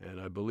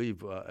 And I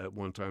believe at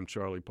one time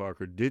Charlie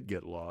Parker did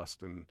get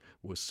lost and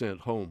was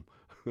sent home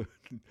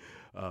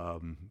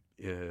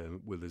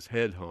with his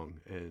head hung,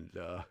 and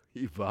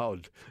he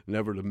vowed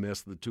never to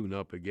mess the tune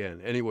up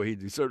again. Anyway,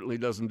 he certainly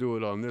doesn't do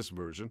it on this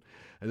version.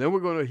 And then we're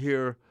going to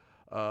hear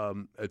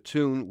a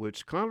tune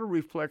which kind of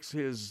reflects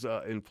his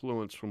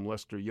influence from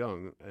Lester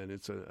Young, and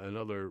it's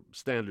another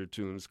standard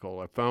tune. It's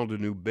called I Found a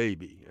New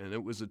Baby, and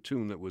it was a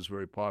tune that was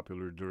very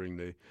popular during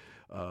the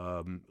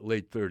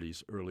late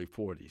 30s, early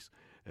 40s,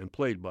 and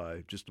played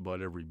by just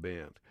about every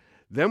band.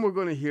 Then we're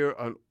going to hear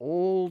an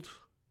old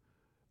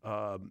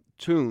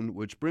tune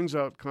which brings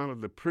out kind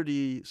of the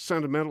pretty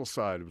sentimental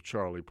side of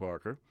Charlie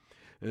Parker,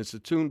 and it's a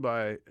tune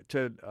by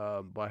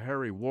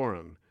Harry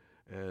Warren,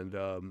 and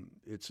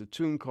it's a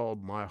tune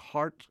called My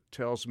Heart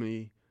Tells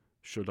Me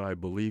Should I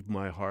Believe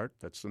My Heart.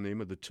 That's the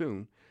name of the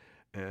tune,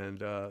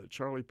 and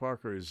Charlie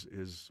Parker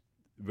is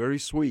very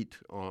sweet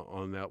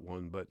on that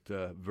one, but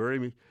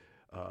very.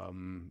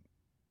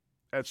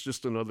 That's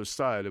just another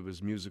side of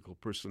his musical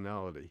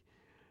personality.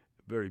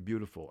 Very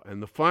beautiful.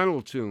 And the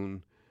final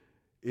tune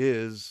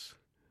is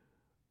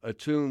a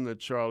tune that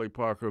Charlie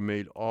Parker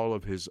made all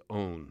of his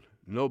own.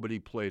 Nobody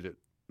played it,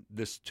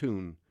 this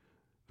tune,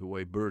 the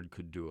way Bird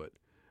could do it.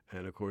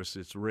 And, of course,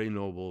 it's Ray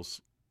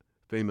Noble's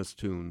famous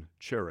tune,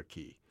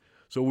 Cherokee.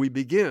 So we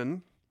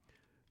begin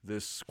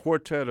this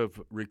quartet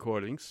of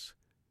recordings,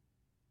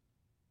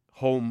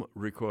 home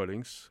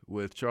recordings,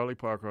 with Charlie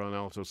Parker on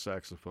alto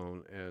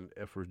saxophone and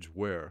Ephridge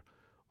Ware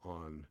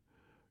on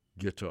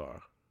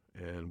guitar.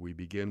 And we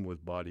begin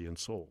with Body and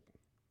Soul.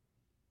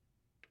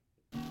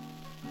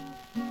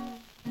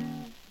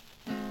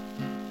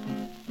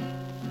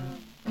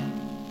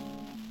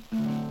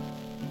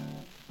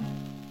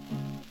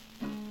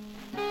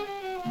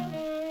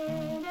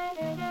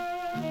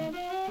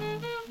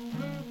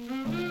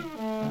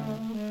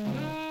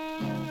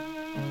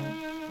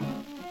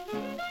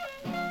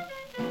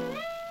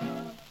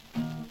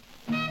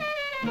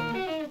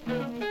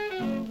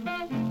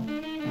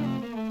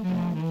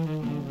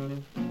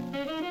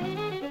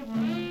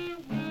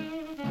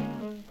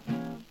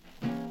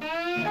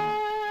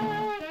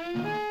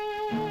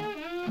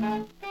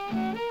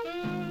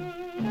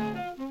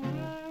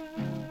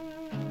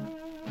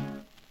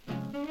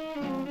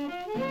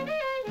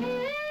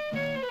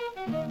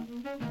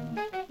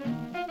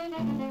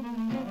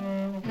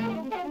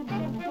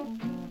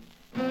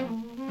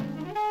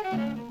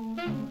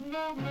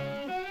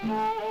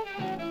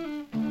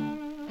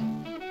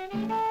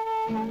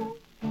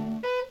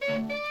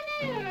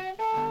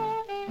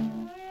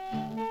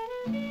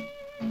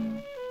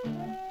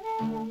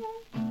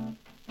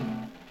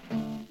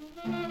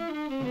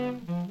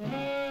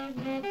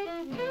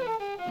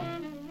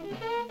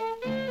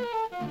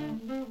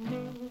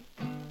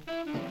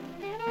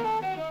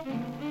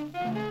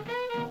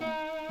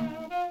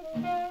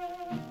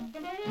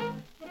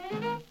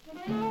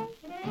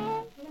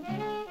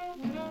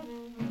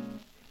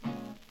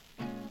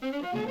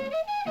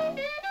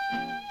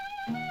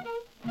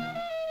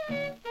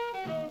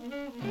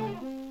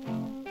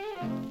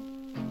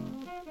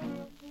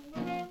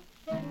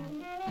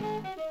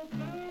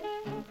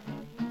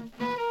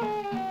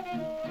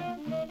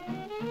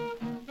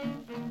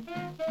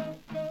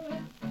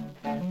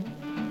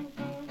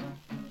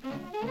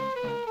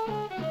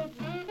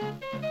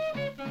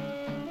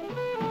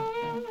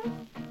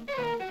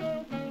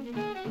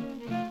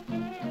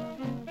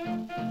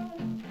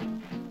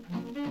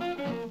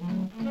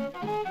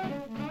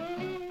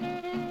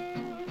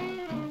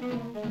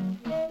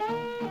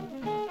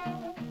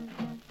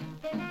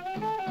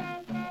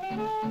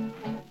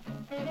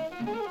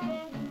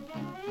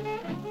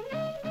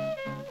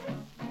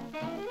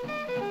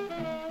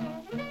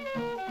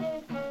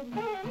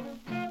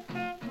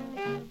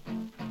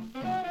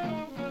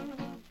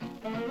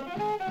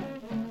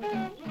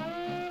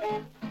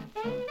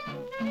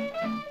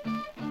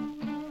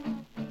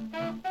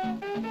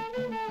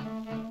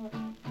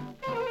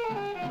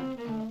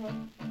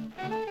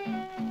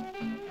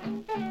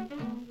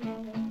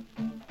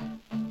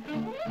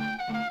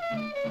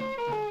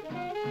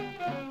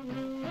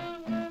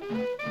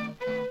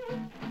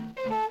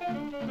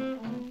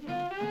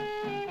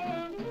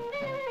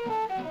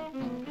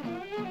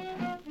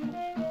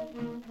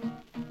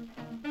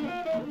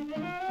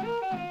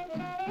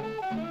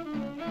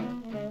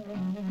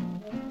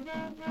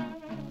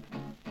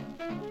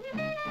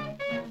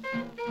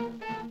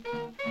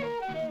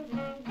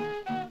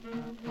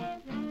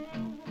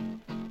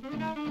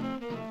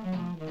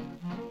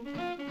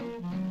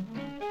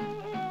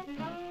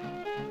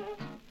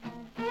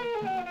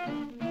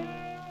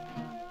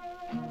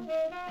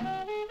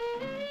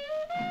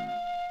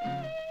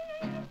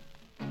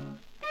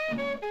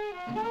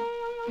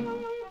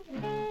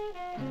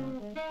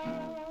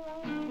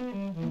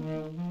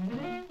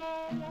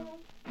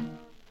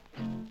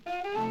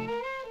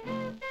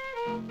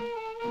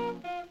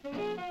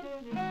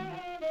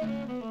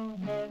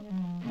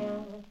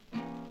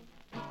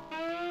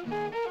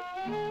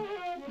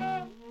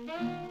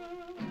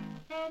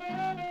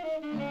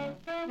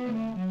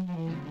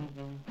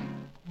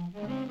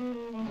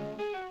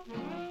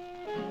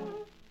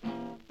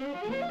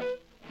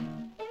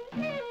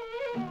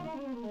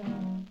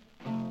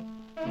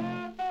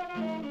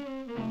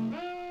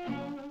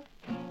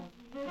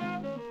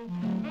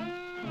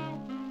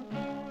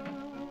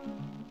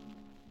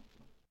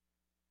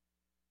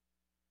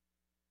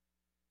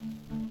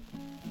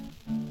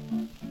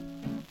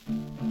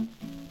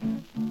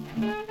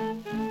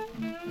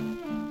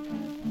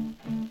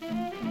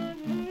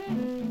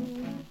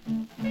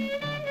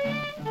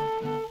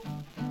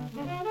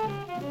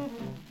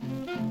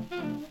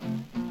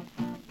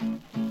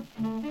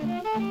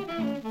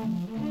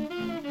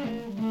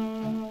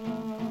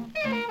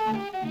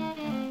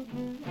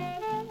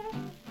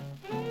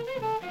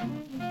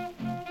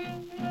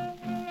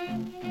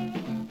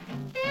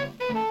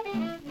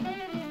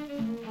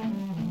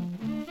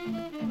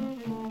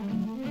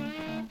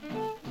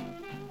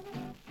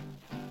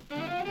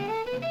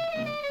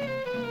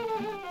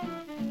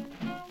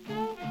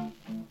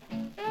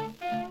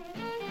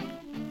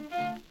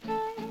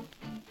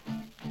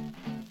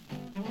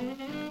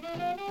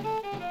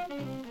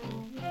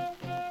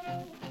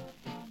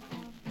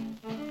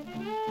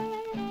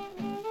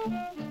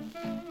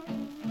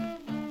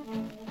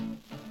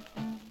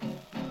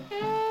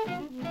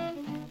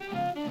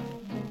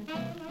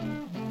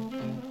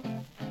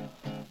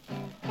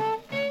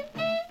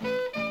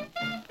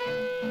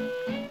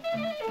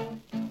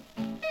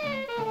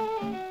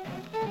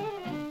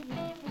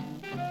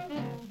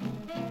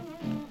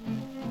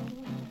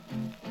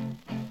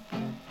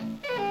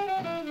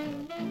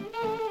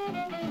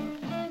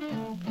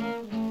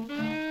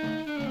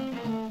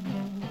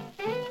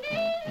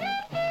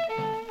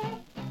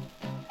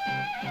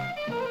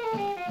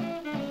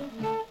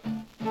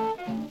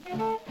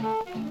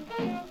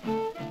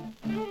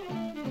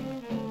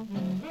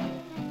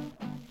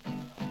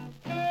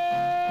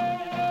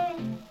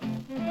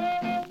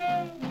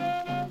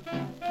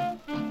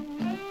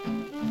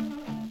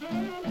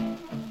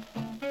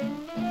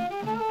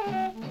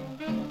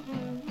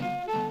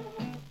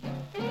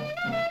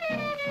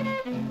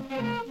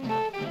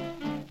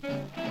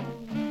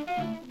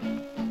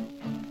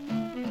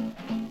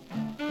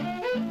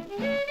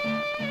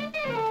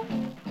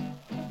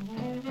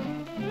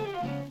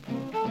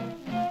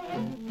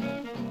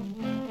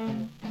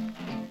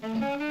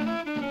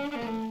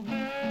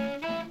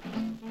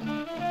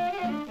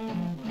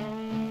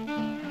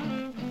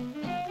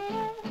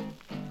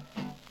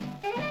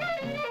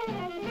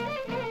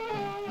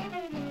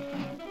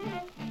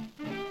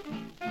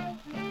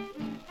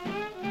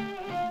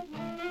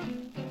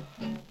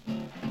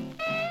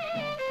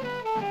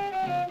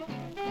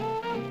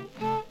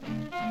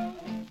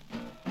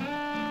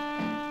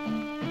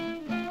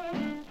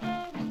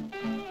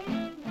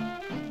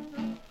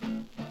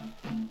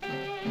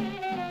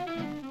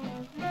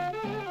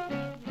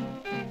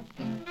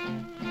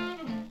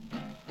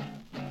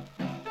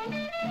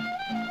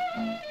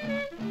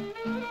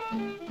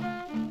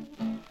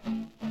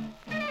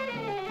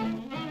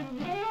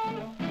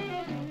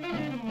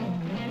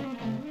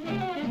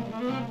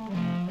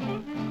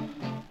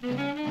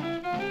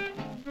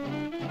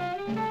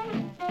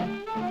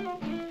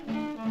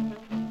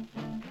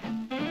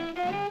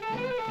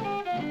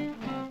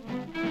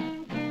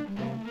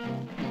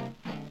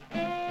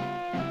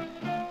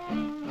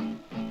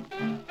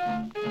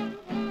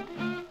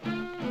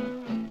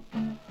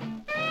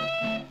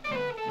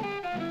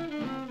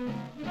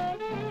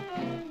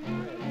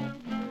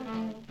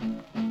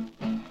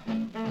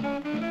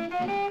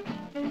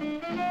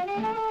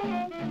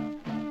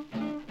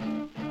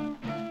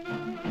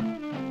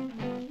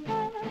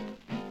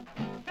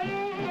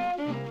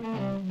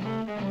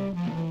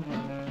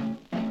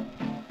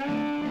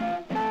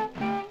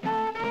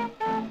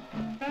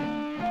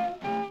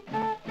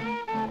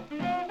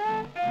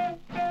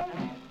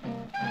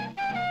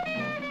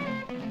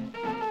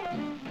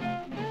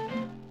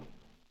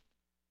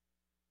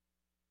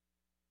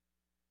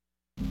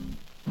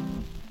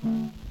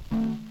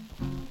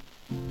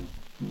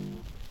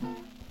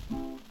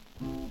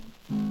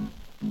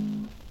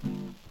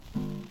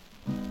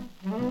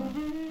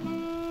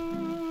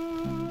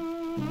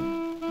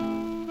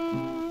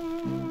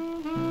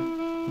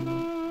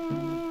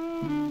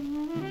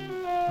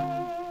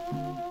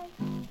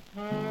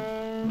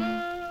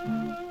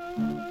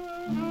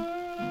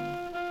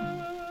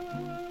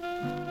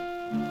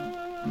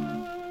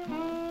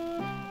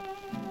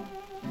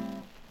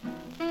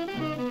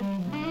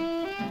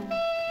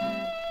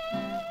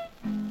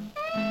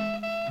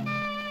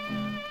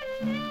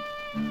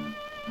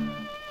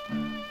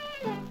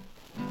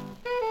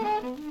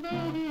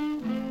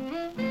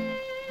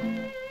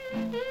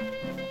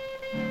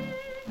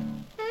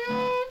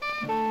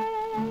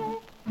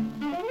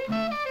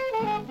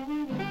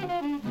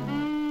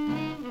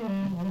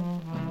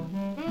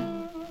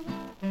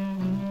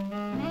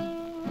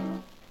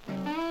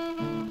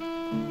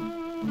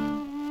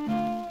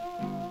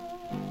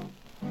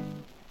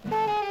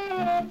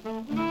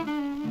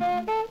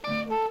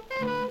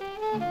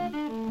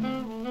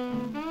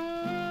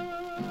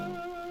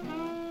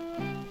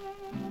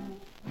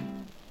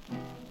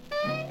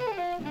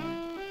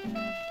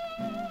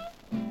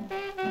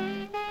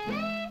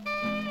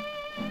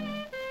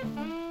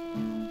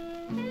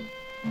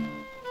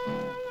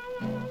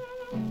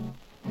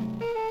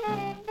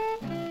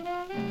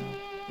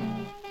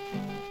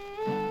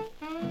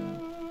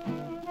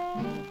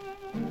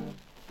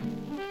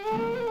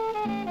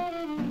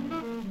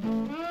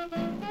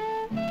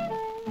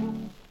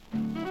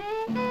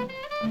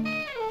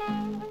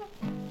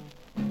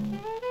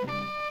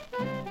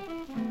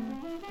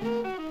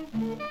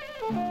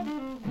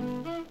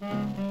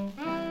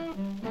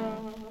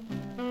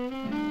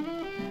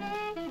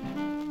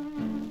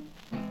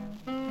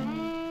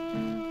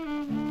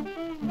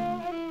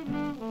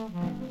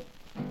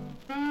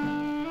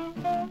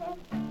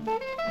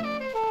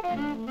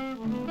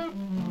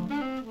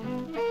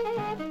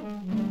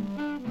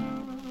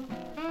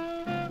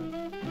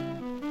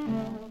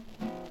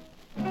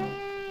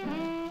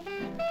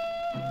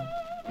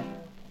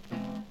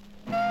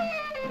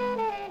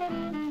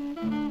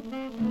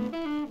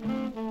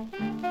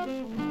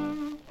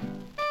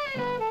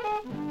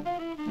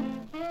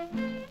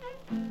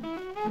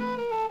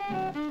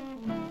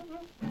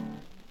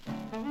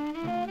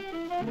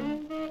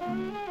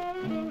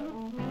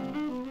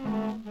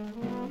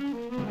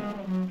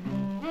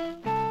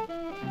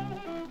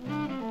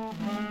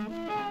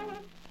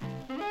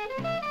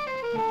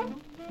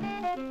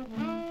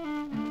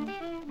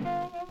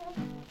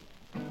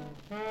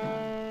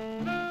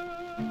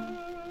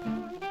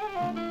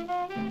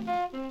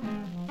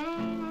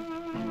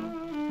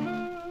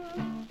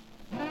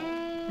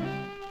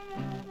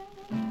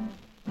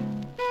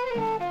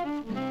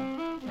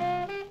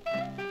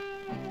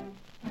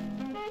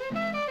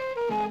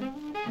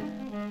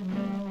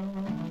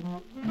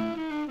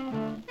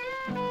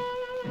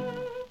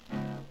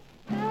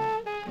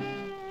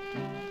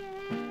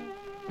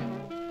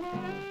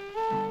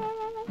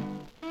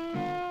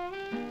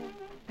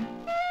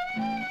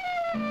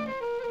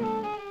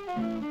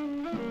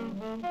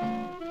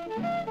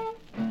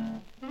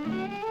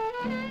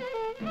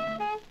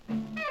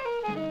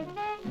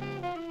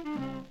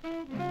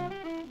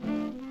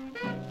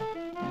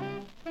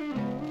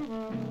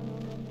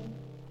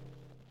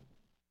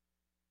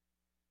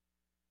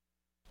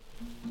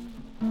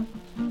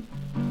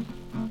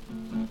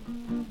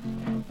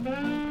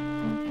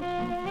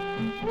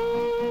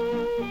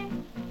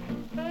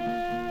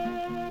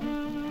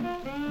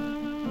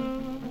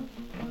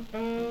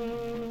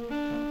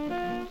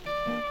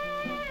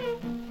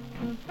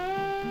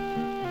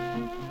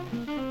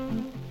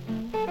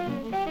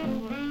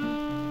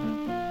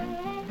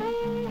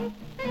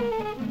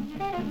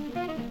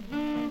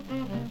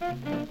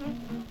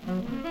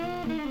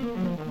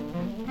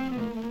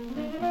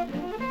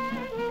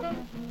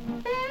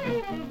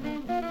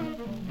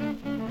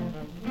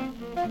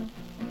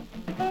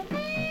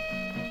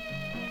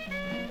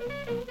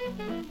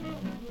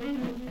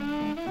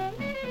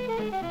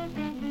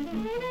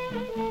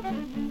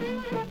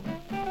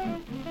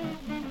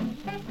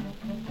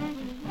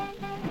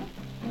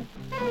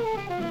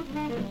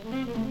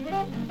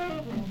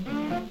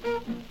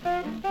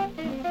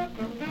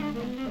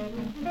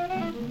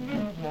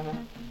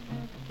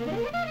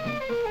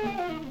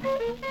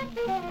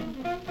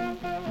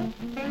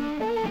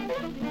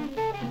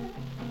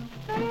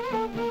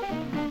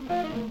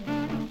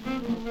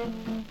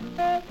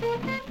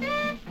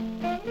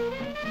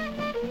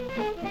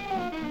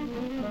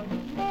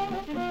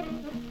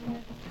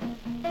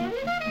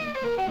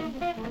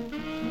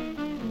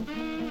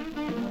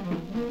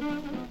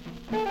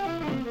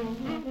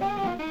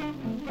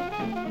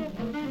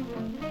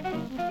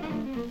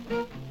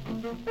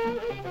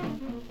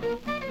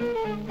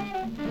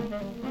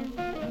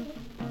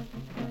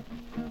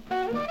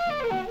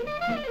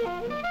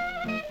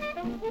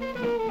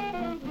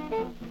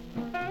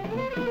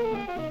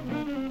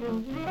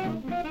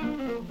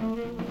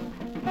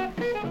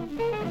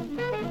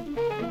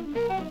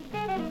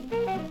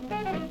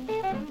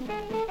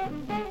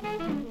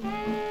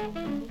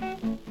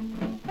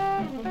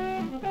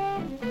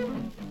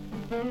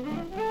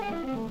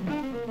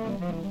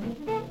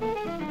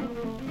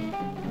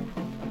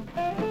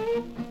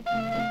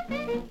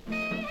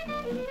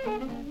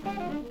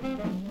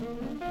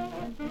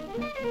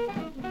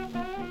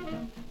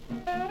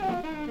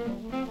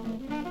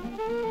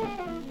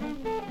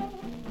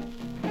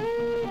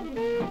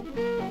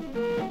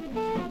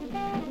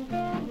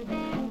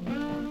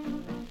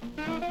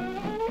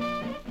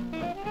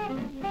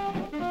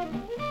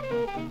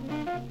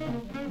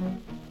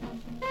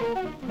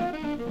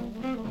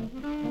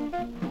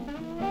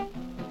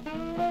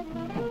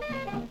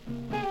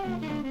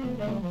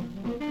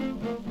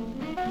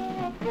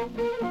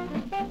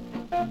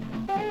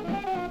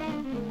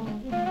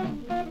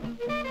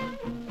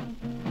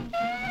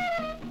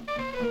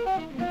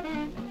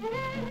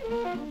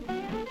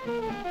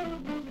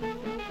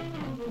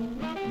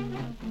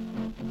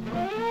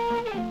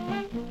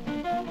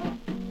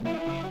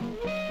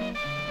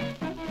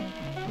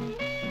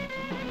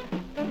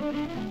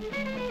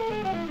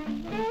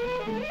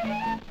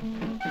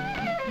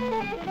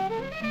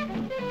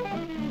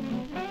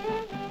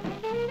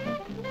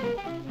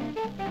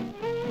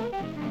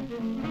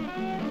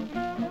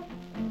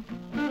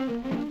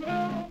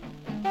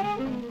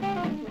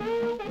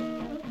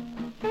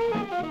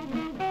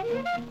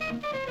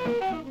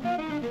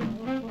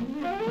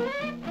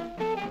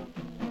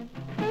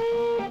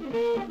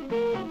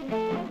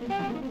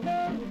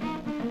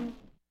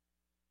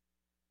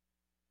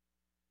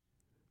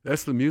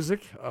 That's the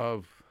music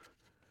of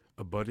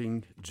a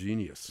budding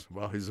genius.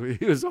 Well,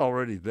 he was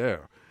already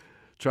there.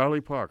 Charlie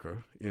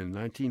Parker in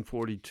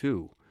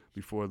 1942,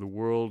 before the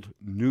world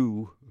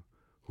knew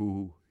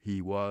who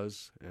he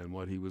was and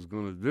what he was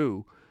going to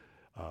do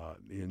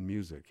in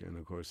music. And,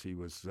 of course, he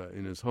was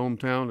in his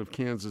hometown of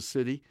Kansas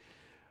City.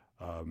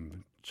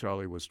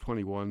 Charlie was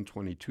 21,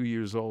 22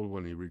 years old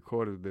when he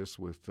recorded this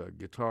with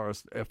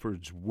guitarist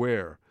Effordge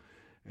Ware.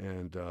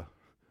 And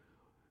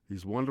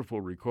these wonderful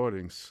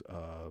recordings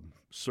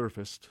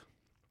surfaced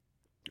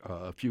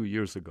a few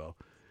years ago,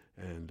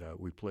 and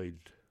we played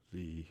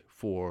the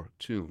 4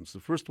 tunes. The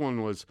first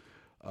one was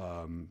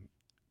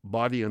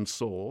Body and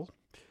Soul,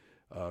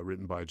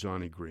 written by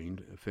Johnny Green,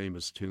 a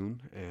famous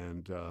tune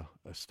and a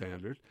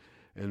standard.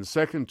 And the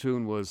second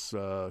tune was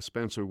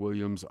Spencer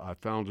Williams' I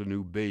Found a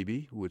New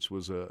Baby, which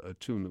was a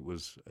tune that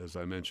was, as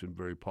I mentioned,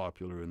 very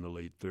popular in the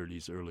late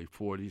 30s, early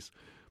 40s,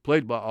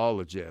 played by all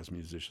the jazz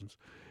musicians.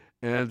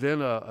 And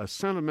then a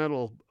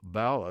sentimental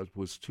ballad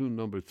was tune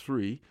number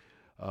 3,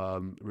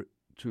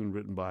 tune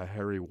written by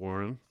Harry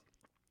Warren,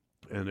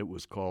 and it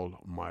was called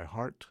My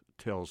Heart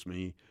Tells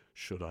Me,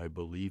 Should I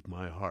Believe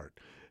My Heart?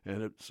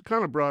 And it's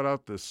kind of brought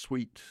out the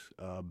sweet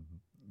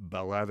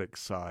balladic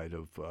side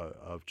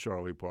of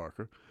Charlie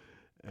Parker.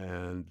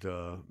 And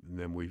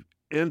then we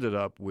ended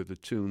up with a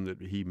tune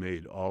that he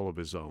made all of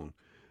his own,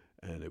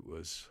 and it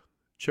was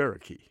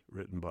Cherokee,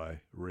 written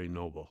by Ray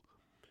Noble.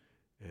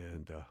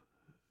 And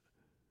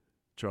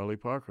Charlie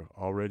Parker,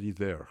 already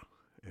there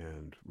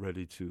and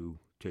ready to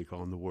take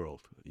on the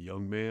world. A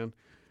young man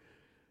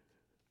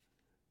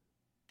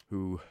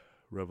who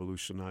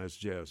revolutionized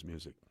jazz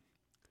music.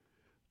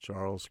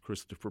 Charles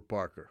Christopher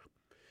Parker.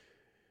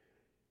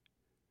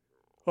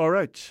 All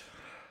right.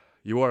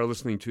 You are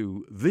listening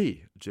to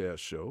The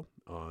Jazz Show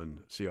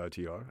on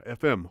CITR,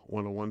 FM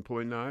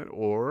 101.9,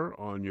 or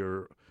on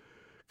your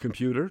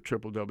computer,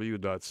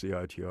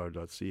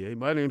 www.citr.ca.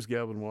 My name's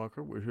Gavin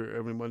Walker. We're here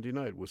every Monday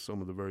night with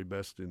some of the very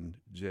best in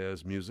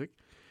jazz music.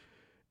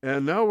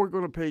 And now we're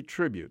going to pay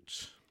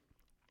tribute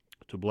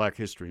to Black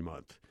History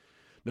Month.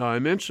 Now, I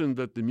mentioned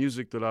that the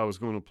music that I was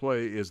going to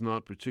play is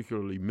not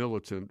particularly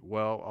militant.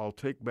 Well, I'll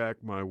take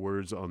back my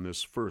words on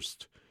this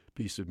first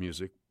piece of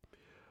music.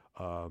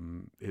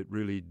 It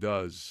really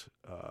does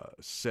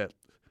set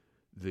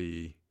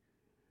the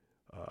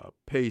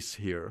pace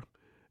here.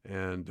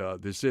 And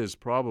this is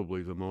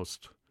probably the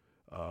most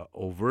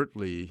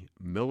overtly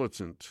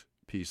militant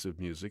piece of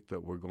music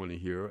that we're going to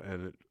hear.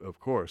 And it, of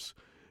course,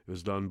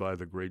 was done by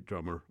the great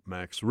drummer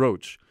Max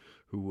Roach,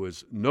 who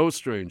was no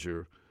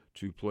stranger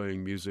to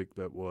playing music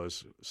that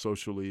was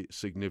socially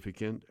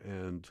significant.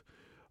 And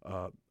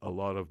a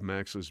lot of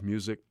Max's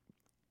music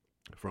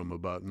from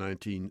about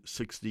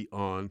 1960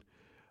 on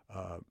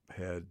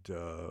had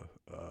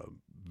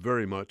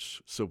very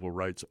much civil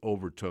rights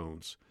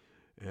overtones.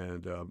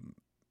 And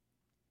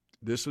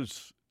this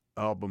is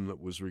an album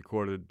that was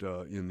recorded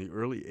in the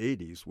early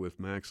 80s with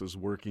Max's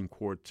working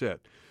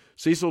quartet.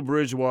 Cecil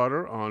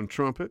Bridgewater on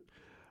trumpet,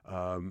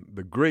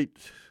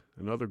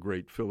 another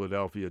great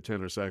Philadelphia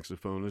tenor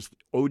saxophonist,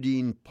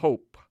 Odine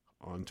Pope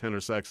on tenor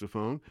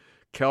saxophone,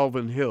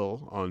 Calvin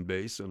Hill on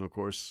bass, and, of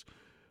course,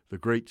 the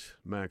great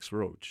Max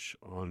Roach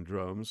on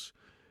drums.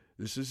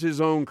 This is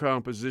his own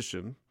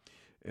composition,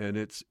 and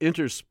it's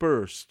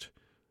interspersed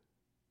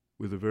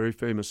with a very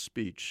famous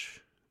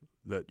speech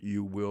that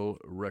you will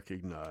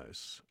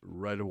recognize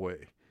right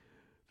away.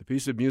 The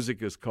piece of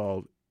music is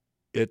called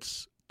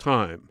It's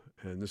Time,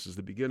 and this is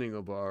the beginning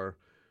of our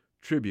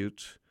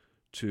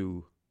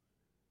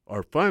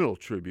final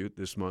tribute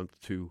this month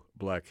to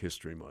Black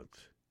History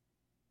Month.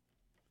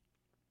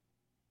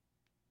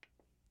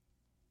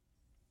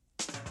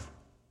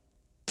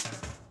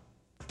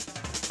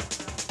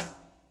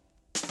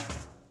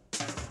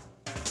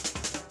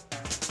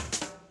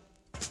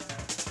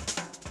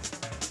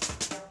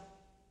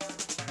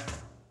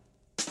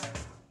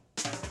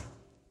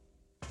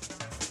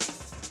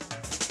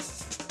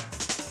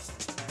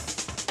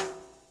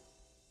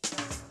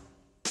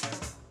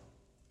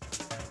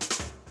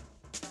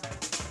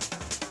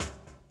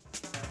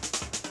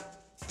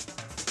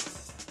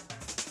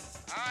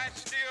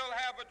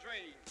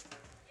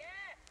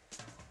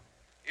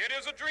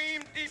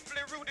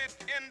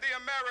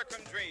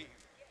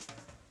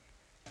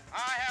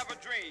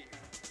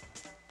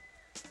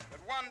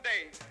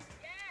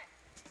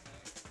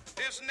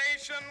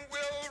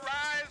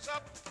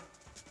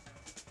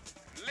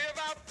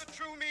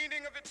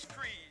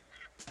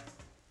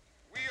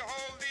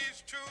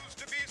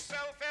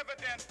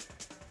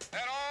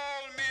 That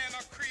all men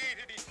are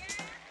created equal.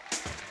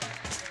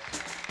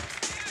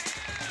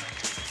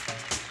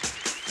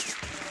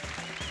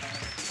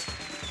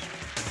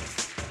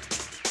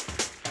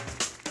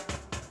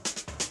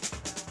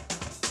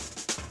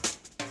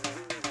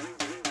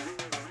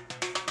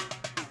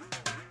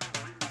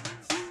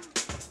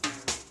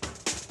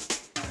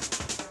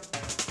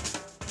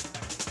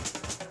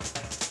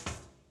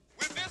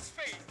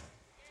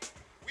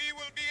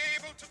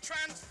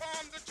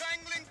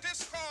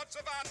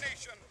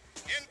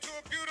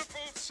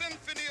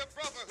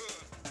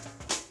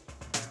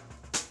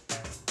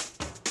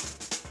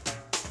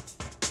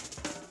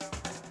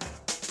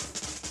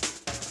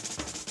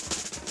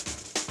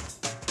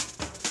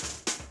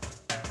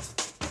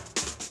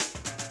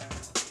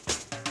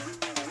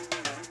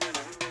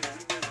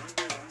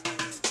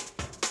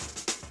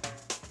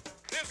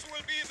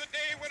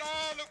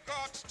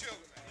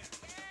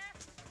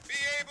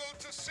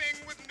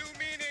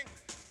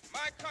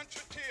 my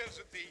country tears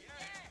of thee.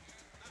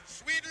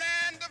 Sweet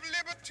land of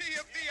liberty,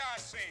 of thee I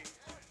sing.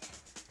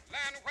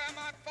 Land where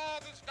my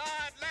fathers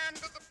died,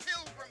 land of the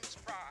pilgrim's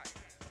pride.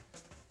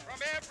 From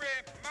every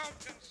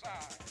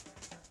mountainside,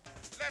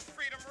 let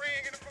freedom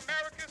ring, and if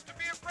America is to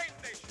be a great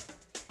nation,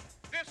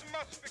 this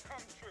must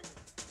become true.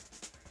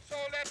 So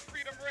let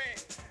freedom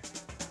ring.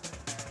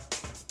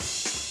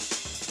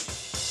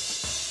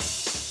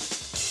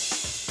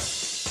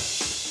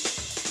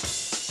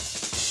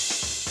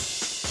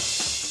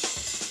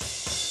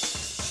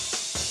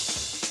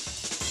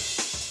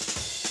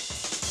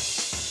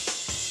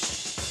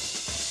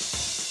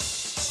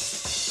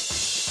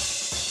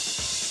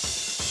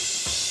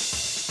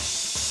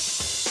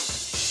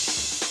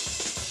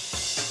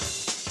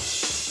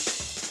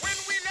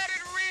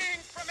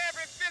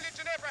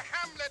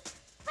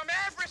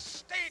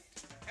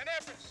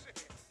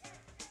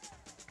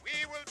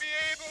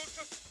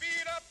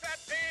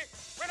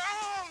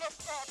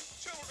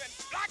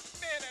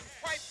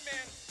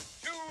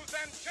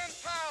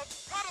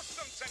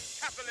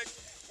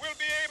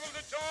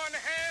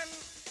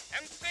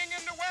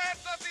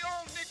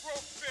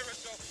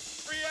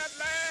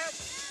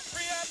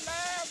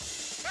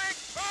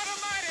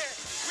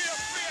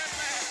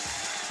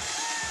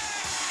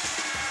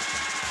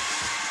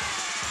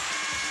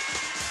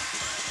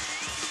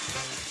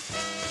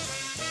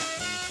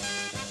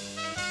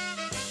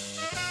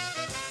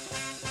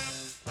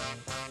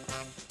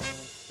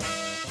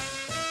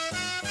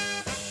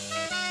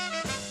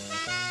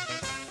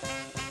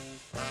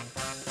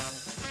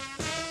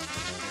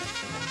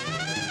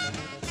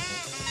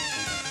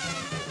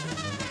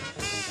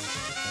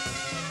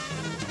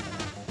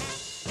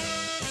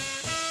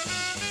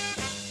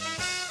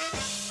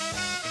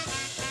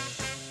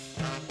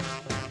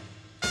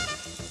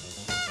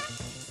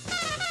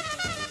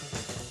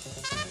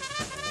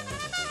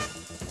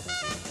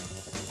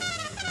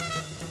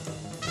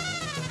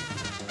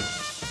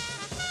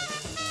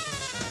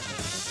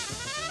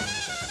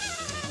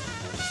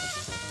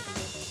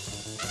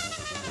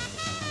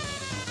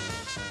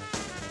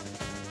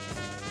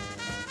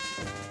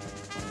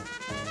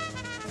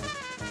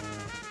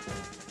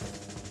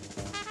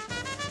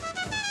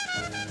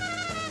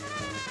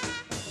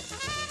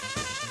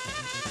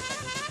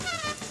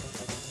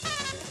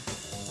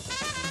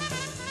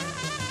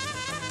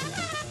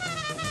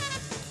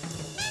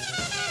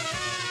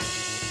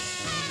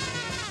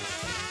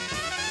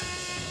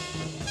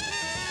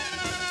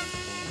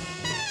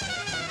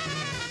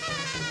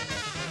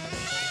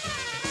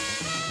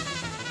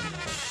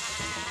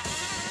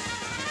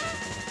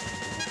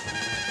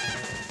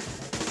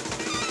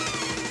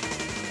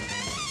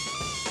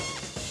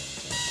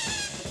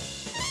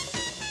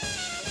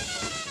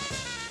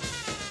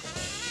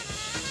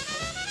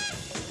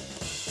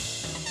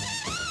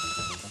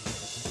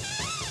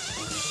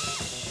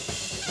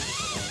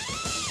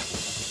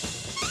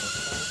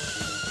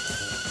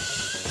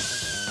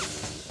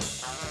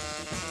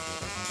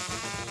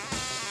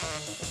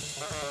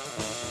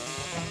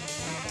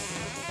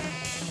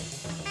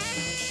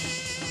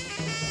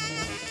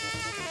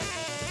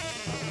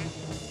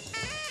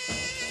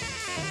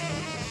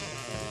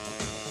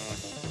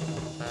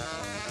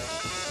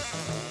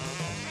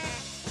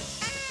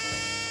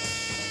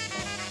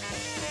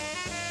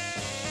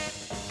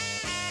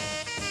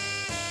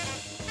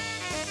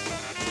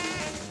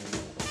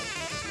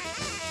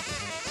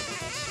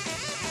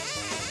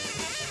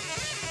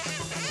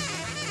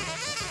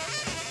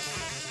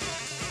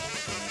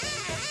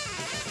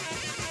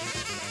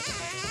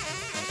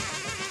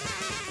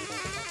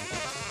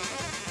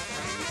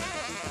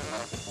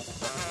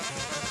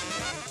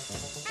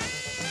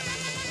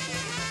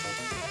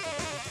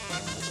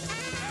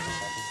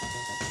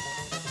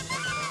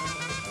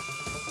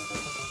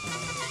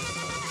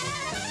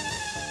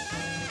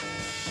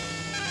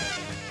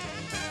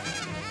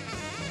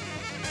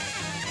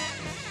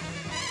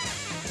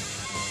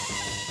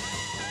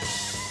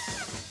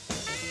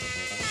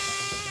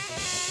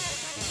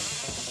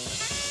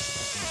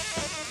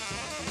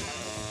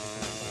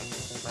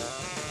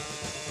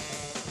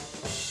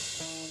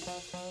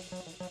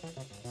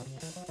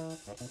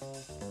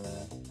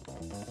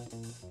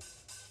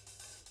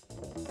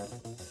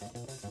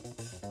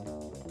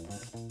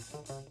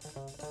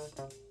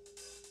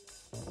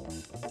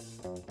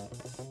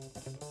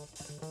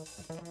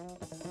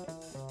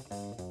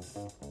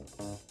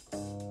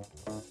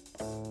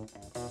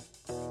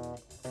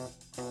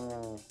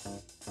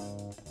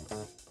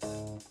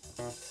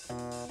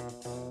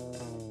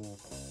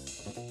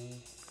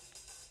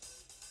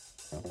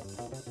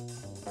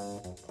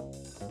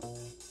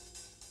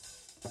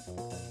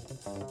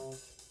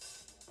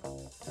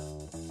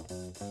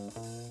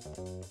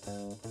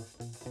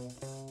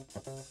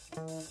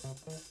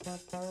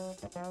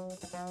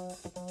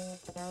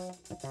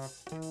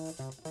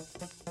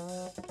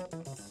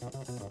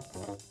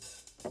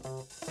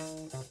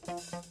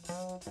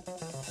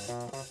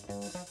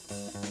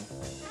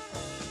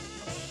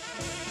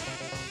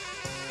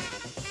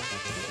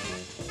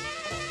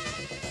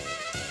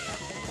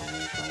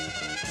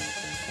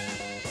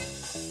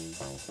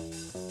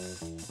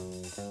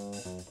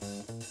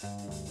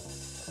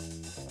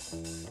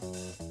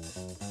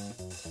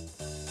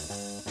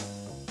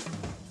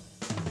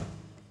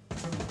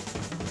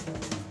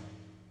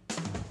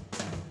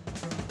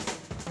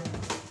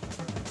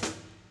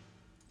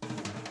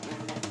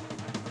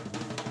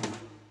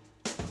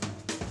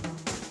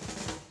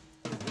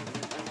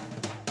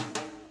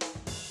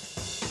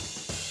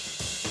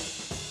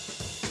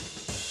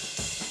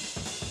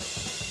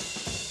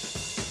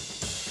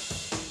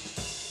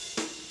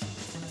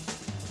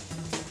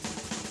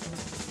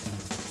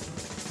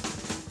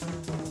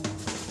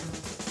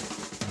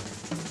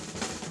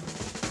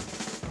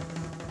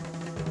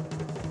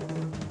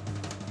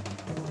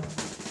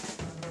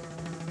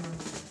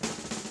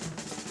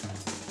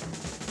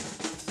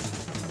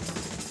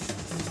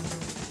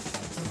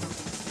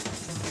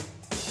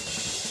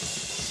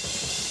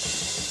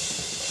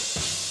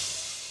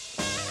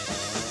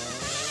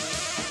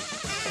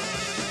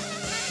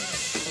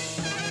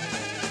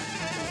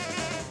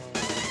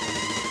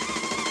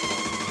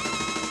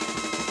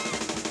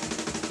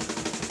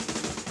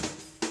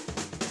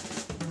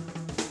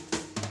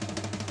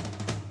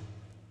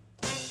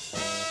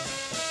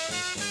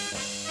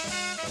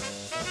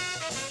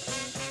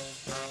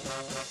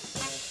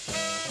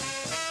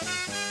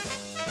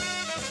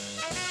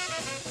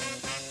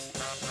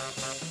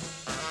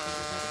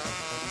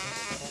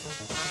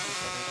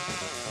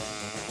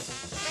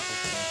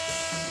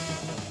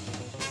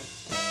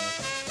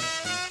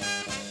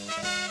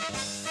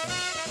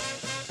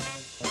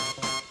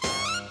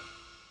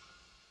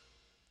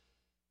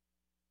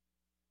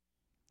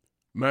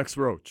 Max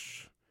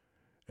Roach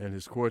and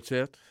his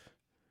quartet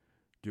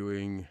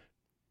doing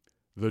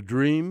The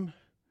Dream,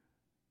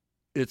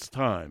 It's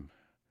Time,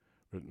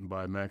 written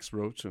by Max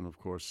Roach, and of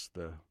course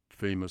the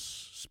famous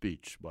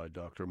speech by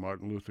Dr.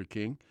 Martin Luther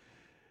King.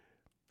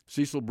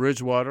 Cecil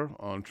Bridgewater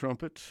on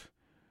trumpet,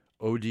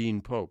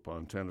 Odine Pope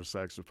on tenor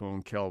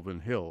saxophone,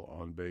 Calvin Hill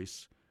on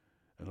bass,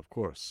 and of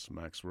course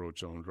Max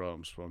Roach on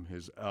drums from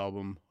his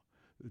album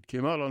that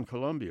came out on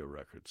Columbia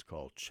Records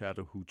called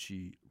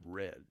Chattahoochee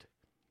Red.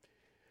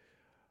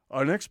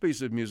 Our next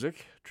piece of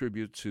music,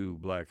 tribute to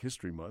Black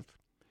History Month,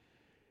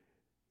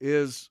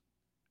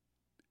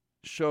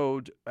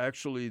 showed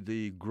actually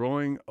the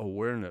growing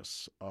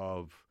awareness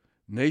of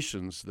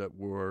nations that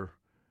were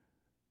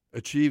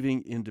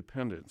achieving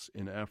independence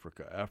in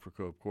Africa.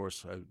 Africa, of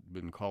course, had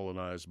been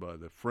colonized by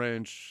the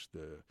French,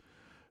 the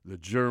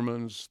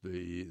Germans,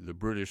 the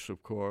British,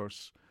 of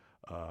course.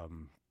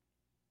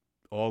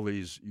 All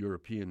these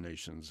European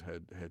nations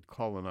had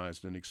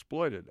colonized and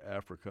exploited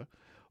Africa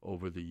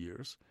over the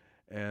years.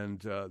 And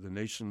the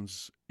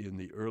nations in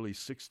the early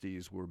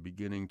 60s were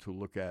beginning to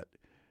look at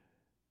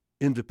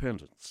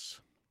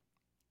independence.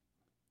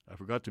 I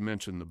forgot to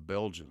mention the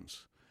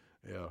Belgians.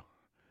 Yeah,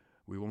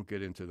 we won't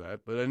get into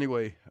that. But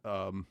anyway,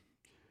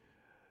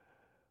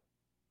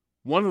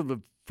 one of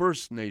the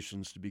first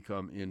nations to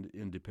become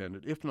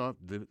independent, if not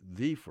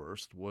the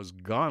first, was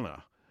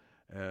Ghana,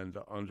 and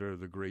under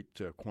the great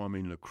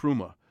Kwame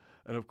Nkrumah.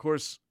 And of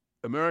course,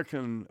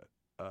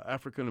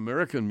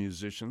 African-American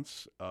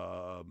musicians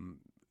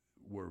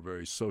were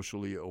very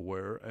socially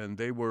aware, and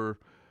they were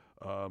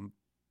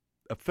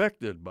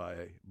affected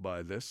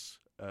by this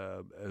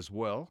as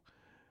well,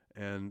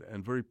 and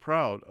very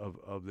proud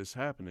of this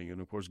happening.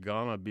 And of course,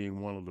 Ghana being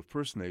one of the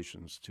first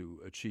nations to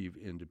achieve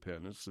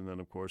independence, and then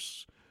of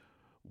course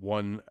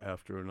one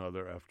after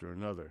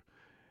another.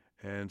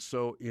 And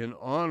so in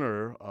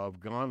honor of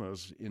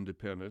Ghana's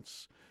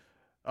independence,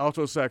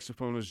 alto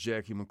saxophonist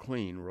Jackie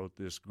McLean wrote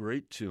this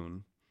great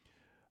tune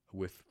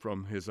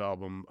from his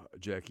album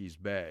Jackie's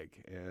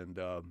Bag, and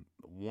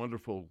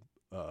wonderful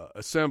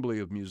assembly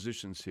of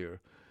musicians here.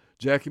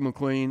 Jackie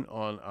McLean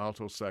on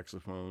alto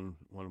saxophone,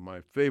 one of my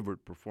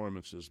favorite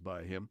performances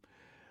by him.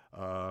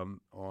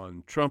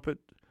 On trumpet,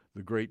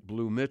 the great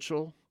Blue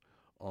Mitchell.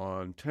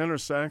 On tenor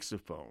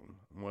saxophone,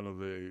 one of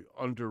the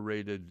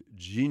underrated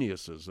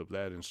geniuses of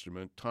that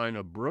instrument,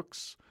 Tina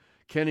Brooks.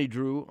 Kenny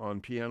Drew on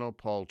piano,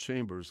 Paul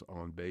Chambers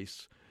on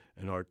bass,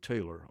 and Art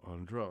Taylor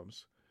on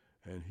drums.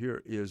 And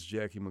here is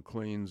Jackie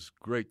McLean's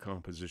great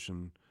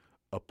composition,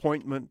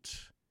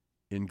 Appointment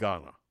in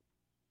Ghana.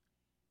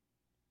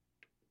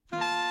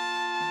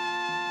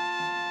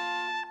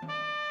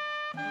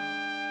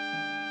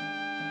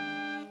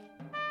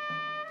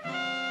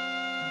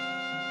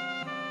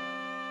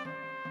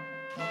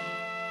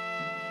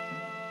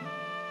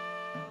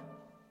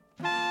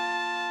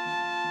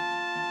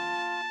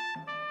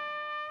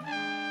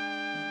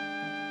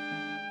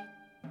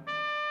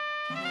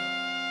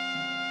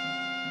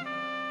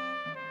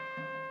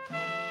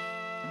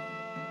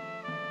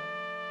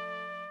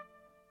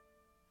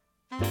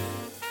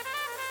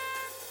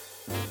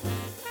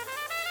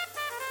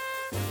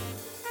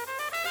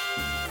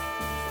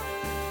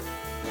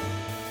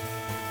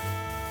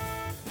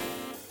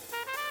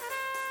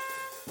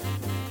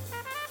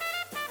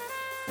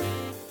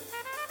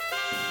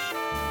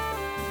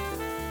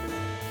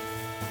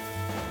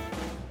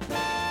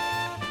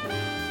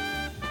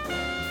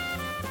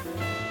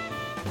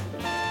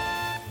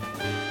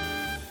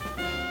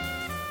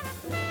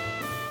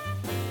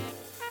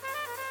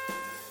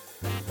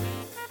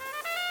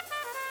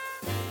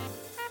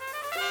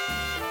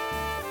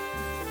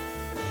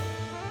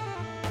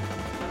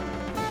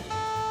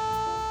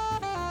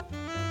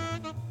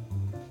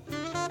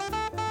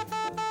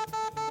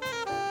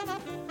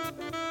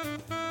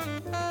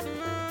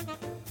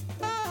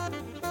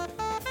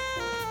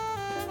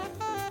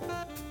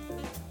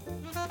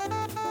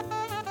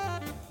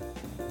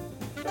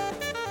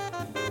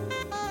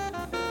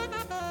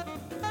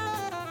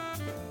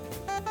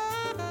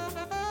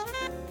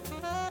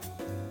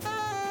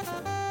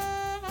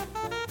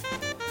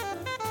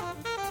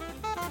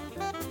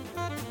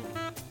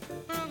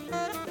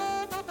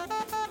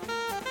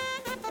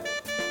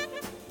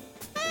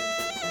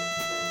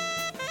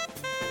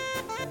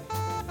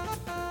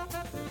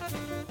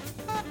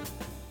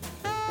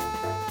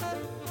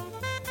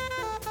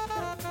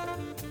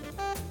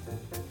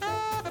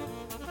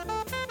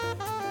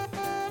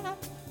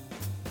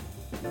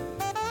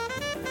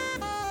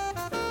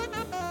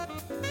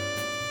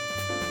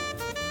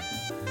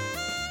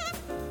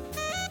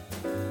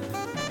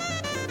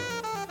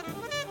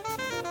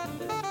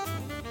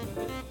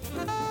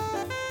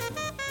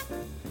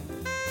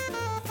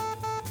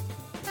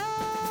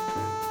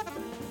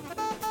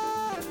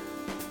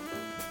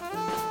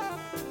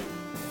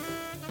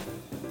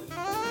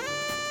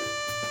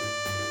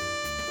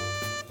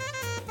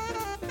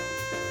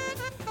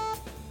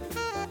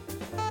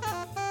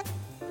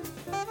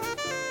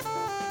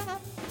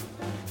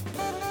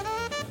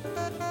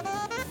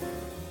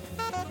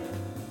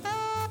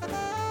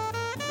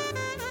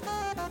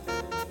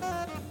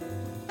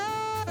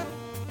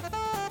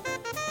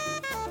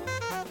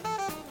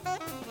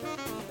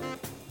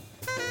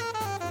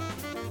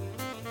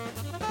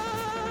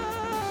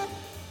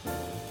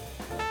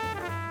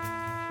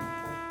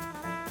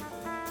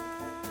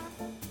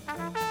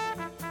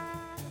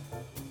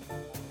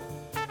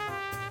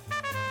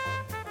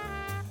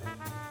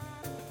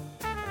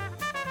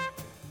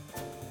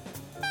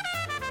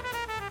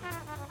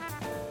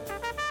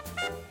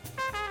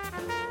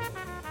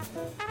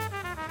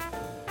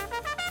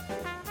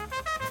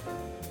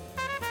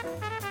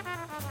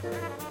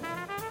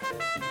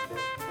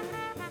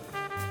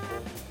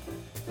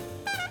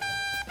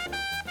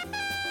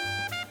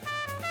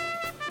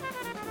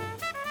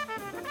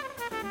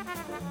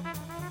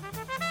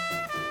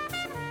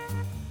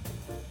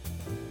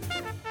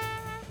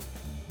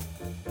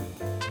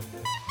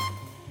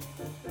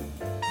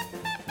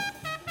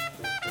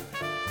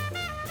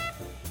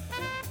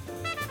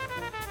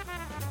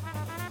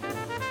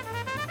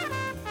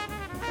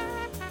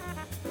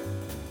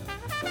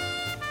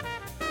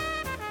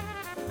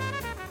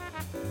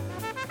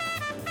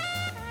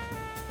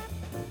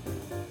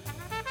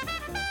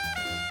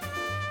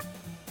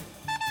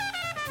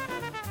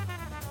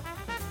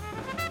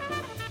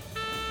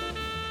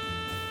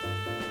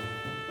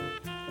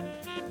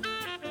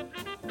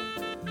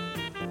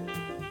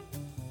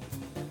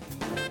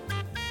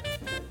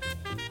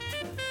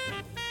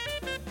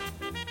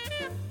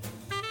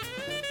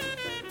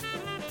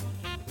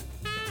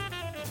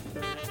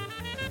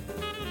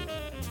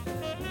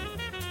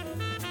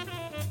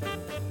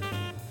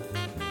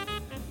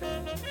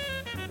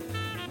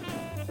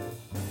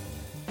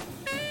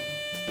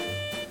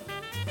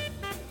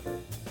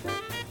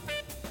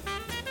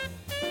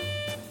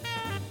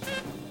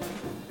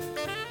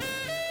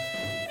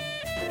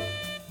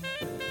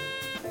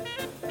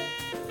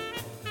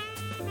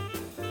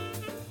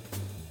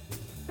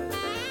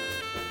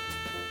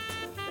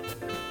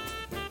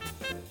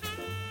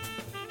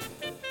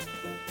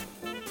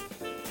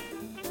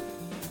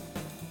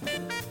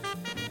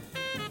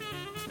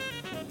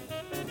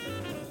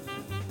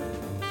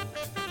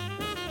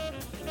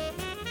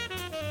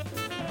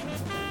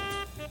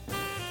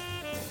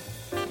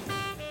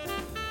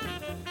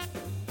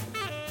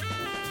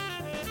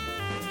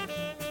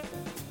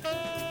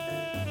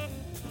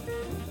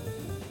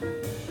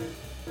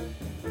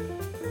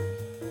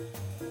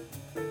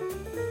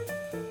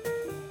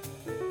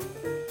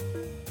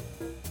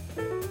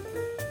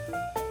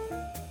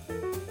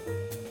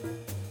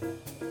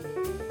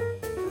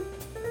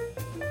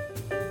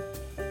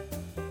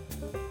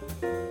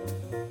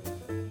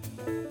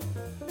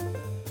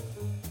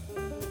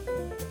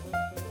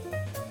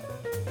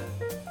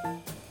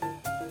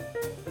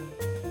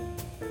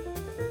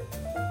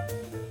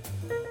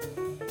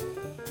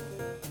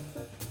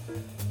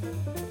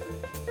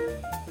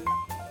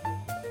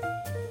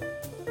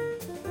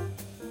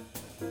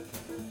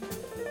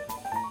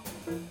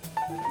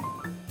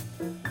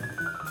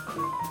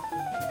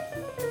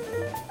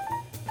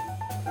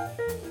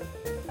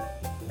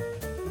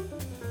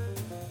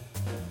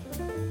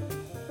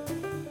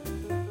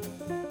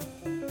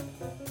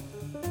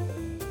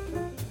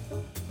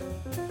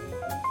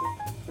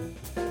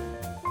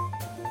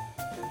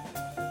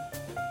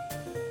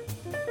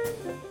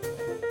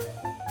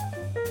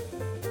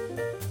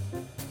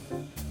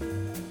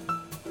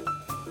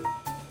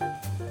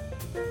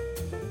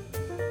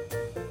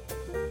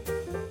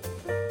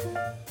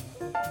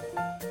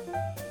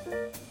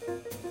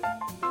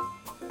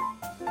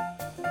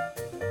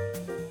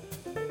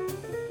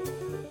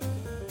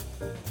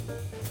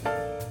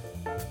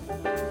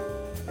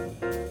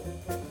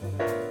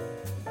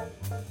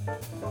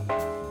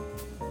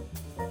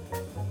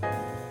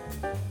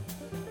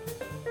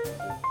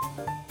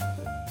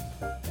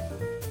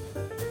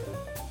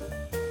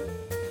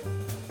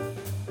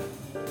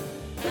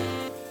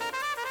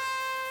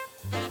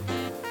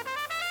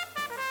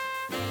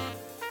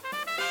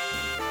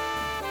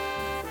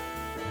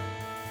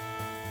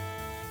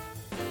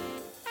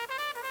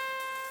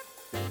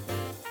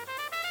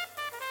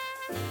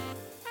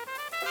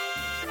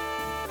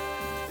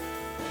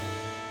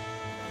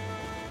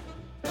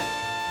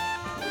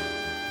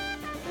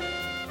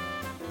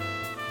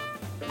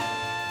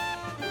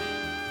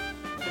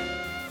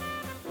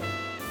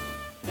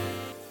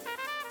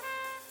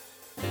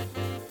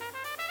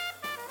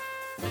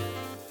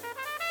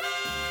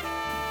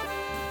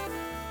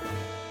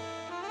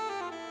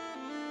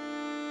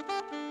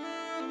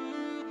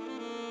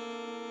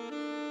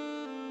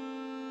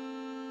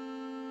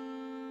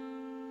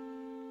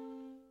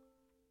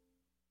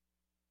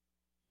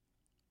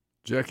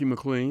 Jackie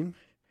McLean,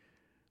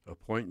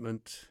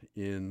 Appointment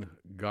in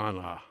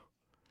Ghana,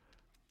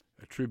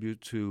 a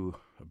tribute to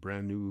a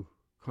brand new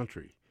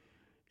country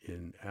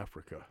in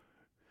Africa.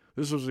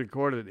 This was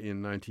recorded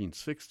in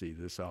 1960,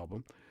 this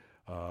album.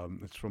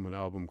 It's from an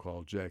album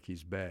called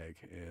Jackie's Bag,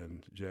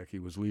 and Jackie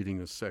was leading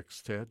a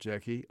sextet.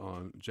 Jackie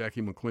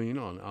McLean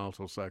on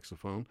alto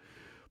saxophone,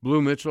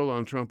 Blue Mitchell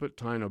on trumpet,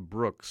 Tina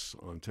Brooks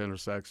on tenor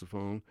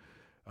saxophone,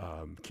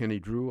 Kenny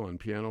Drew on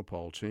piano,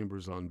 Paul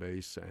Chambers on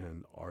bass,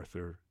 and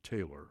Arthur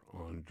Taylor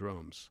on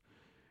drums.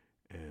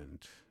 And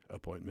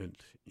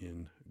Appointment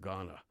in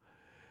Ghana.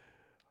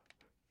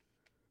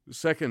 The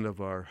second of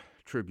our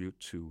tribute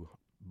to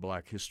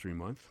Black History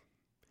Month.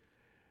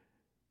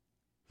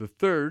 The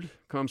third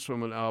comes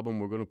from an album.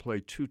 We're going to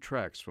play two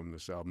tracks from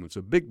this album. It's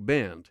a big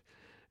band,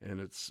 and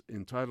it's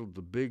entitled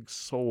The Big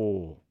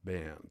Soul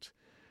Band.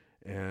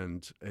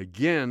 And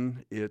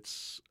again,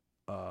 it's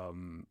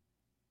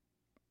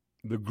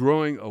the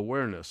growing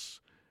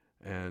awareness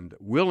and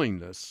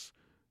willingness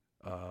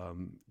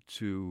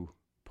to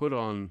put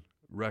on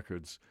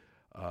records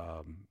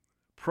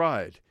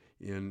pride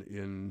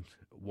in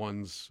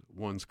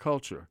one's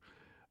culture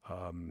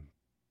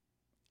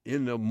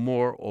in a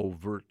more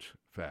overt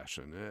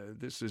fashion.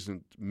 This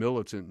isn't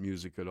militant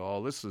music at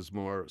all. This is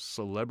more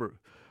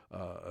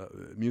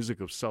music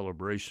of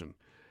celebration.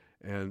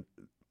 And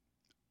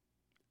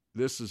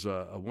this is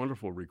a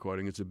wonderful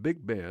recording. It's a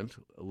big band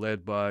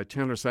led by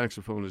tenor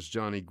saxophonist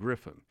Johnny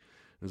Griffin.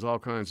 There's all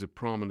kinds of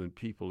prominent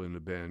people in the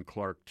band: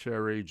 Clark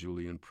Terry,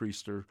 Julian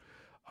Priester.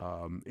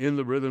 In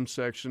the rhythm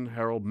section,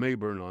 Harold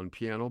Mayburn on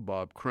piano,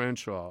 Bob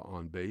Cranshaw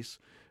on bass,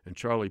 and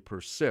Charlie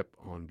Persip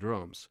on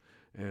drums,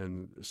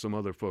 and some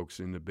other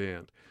folks in the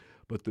band.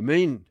 But the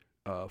main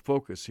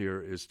focus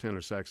here is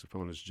tenor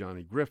saxophonist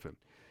Johnny Griffin.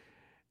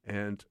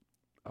 And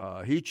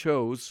he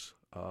chose,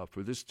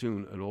 for this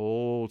tune, an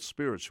old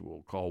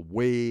spiritual called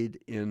Wade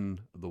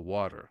in the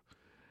Water.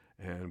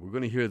 And we're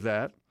going to hear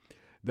that.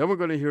 Then we're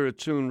going to hear a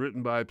tune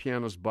written by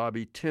pianist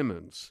Bobby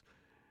Timmons.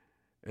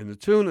 And the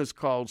tune is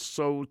called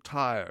So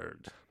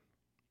Tired.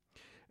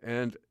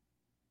 And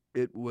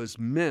it was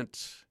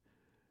meant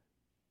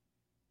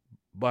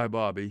by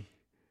Bobby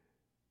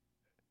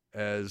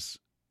as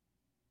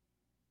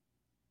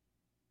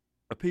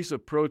a piece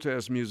of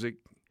protest music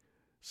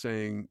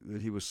saying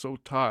that he was so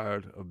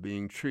tired of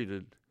being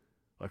treated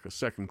like a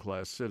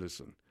second-class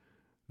citizen.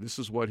 This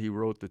is what he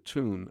wrote the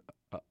tune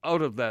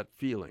out of that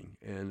feeling.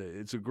 And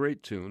it's a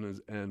great tune,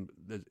 and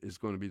that is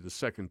going to be the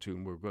second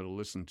tune we're going to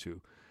listen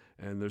to.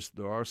 And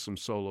there are some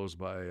solos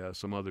by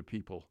some other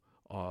people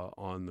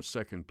on the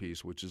second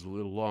piece, which is a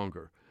little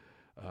longer.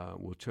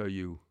 We'll tell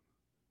you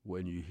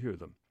when you hear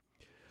them.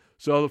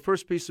 So the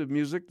first piece of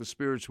music, the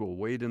spiritual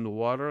Wade in the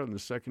Water, and the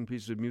second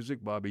piece of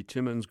music, Bobby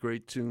Timmons'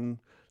 great tune,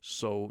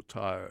 So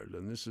Tired.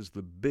 And this is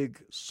the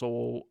Big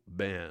Soul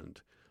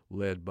Band,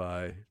 led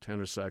by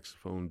tenor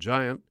saxophone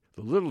giant,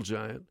 the little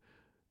giant,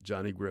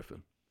 Johnny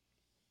Griffin.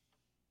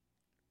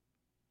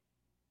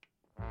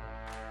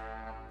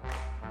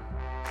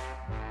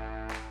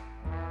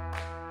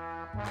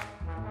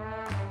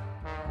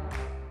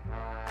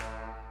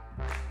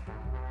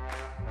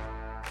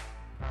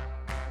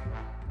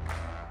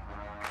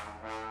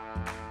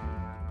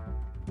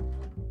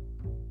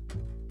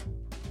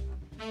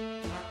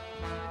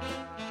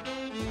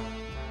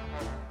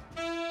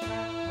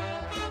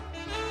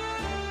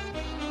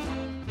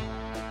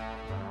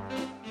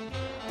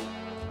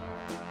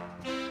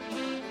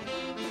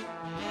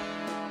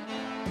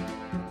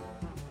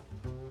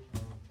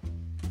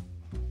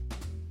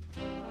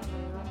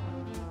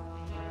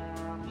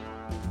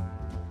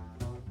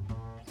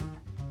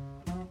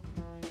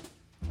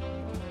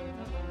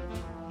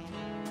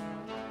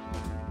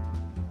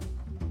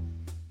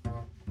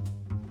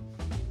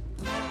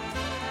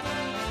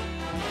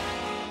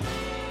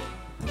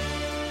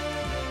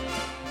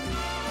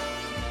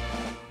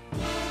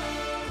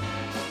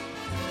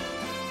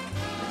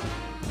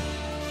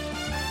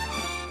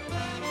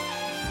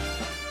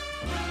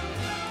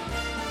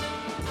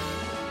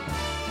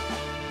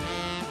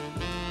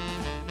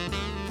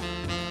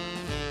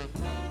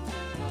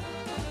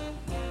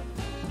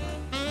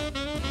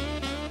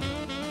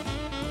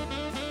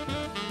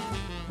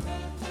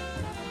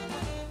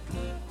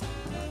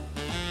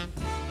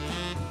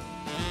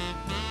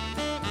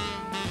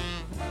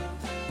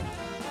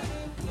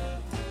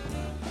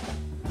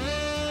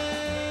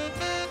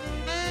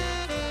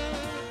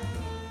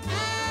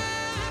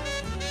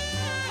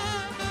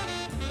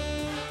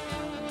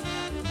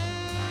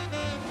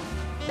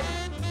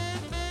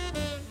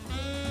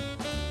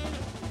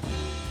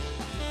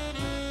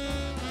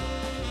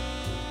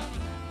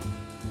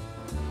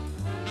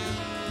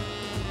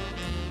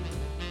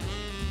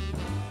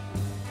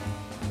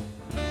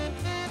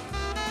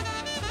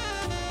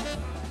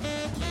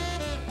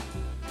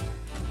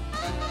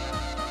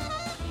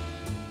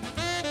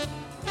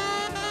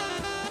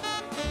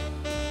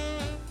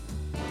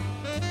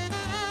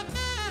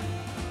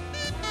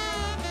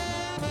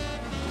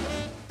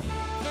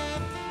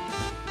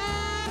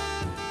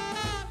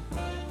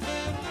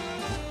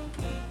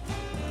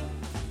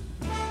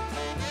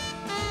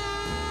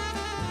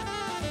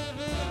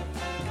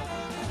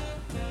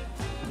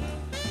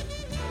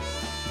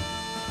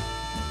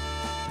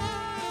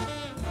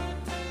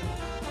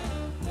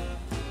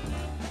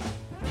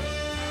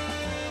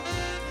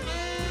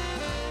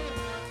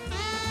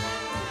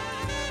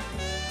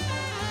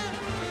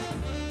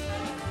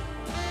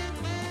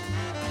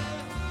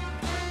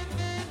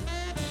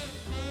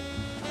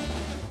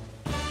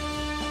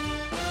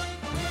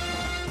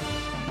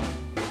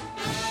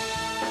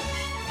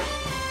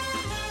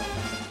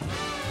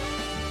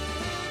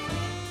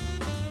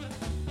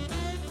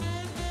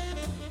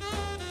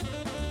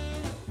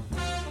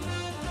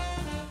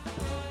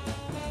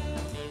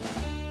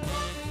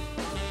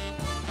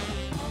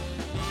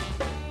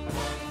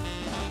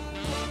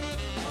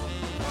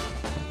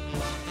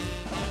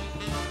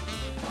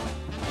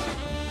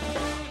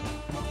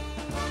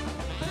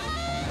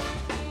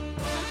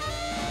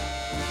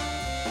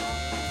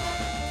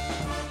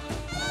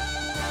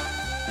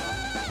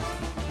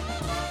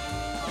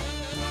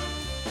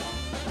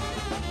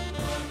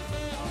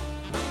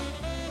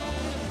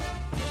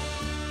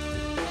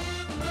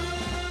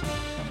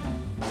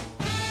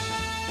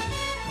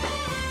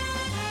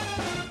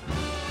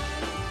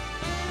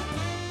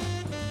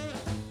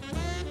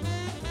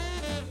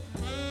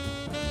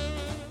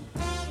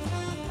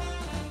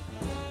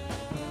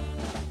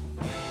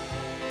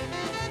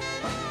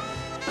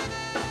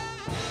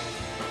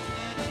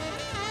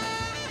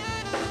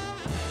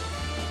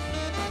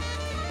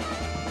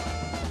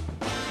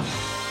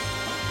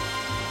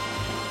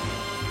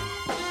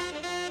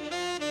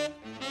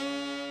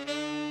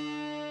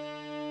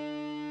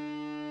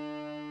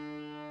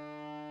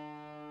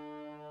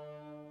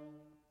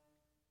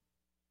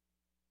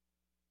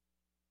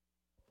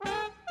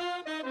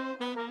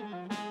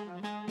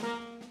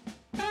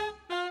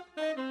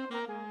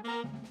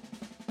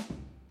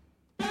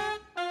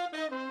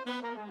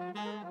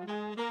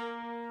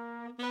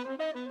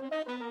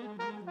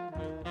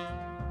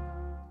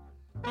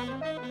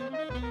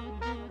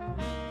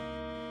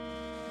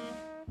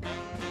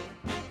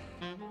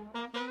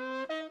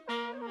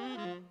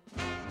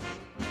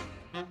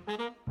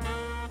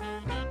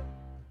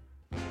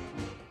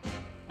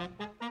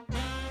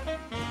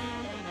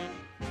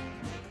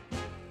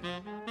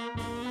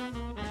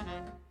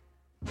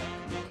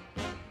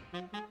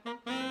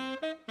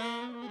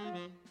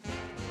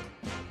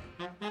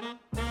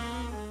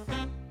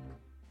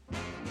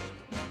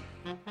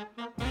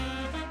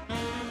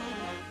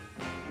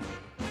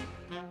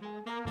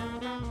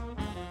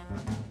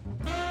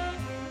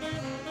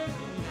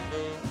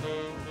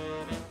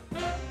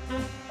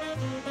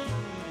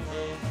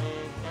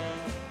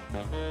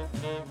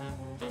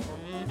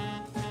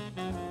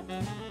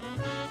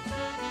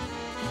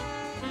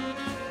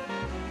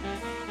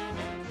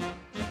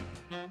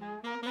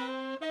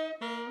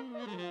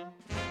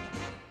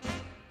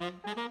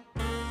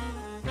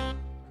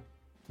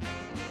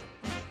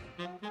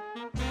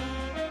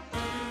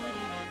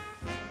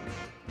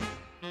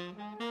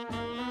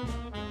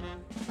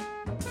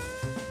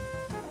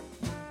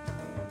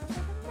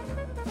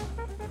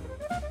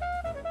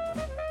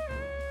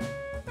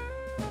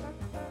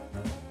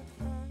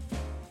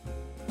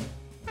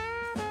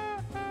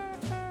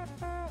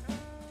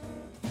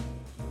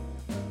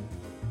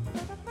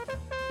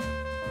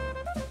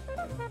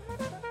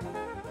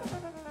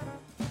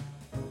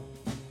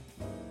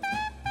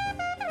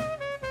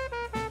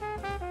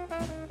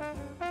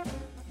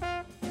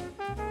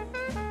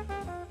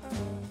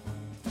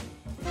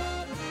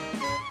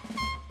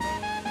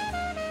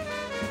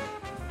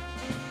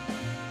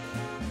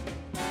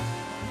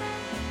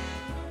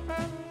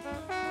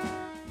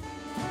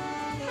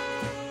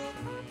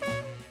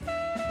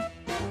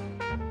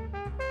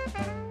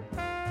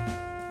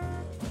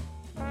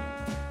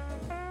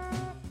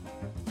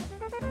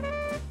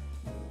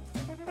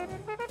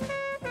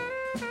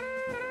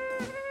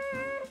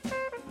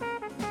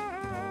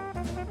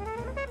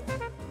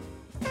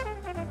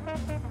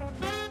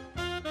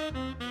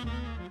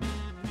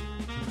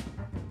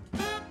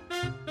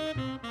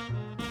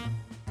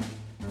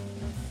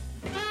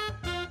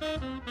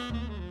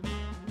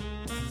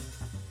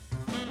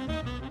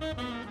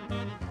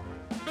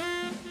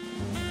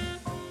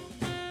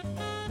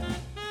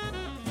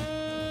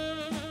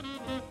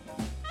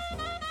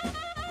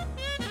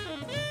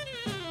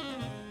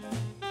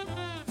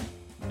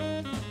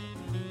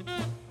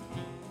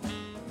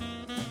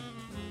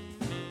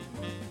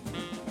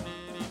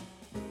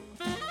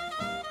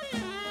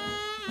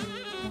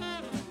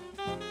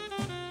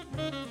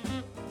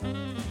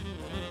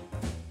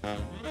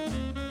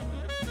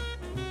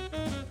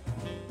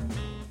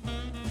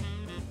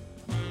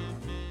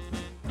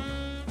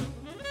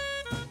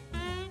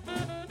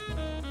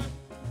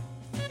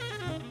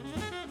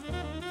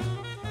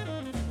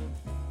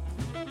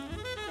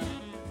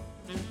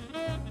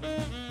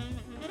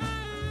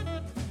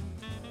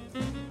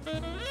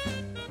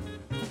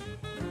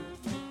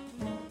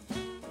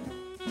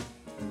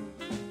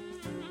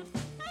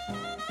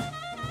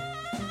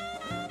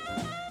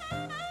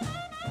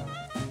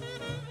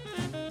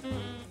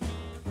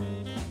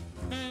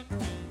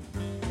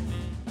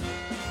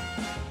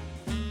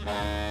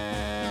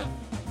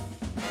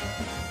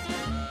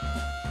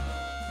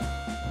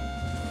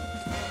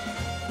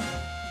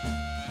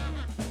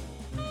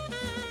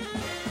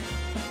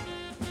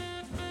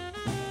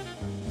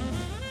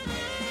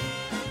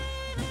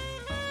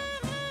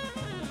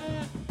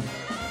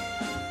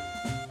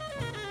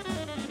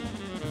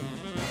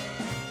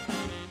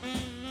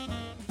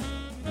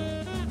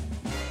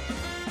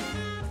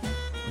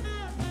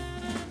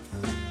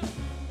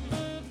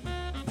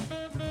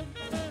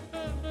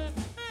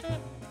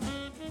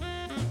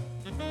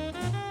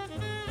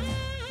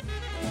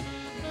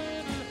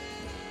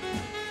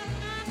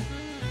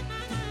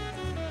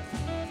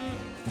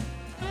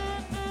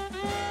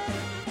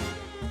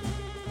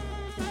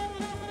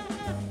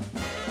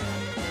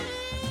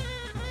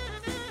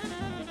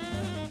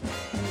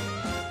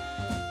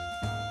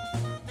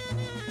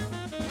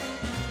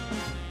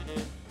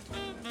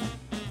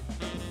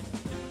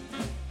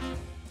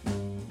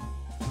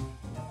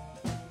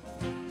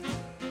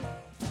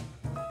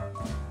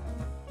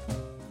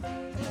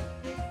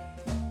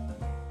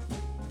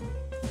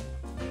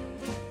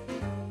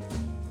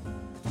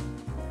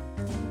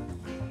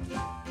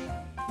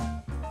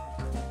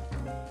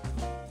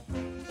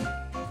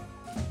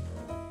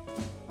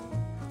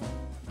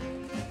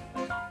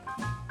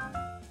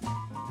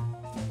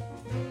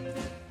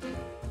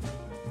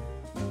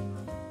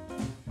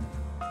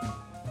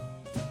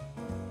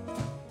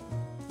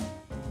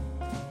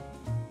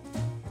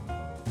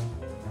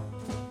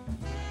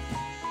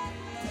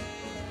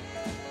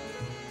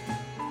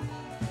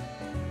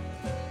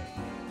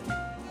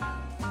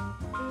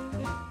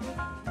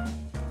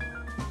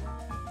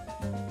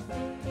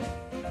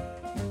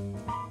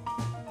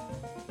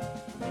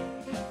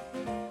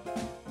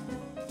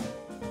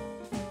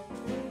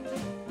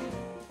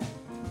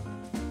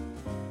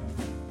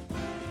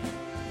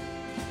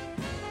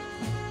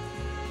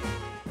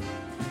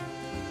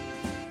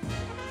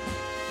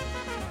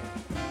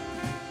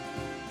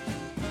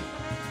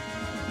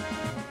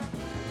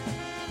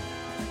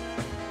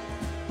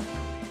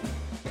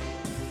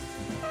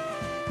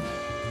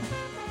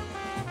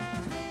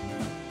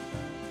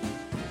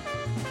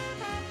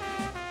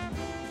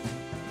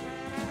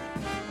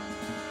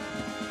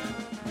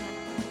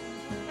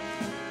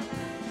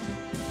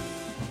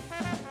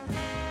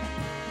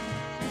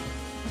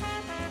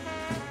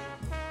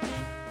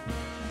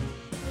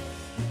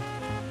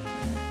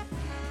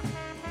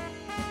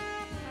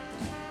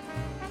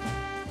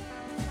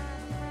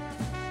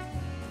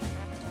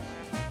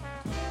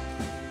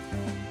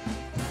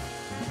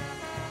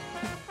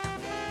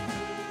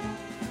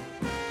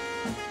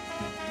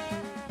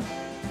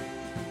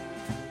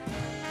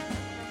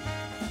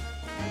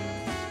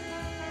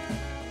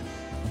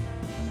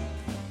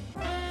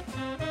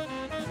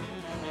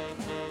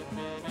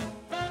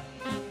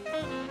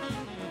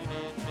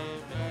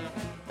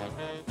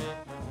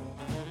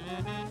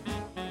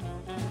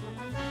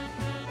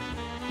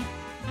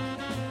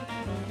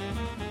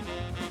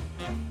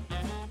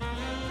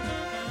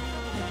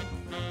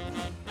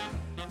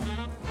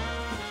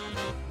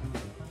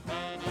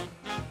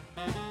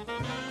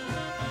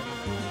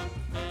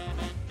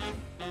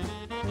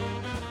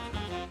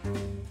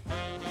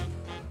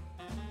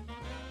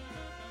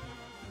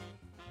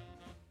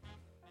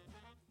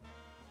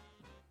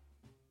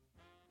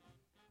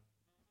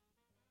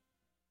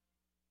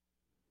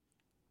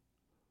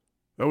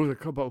 That was a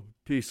couple of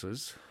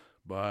pieces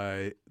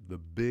by the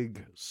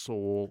Big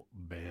Soul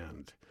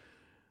Band,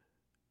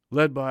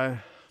 led by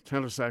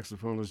tenor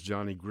saxophonist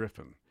Johnny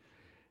Griffin.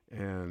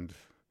 And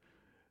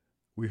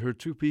we heard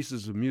two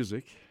pieces of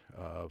music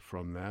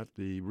from that.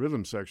 The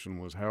rhythm section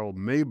was Harold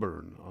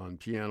Mayburn on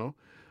piano,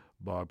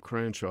 Bob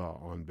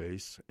Cranshaw on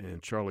bass,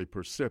 and Charlie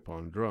Persip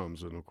on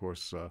drums, and of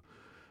course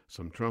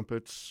some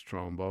trumpets,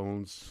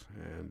 trombones,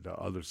 and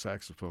other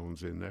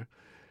saxophones in there.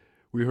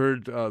 We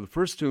heard the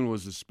first tune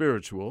was a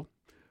spiritual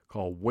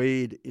called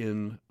Wade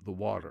in the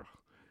Water,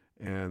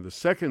 and the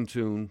second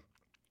tune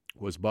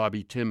was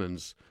Bobby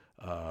Timmons'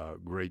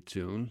 great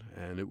tune,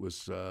 and it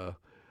was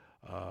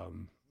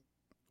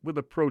with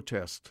a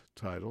protest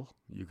title,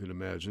 you can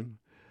imagine.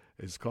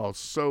 It's called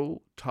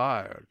So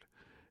Tired.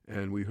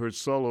 And we heard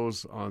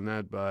solos on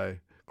that by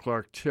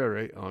Clark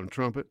Terry on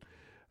trumpet,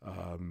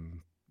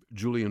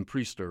 Julian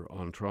Priester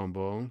on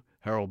trombone,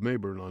 Harold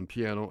Mayburn on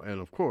piano,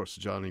 and of course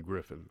Johnny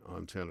Griffin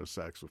on tenor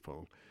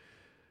saxophone.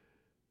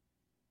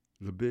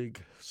 The Big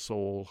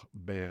Soul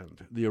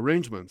Band. The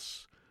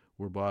arrangements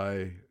were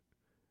by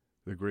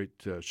the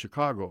great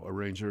Chicago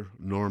arranger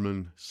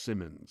Norman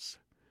Simmons.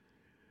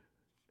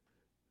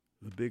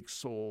 The Big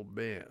Soul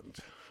Band.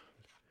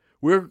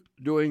 We're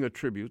doing a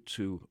tribute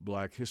to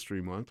Black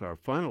History Month, our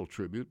final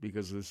tribute,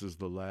 because this is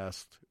the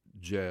last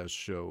jazz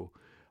show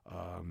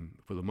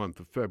for the month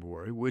of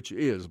February, which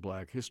is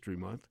Black History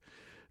Month.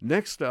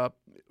 Next up,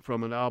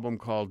 from an album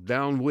called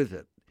Down With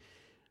It,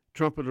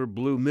 trumpeter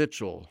Blue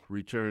Mitchell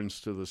returns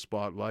to the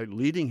spotlight,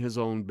 leading his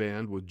own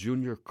band with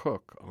Junior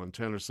Cook on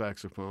tenor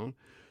saxophone,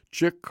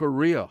 Chick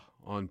Corea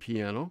on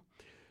piano,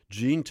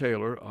 Gene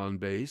Taylor on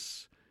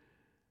bass,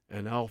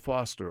 and Al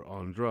Foster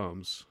on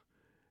drums.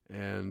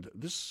 And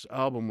this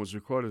album was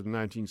recorded in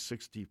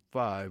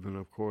 1965, and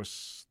of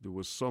course there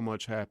was so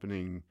much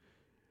happening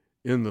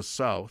in the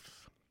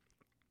South: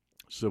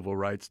 civil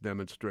rights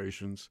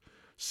demonstrations,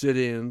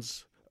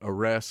 sit-ins,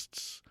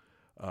 arrests,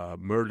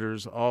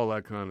 murders, all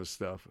that kind of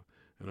stuff.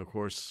 And of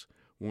course,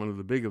 one of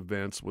the big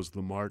events was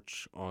the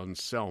March on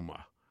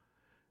Selma.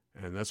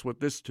 And that's what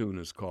this tune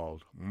is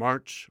called,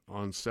 March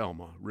on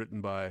Selma,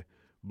 written by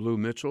Blue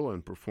Mitchell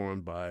and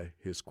performed by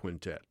his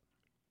quintet.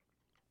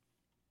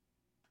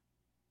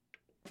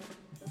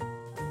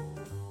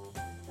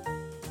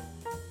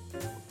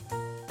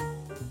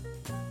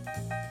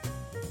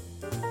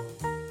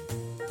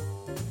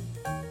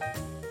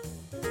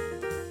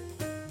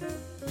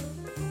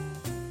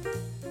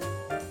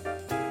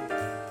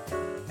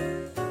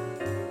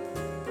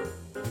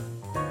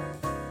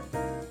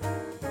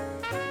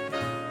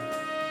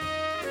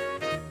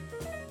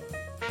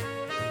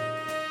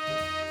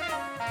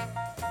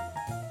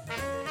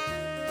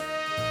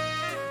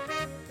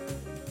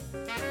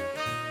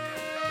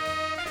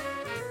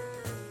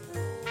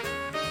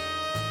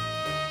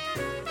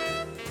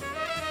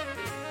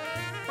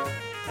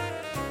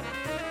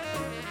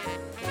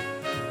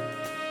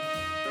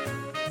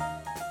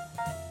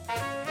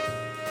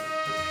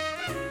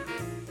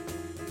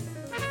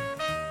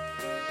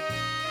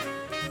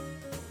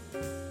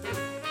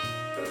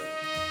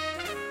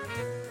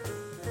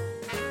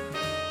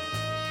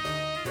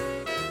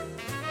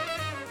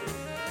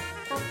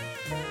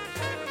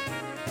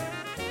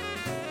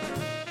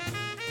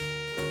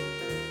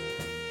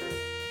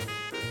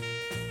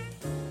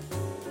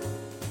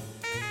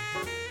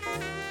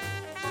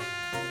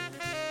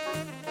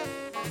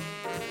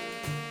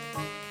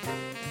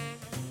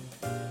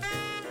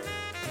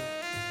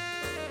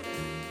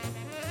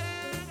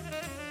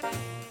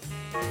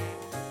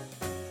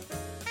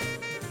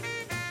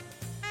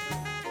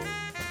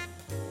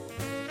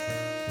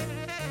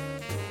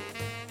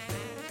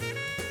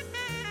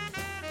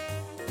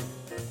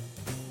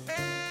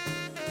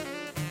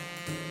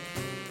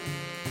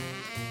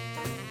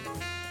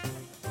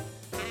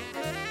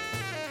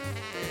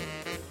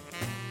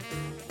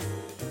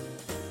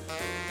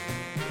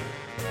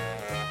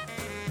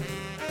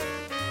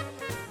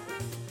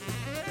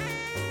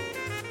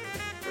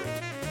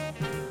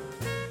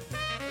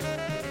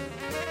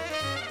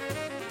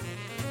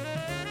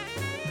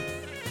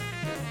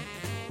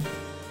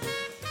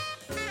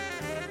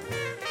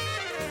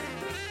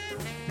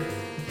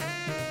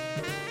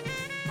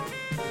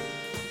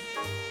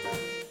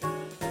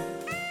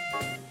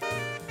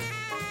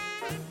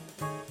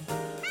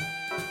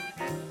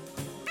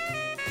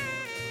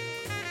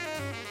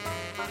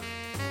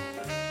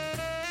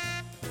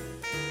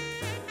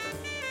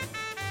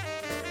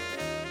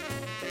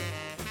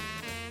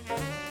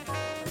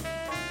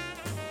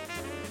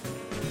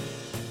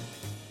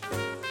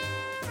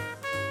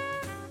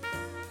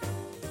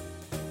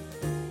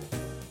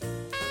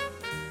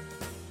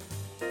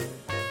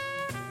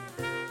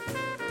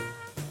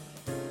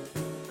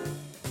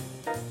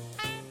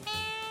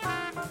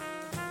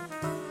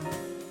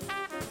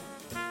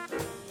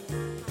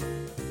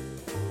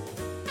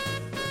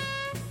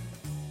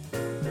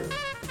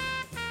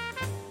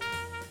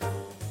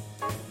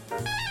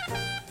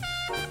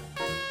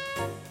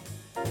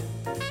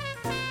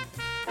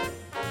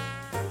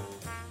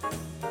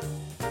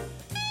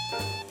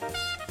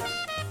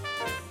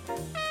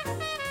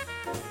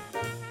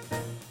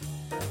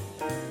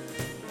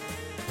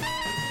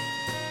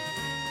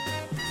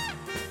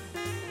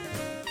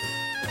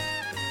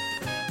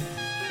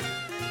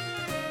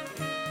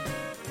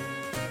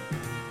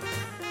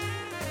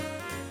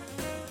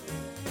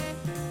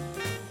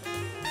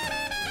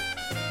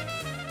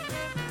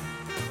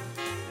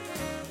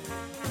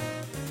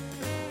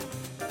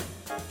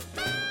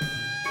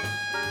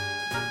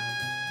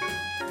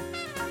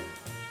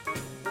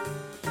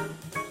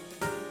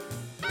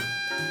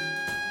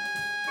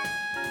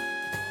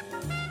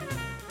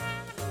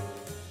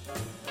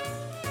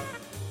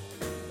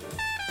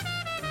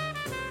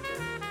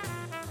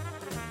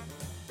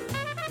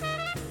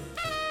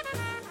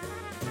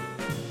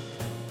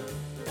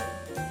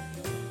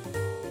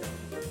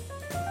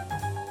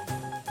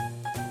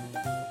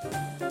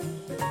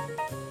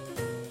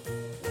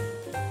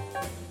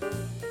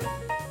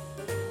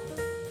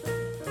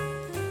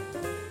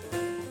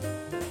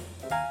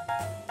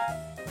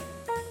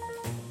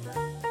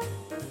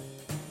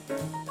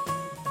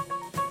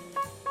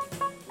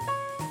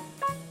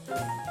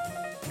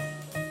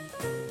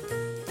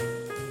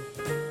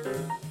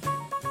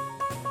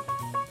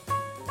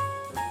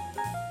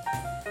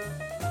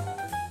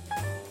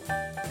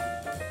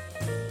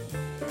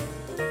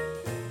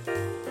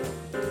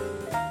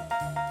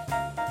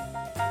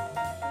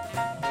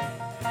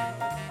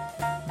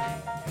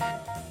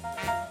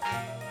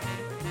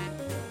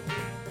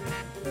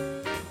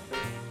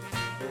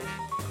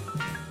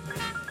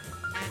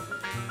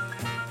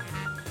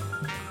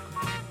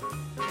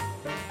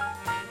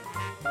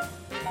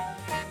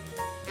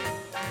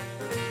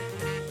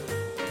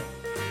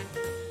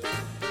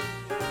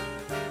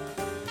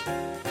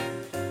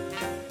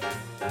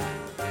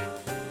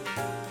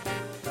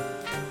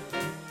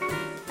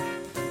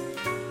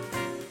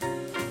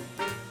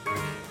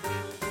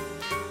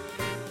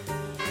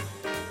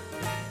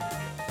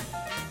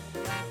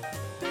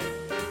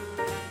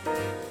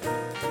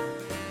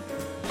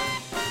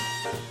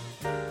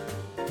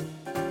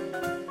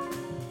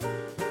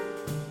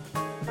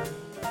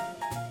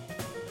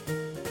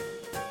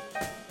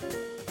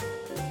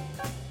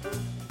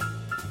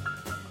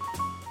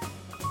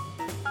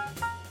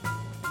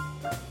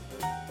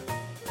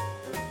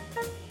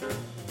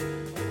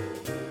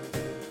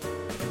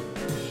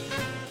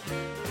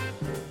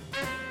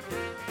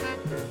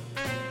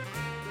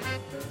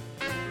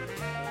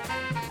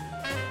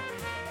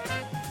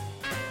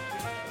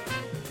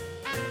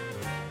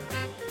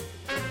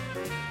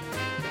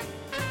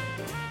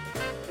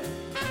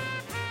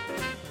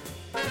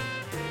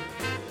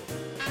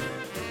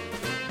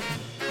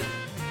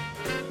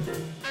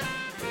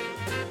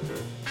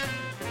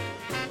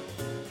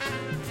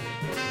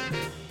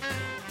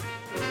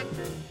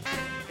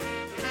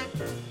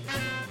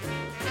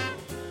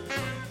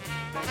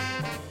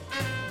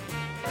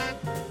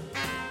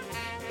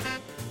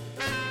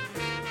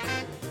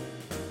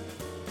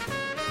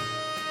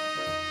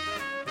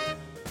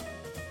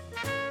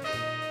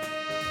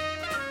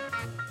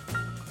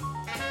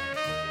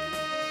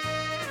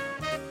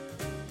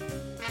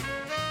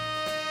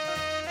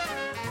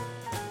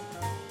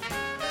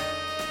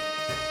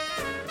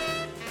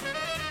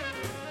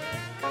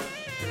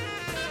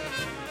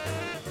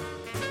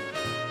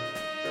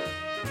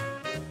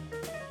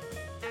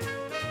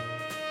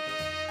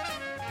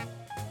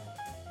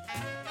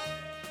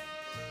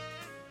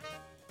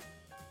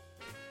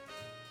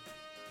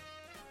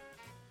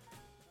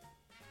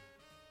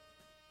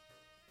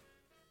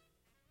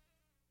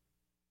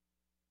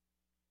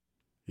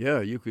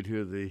 Yeah, you could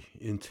hear the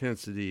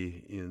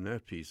intensity in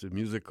that piece of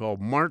music called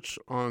March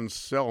on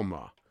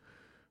Selma.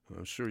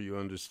 I'm sure you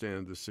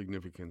understand the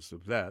significance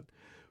of that.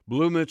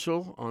 Blue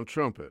Mitchell on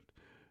trumpet,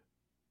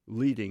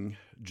 leading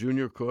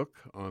Junior Cook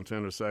on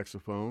tenor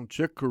saxophone,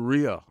 Chick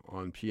Corea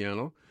on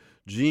piano,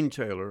 Gene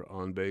Taylor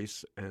on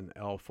bass, and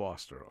Al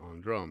Foster on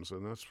drums.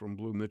 And that's from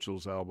Blue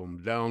Mitchell's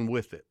album Down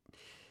With It,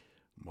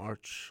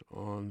 March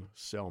on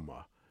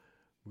Selma.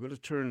 We're going to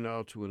turn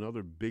now to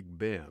another big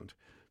band,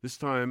 this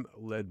time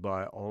led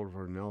by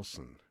Oliver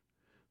Nelson,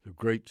 the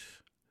great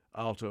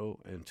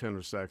alto and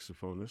tenor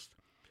saxophonist.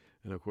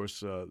 And, of course,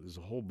 there's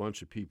a whole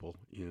bunch of people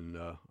in,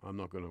 I'm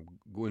not going to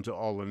go into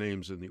all the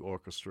names in the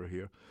orchestra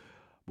here,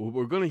 but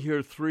we're going to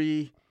hear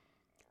three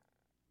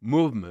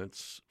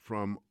movements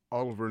from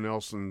Oliver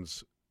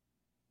Nelson's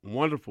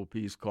wonderful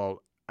piece called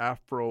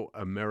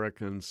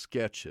Afro-American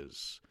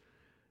Sketches.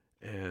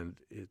 And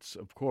it's,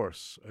 of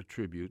course, a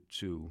tribute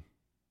to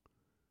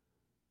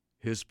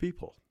his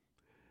people.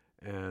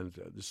 And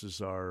this is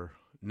our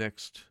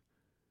next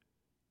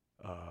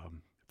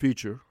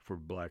feature for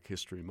Black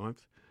History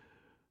Month.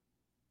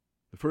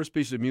 The first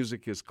piece of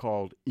music is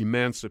called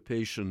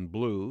Emancipation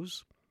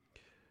Blues.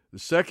 The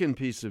second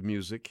piece of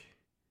music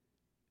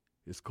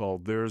is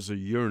called There's a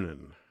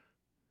Yearnin'.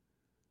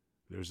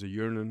 There's a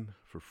yearnin'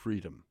 for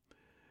freedom.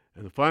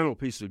 And the final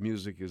piece of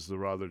music is the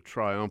rather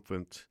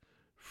triumphant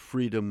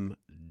Freedom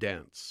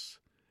Dance.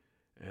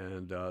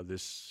 And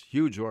this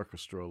huge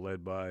orchestra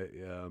led by,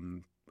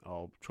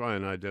 I'll try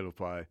and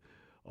identify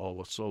all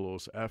the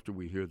solos after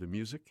we hear the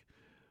music.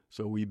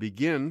 So we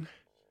begin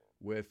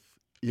with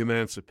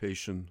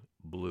Emancipation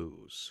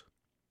Blues.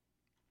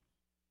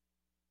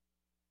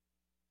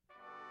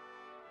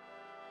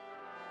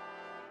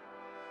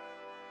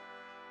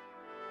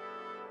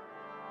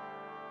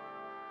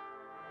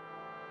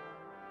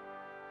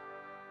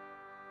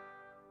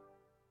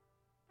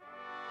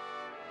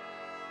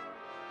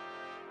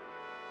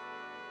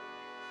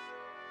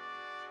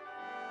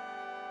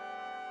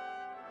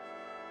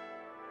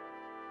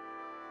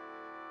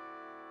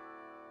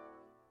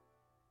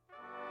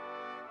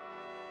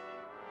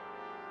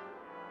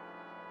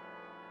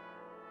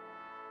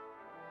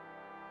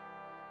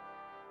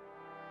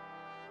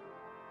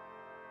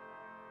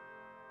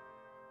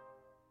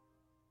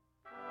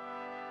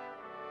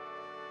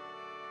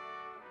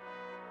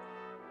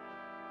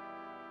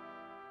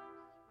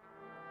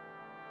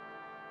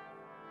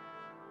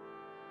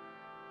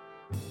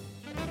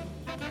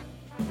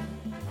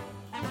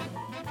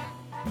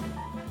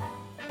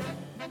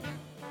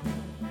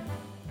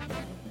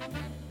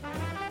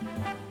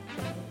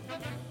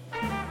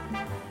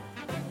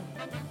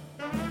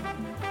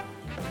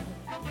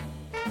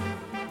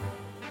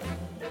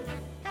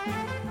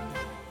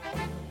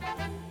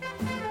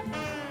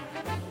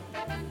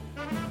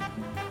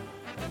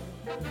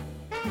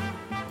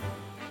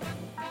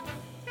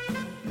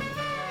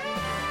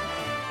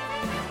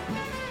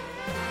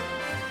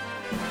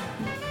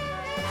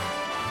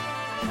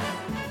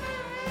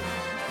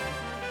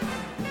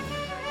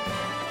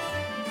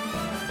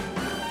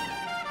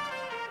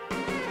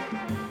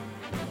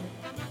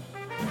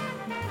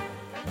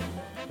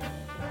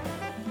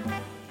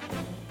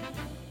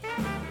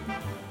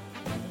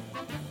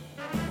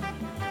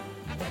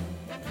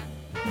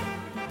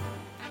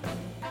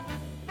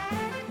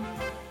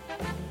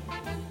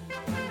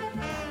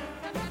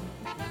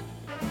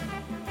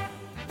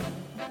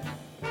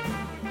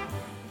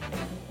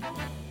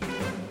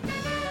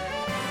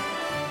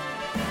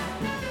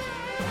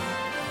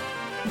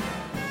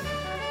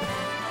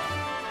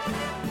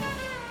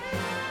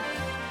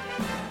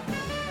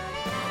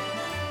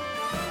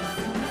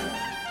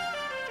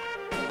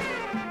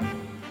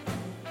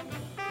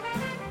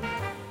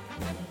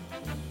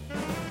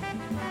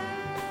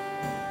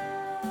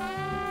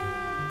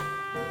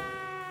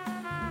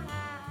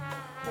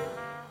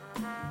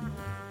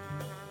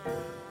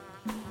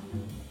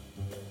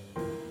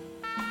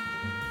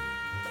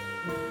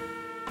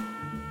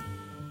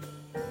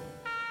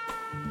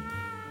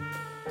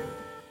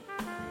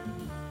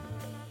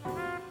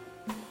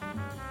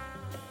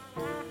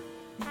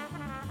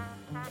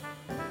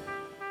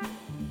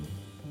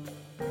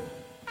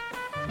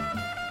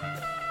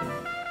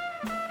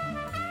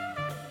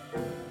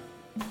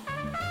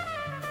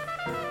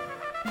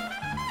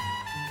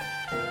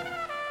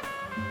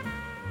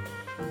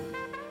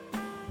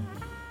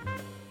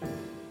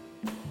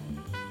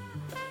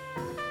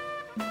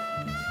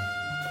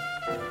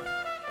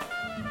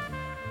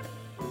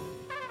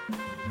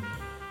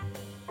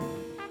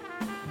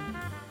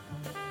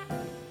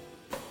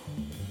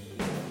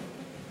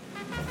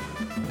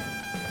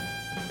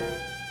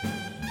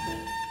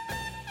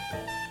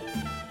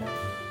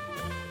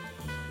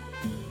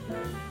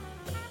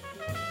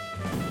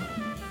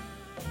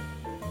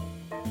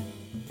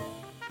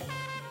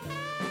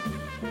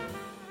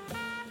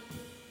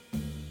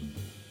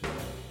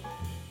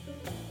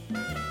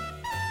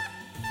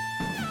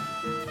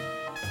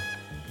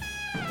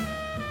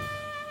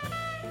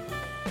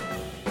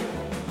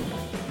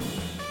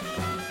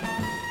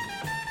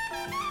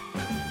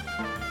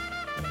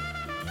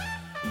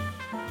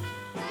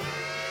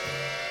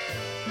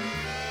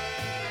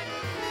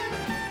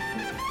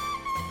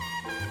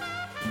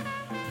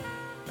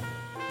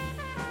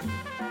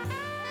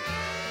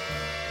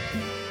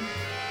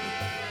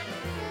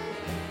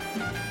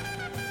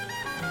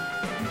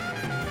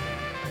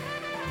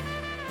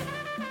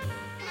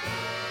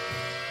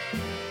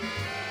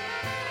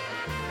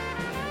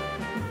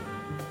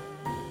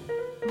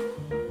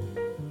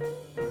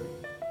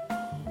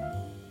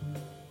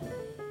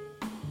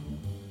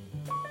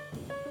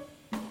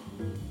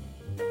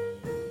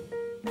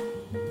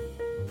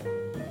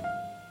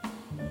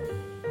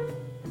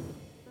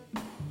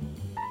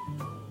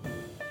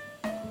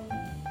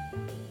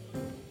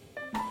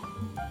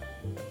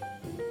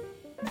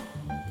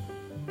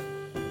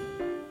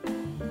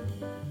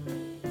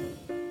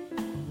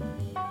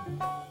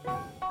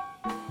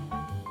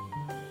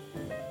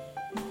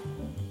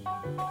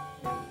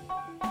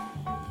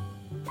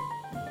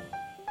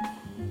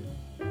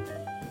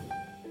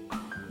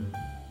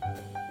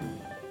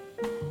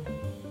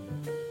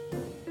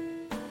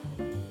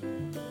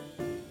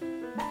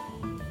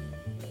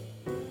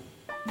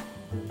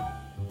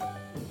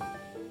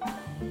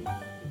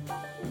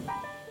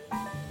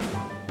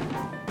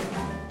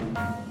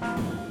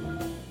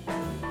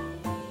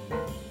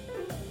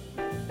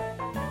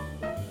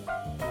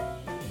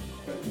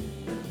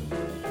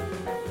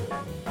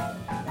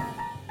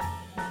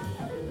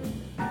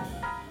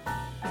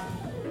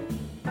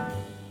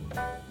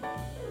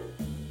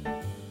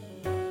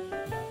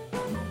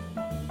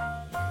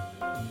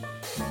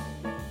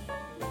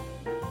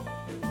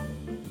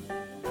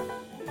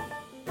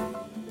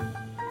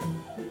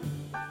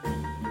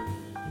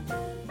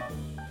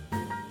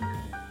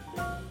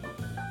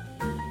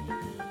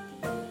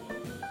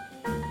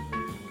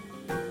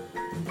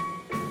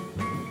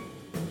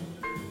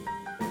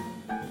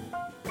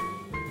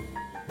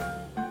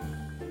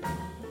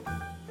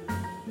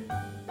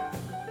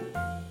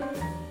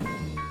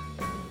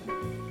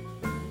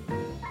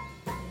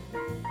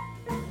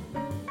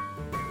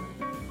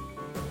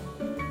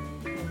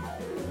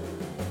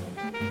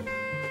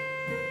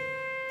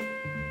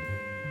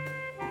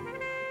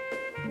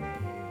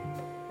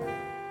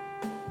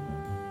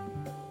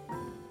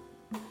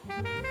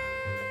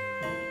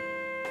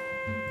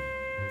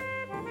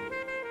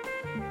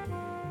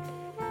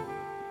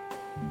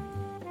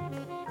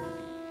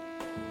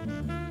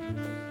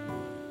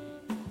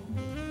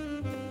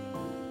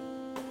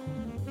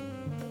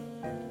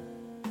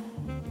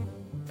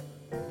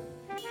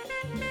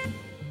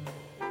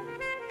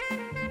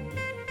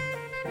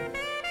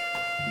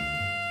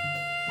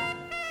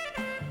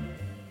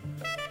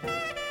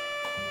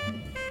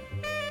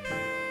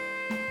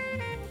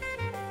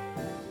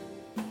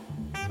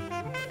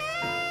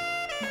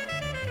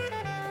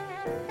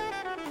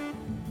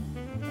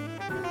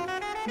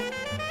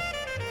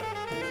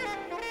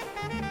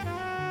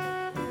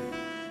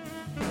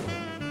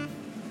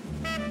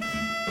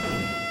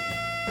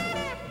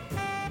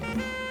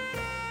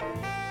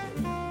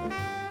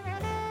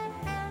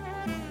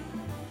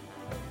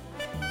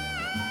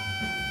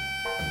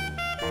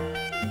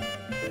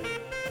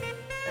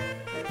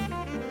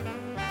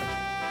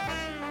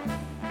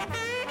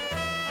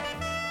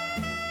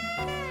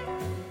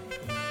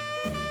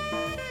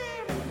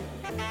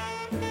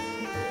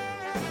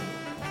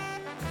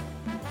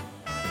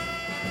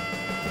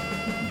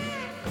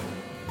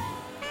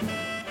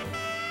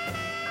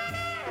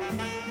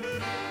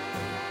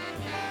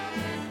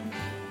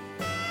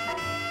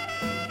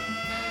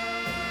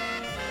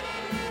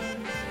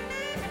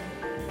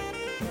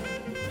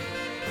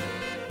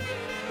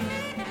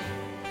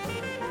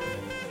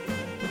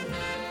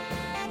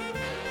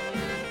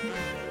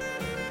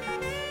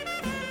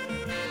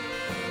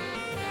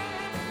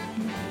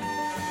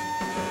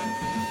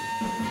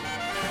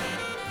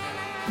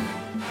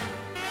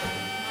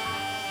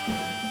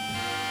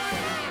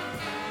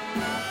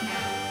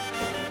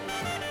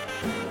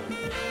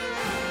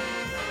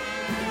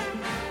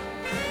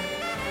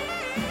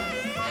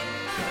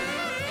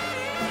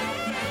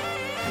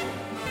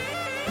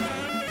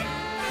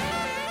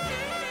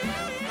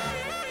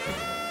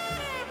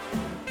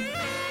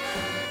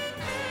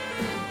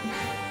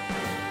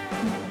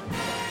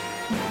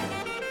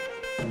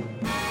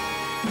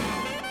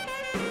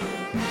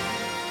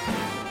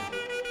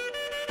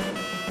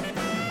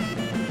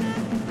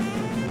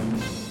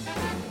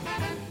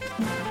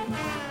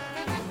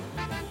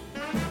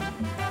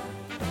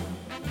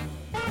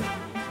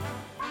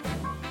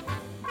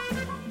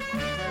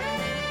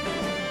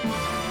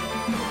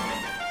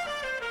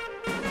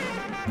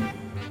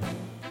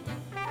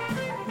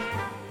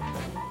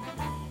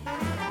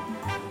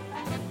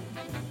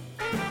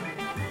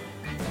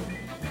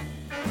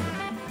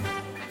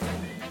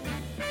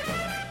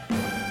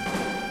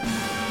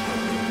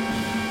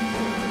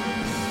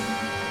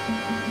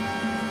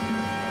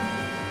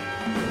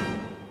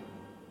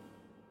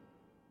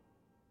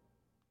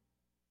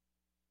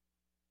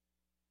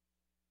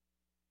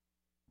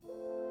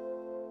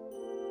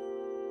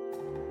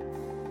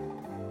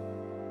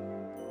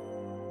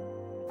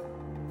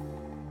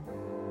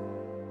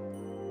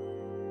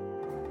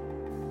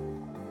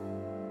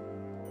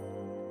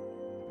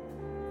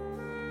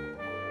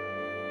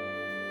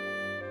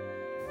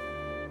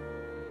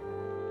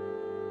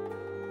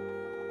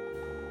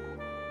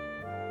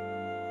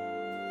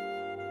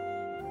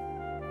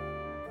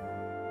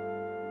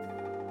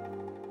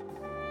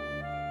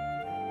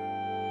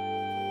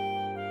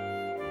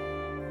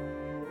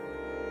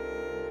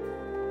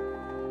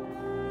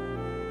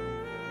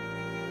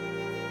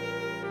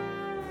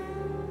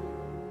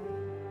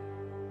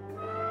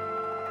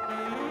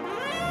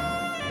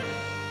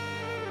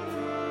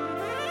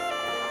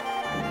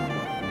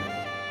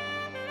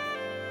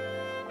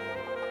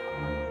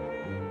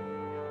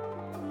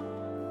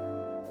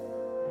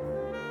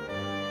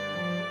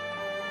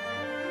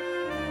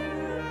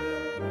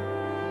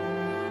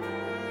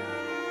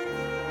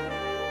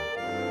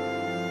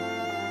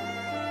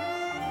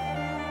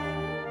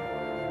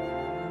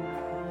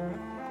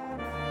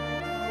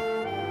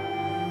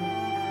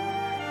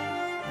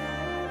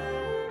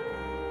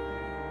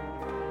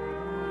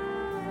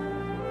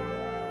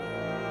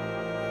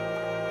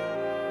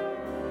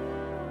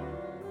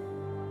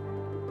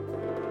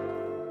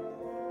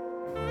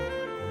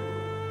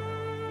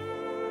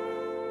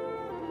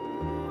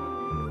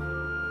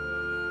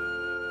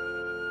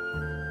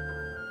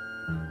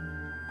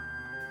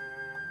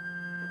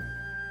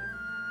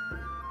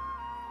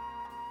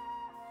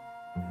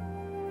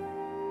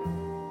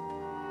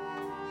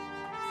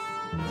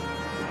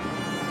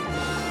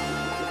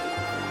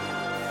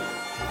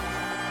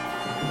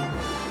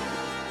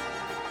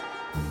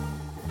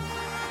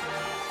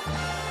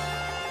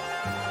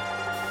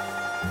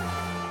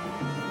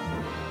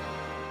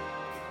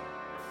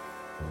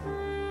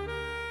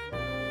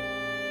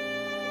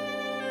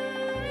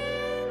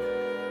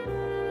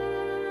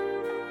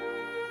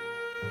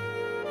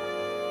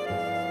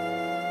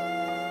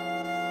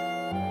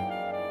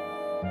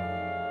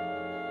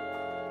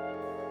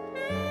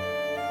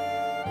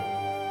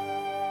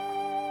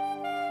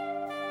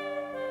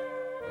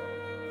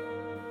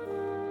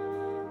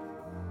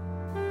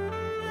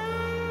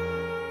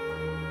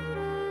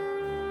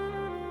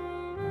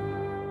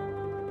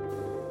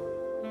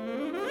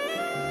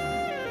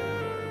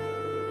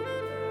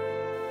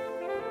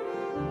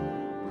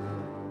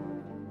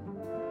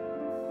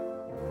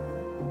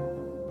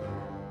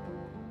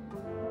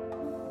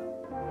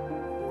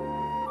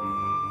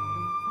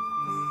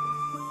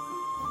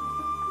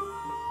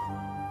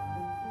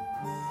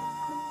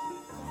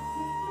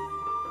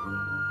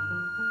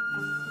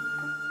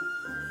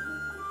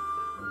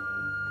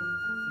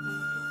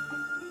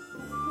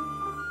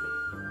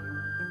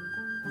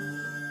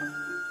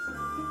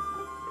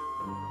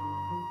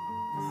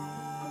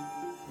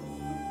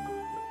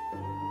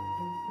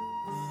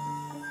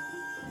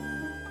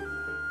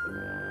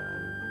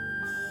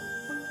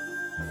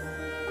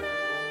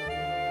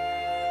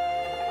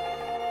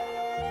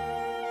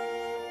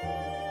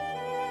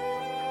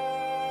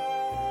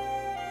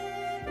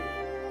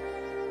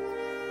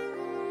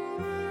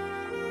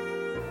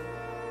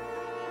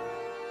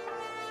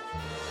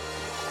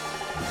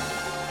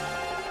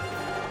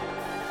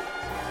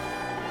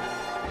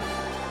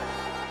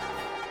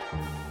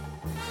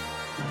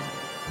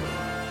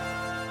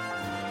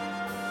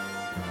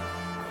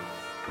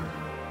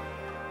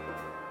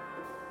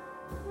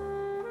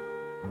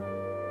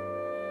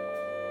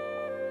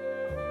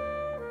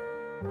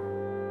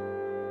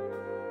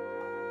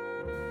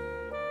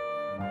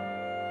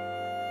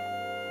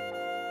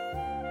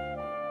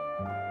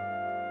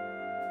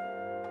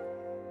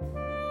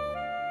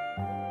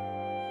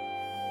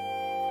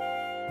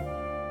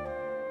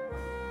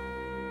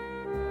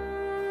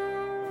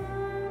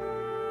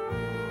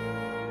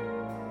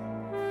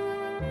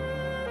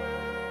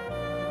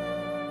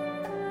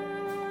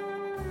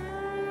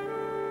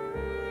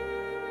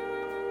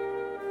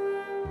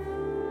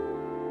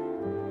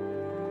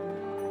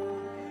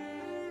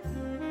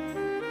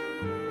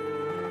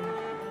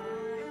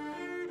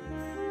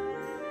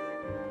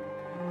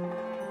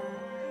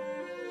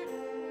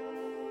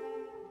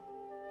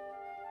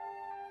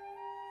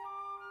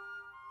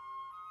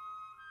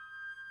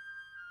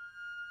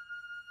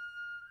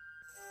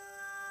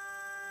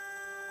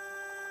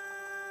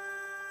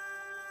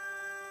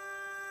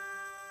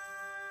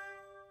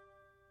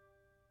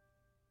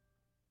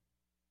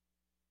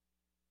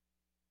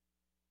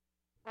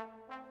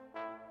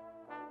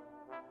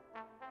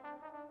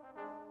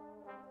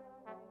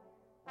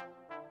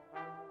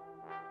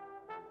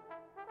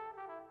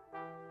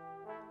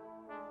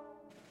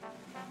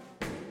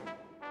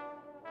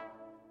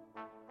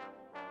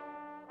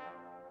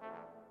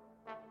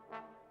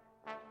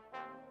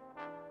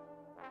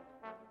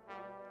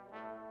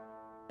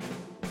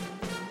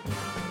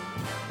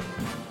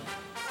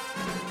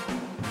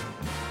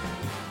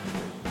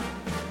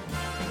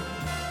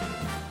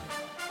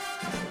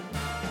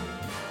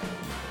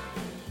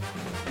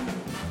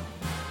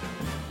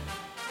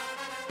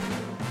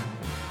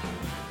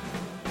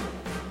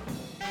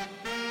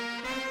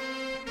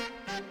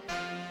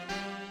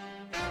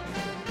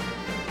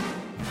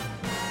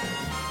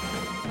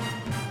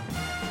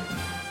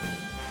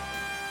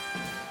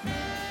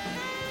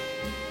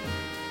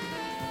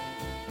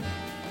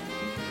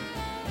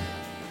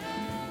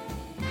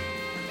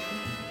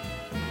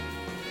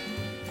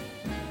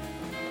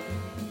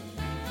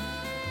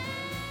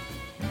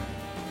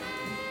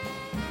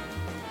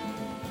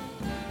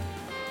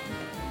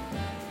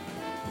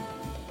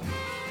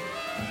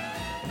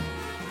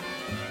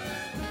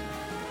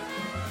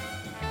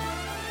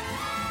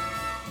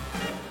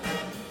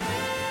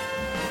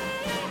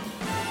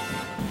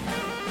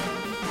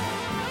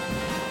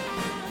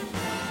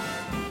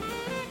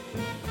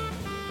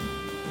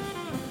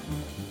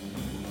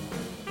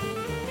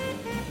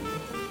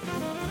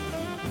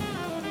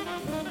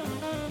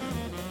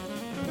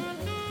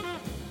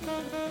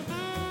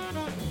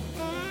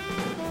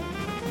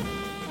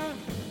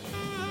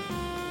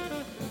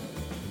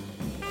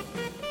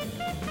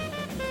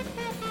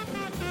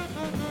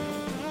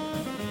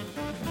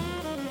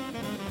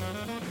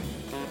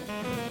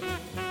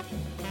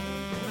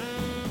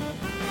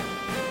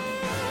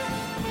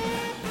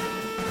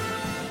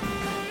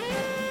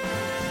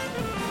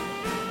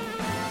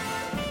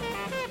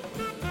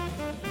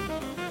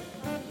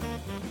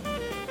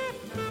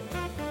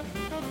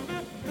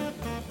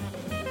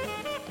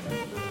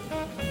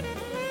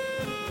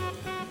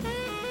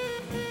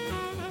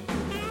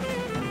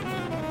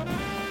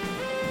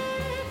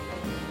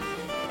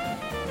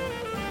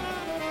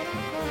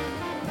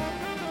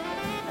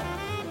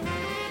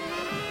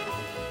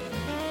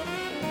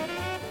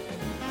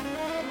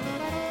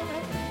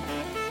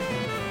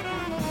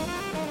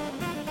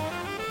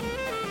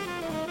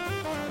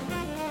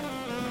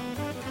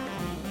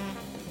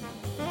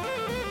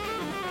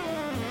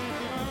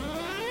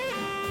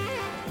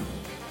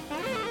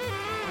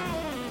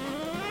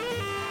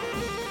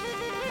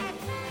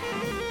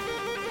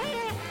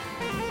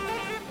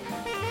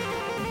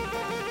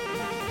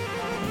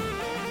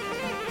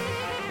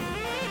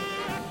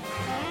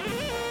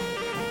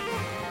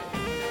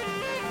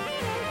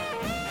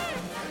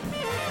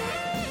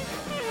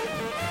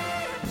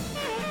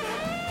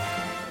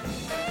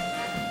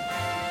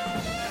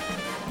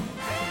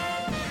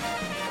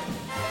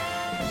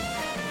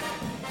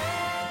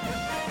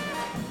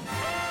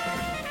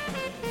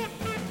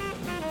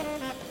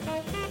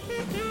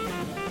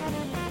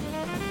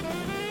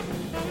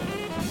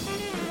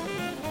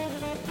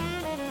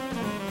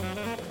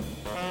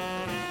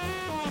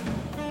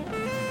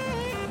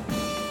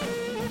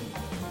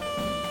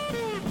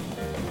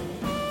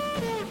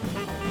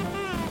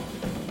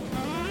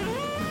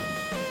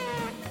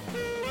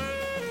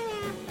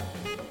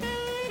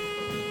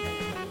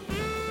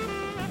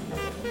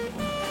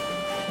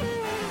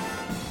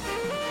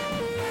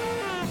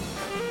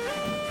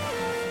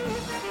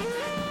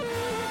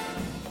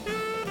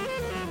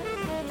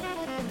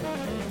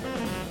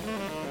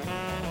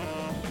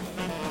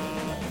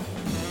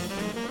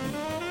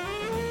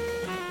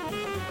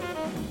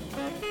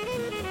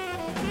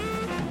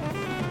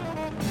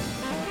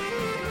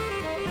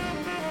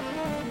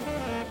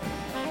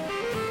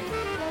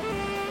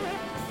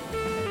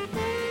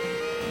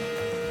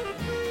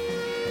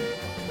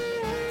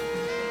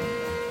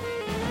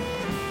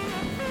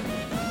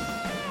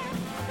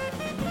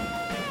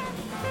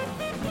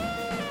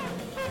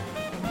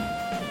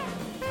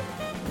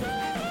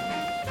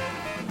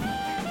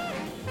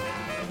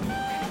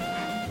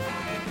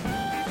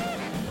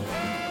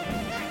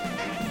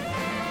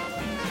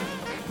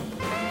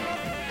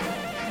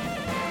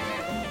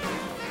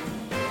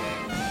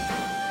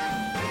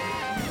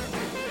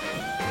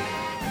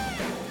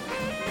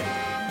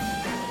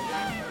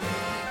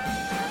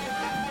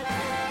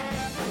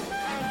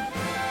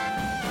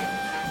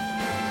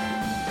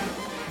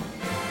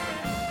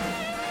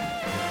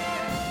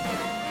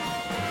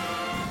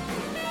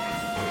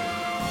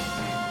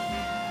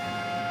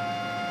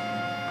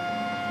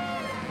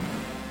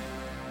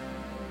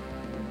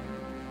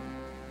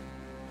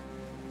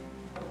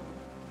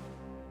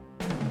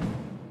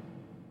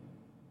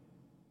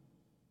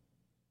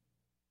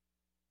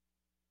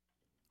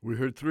 We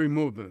heard three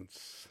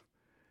movements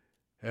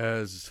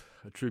as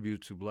a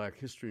tribute to Black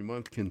History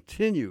Month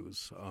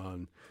continues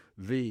on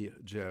The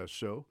Jazz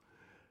Show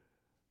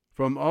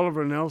from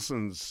Oliver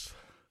Nelson's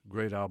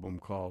great album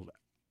called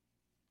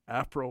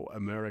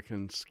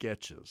Afro-American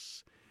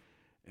Sketches,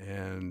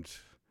 and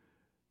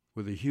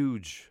with a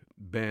huge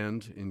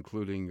band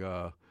including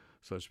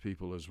such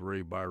people as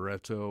Ray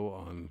Barretto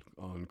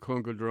on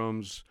conga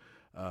drums,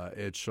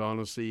 Ed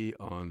Shaughnessy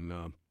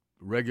on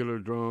regular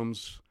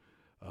drums,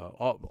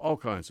 all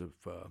kinds of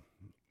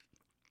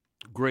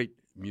great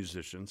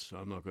musicians.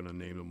 I'm not going to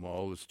name them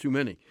all. There's too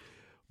many.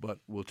 But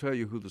we'll tell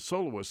you who the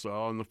soloists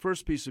are. On the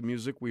first piece of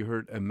music, we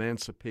heard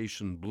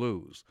Emancipation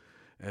Blues.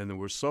 And there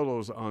were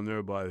solos on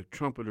there by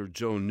trumpeter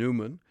Joe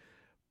Newman,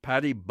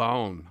 Patty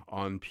Bowen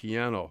on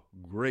piano,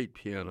 great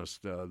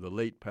pianist, the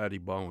late Patty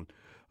Bowen.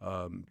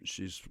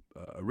 She's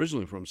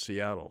originally from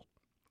Seattle,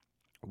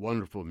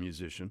 wonderful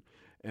musician.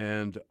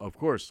 And, of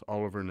course,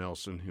 Oliver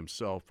Nelson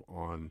himself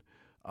on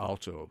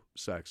alto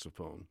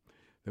saxophone.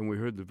 Then we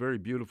heard the very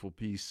beautiful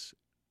piece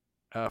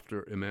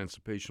after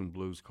Emancipation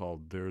Blues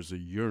called There's a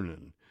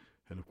Yearnin'.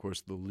 And, of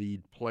course, the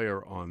lead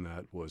player on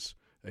that was,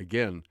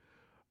 again,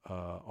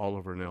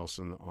 Oliver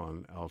Nelson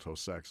on alto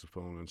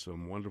saxophone, and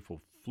some wonderful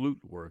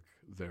flute work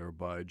there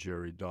by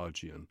Jerry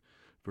Dodgian.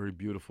 Very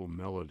beautiful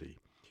melody.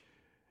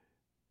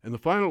 And the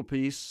final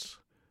piece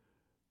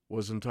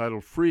was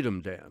entitled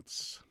Freedom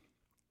Dance,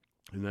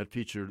 and that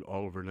featured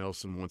Oliver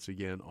Nelson once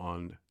again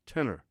on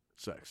tenor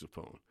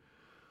saxophone.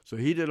 So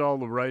he did all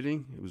the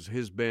writing. It was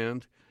his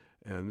band,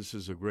 and this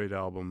is a great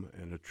album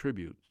and a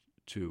tribute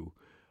to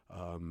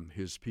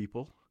his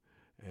people,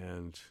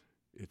 and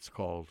it's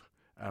called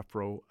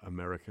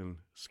Afro-American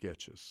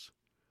Sketches.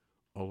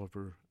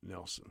 Oliver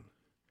Nelson.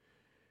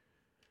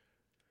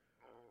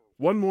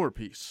 One more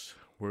piece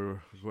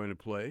we're going to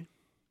play,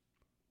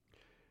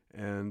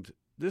 and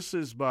this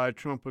is by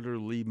trumpeter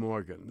Lee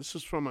Morgan. This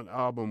is from an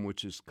album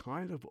which is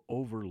kind of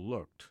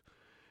overlooked.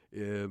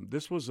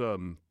 This was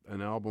an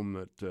album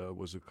that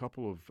was a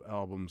couple of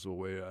albums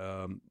away.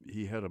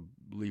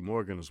 Lee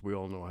Morgan, as we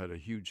all know, had a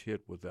huge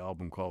hit with the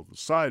album called The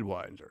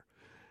Sidewinder.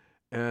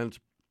 And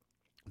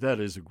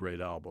that is a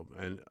great album,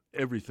 and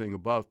everything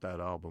about that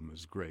album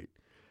is great.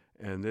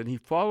 And then he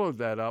followed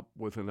that up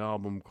with an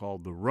album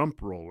called The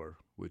Rump Roller,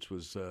 which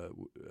was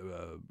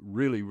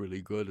really,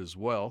 really good as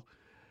well.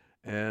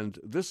 And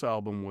this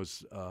album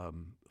was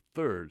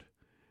third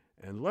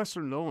and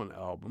lesser-known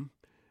album.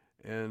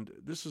 And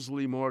this is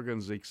Lee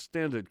Morgan's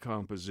extended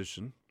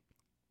composition.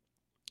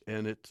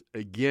 And it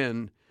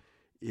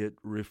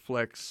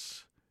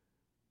reflects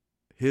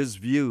his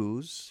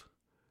views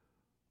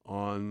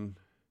on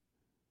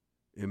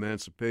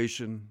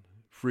emancipation,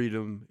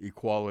 freedom,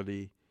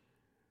 equality,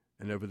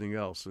 and everything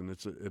else. And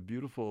it's a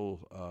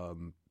beautiful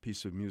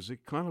piece of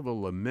music, kind of a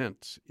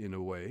lament in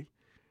a way,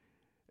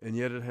 and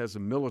yet it has a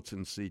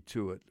militancy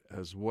to it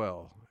as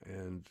well.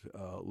 And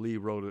Lee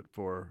wrote it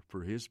for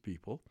his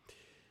people.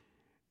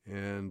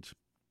 And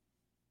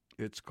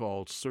it's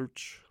called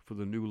Search for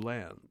the New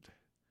Land.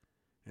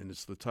 And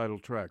it's the title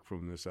track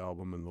from this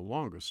album and the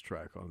longest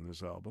track on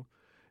this album.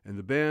 And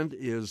the band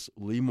is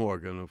Lee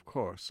Morgan, of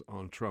course,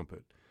 on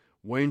trumpet,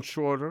 Wayne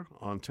Shorter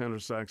on tenor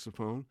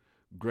saxophone,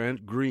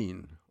 Grant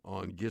Green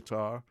on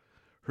guitar,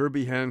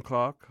 Herbie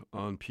Hancock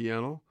on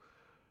piano,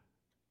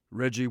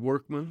 Reggie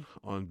Workman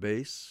on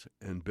bass,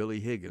 and Billy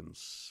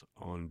Higgins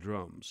on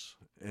drums.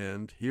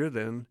 And here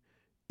then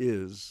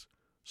is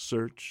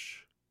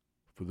Search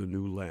for the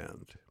New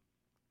Land.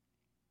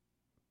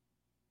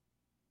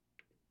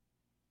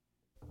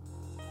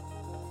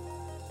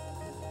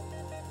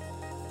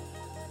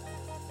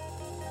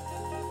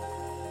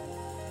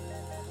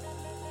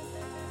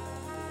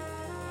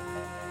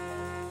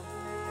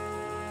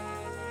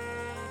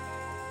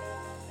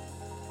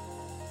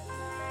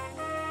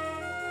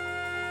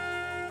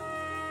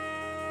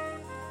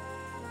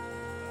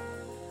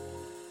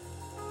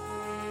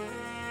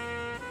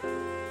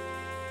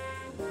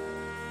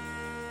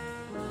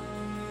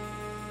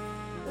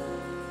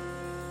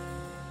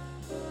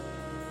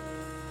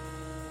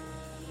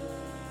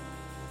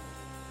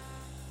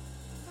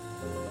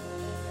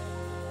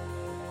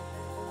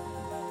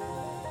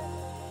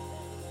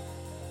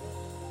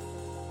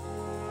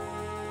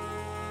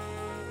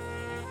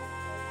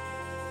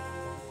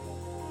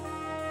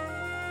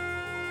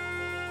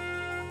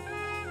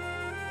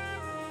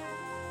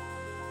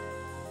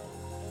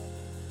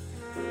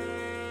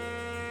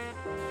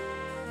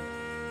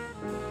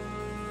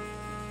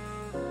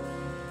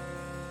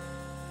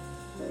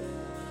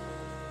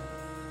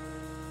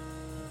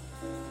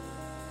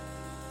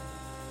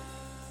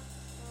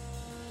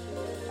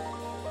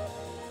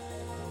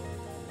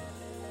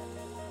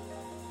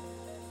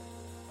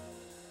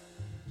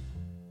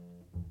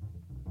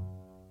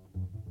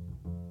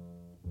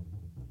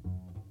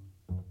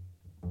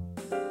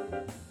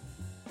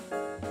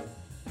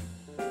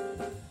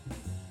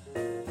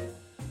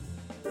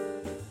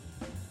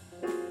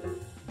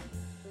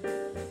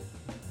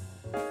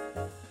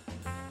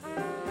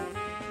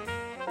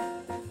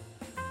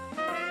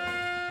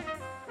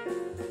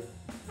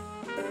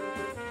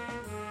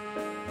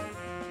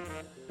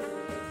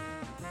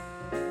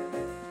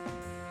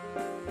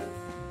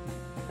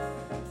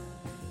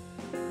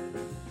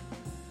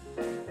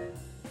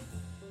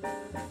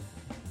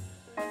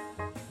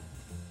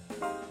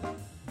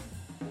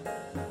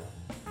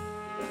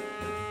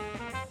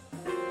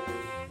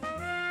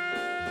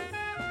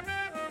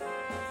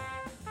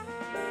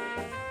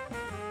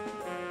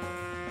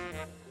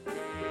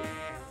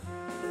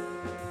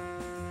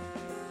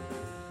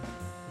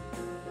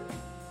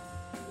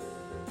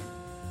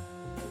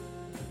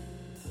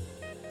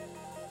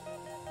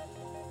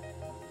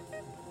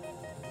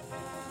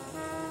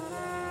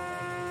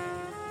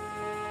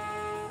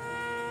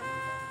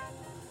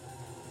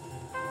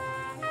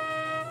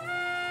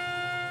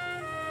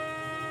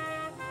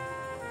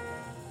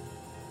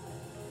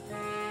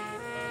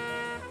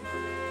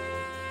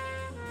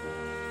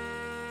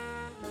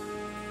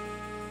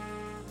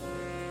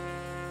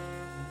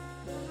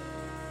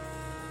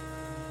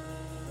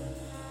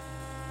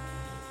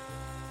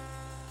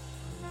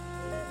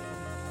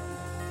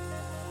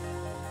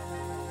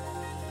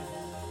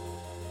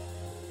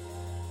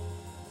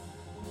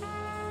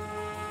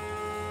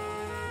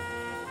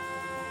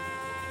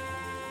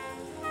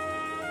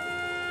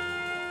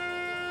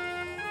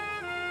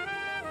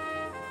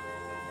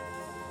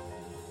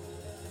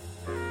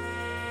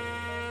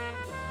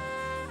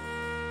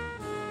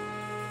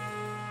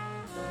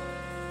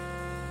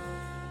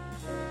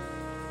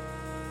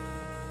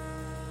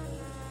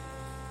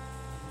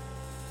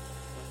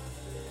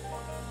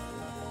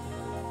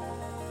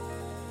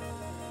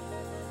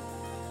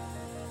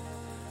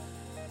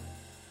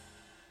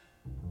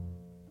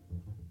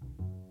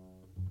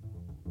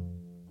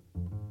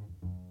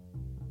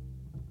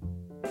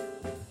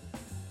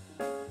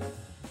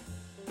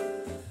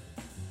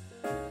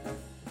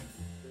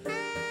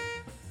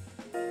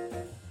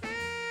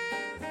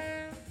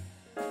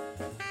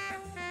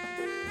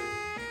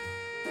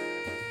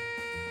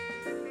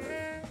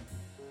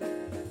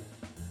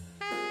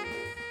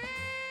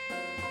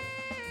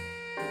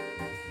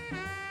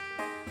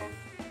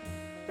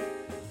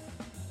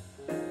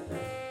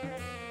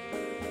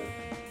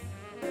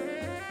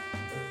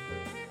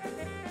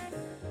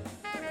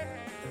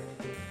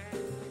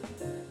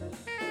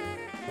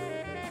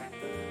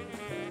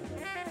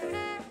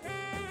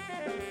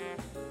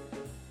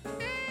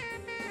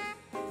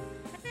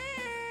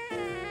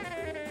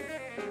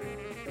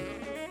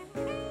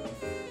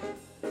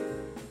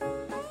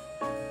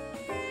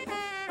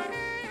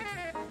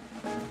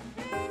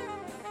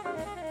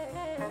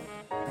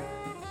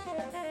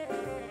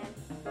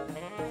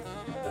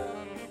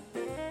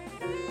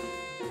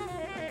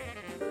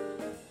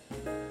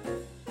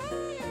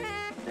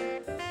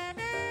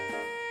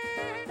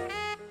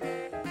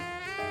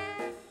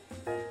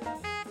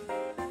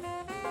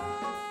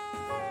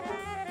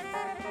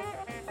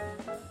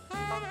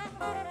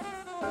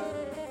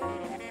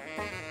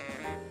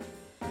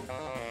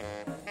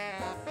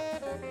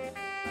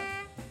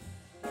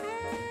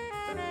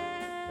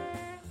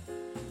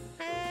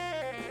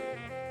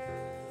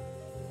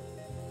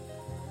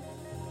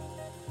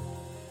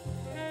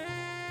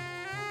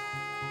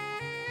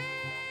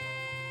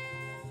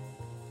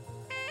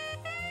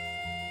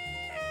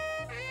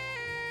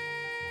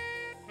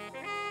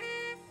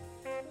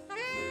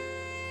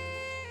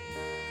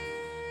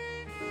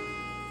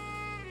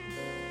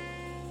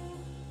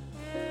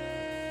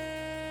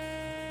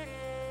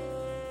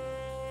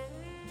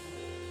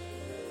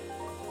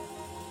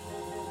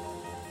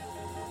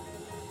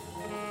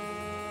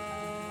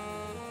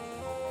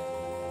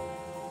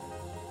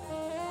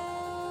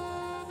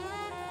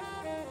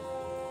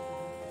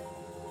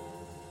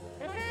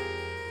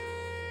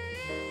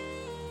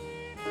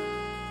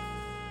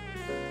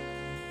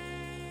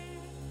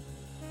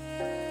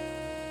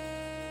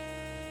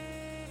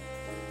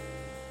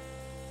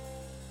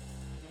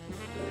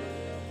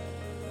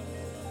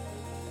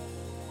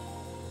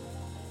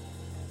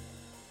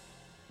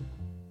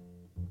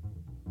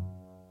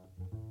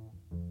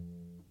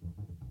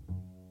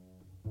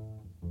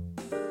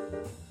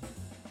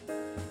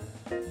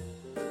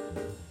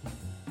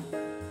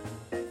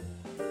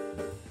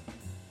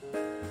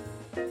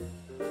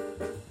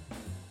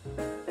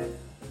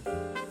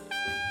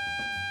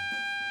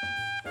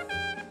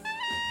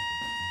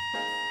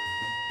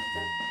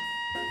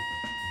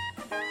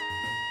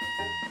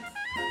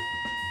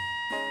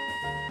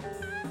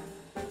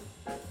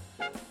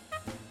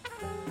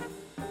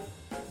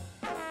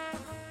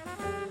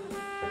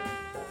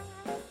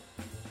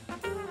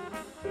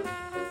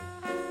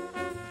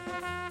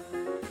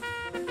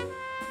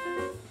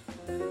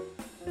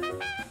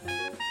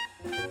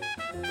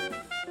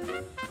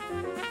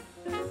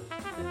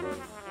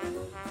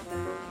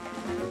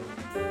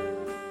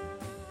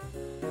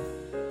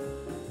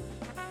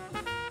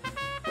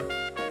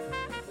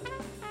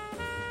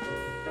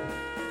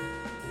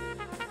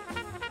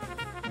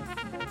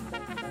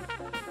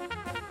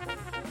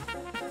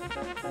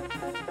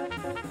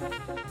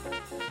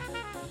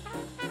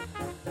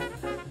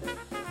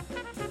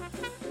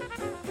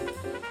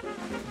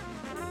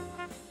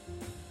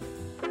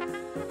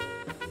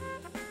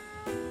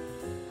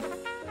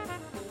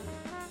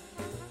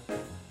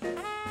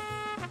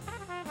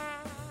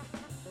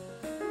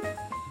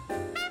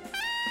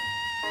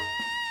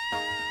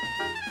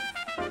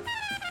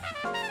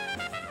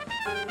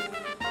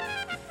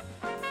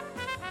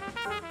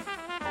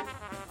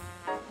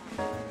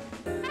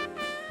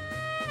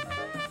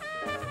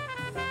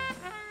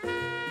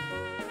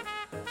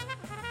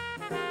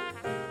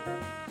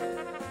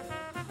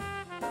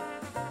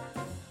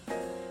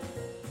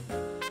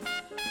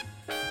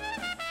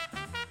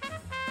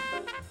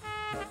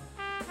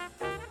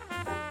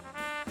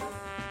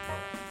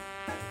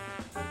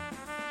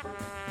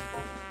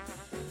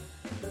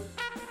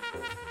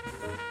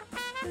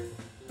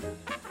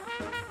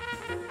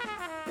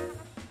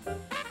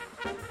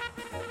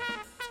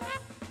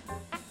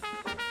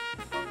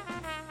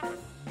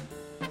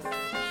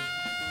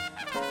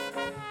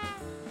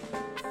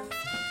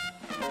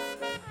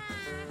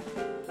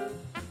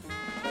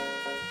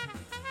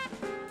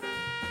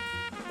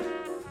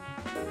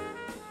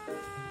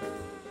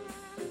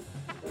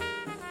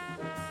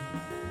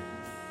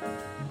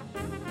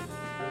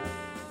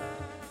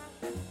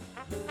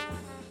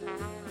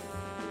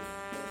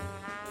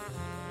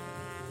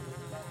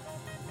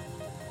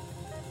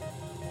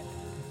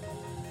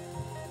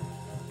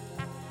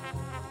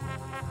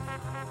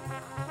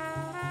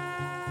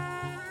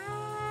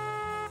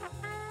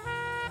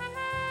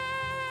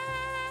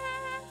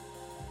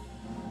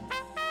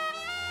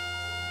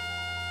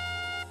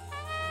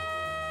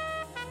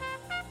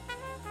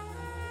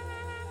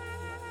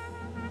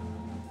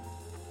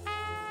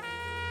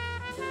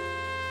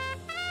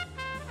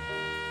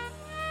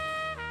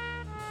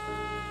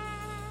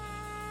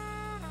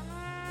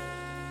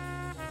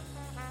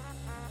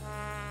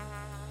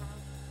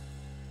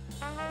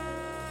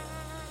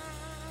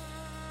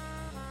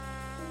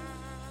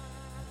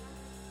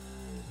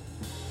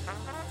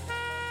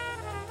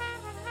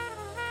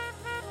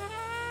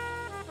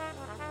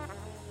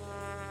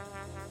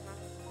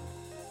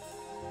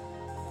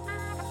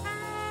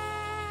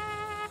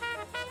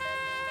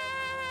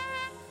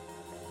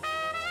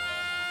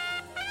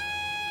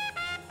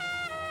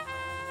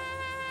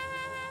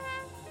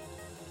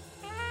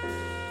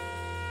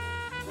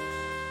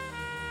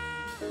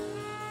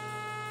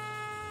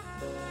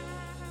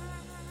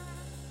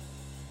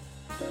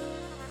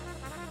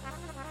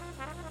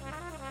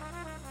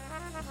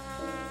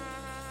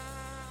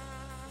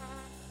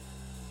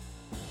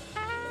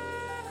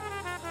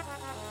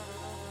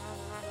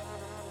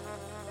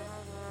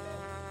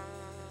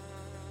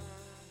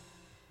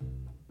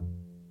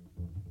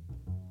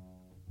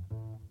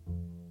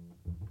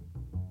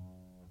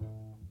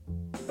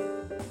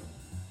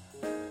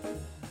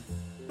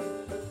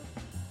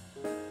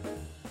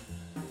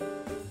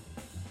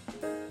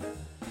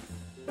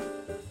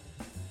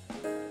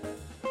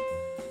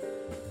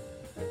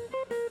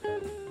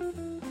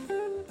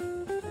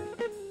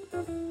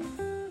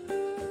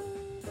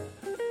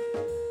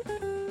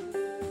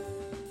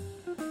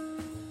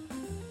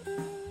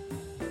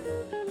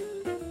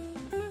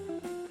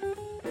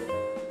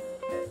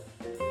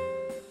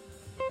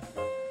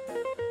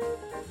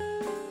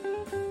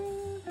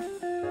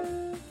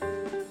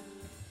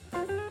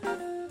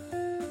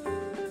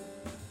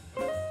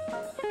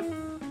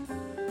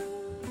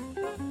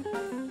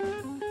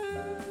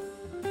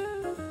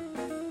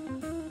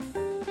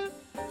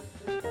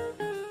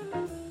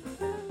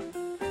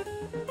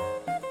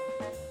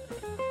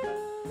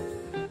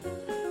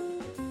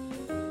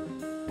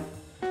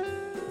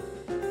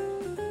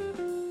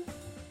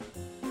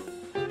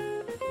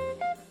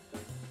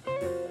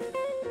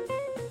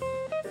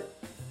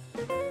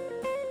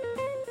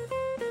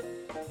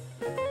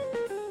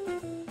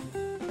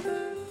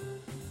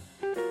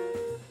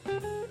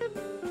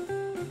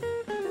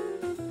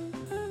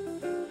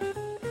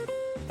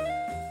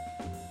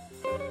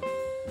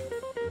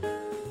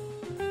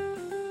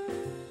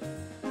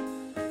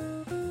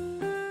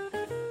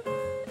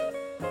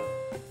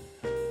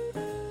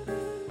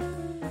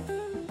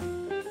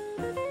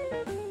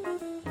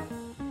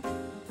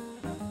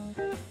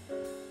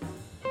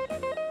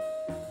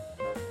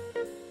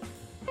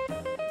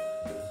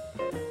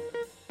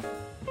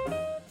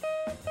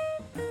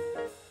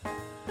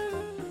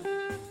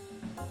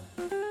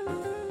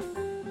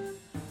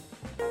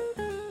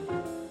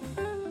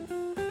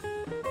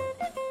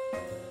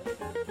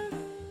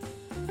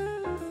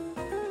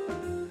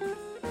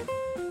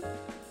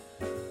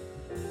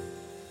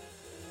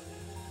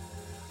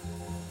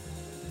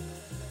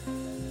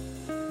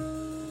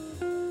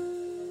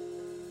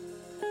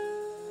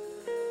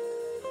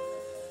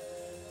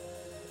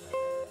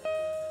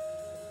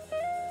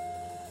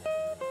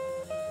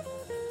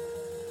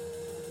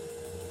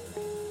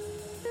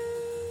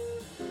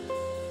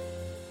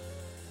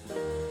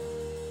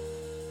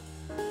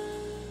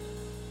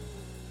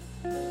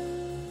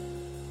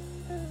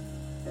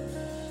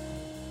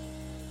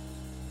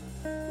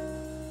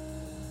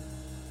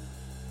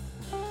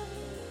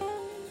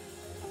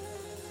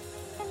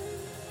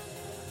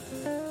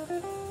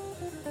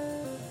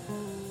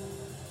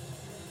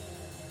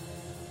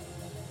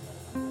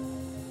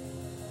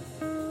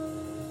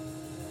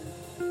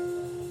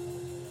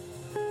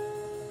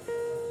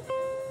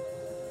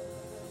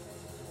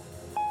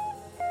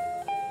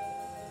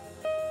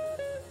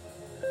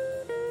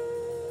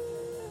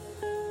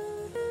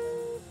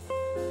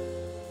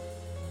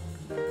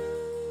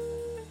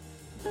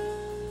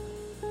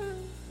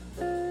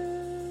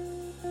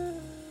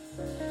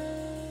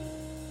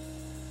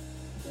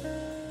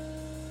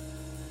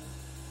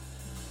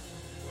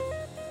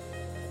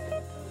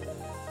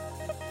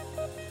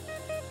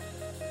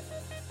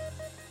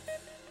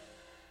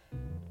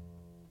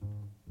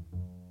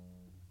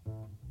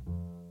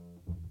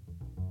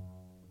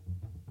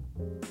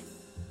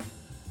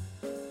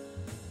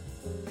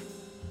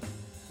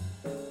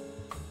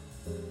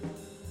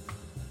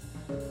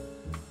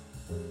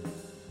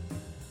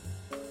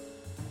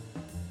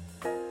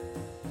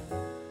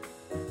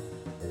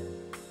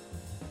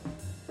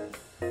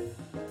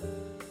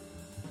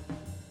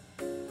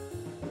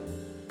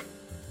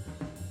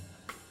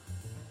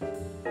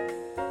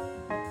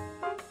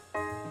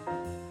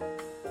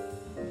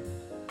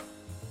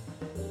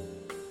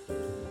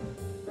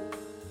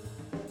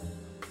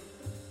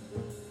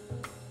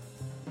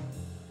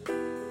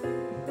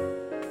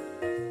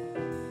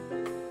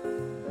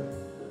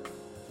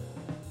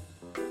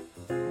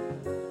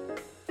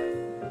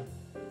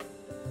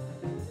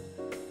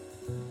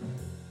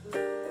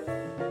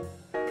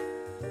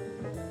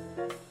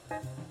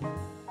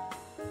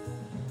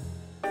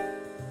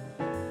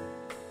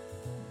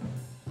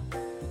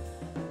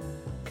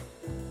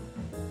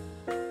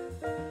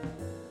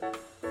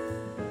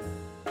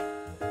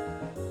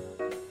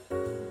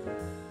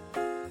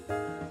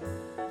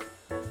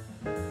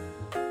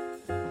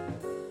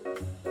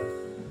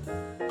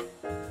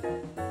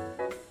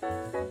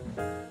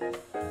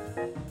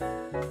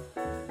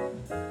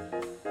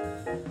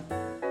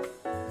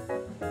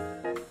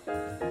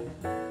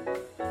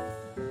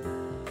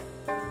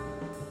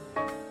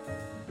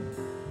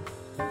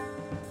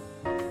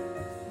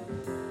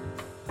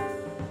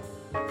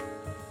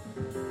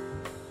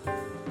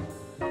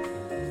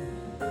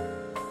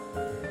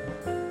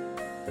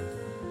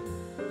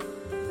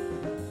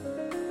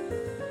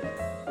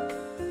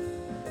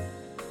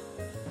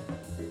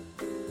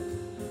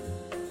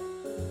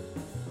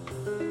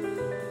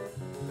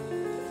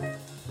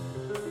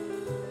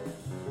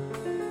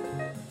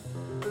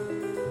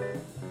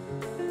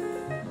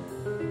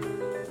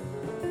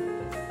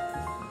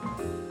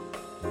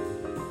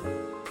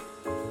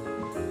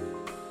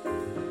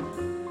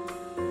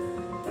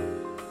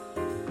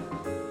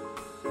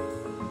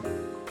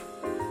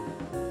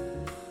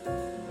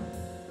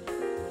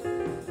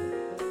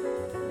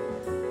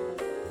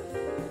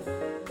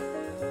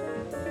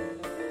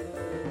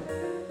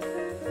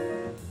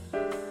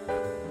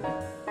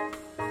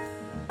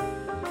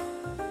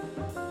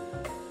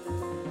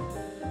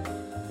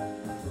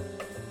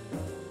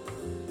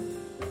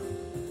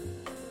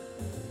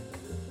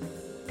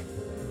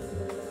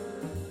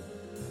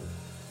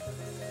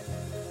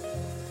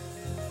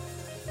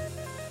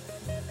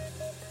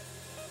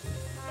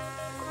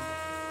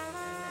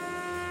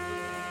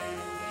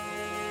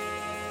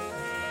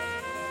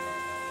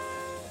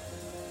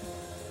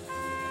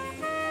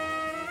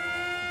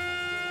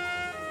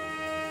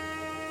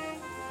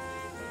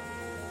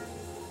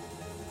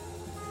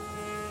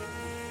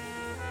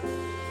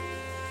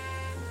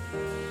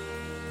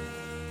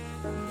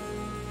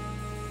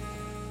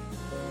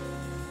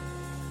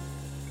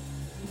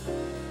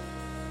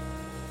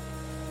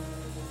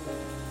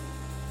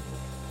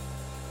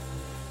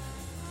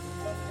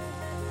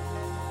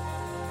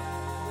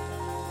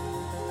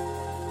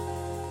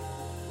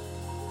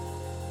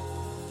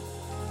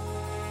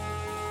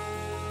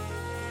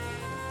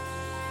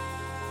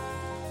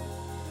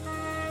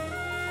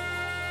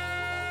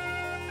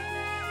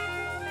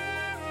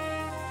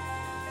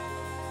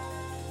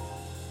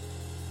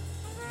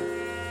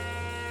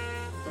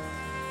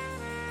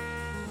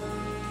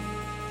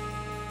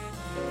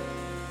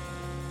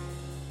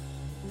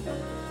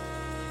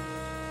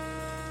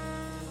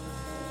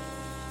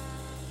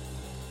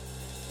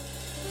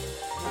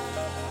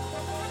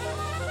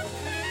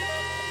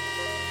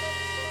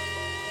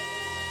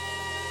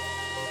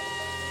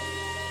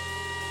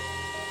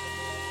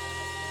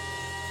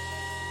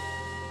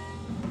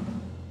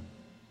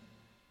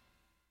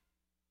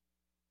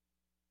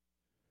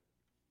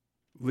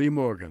 Lee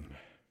Morgan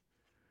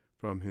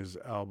from his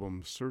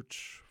album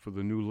Search for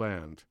the New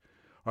Land.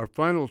 Our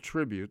final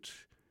tribute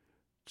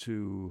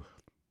to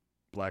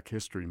Black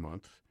History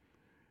Month.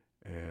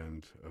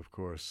 And, of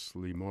course,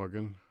 Lee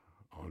Morgan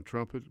on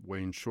trumpet,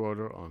 Wayne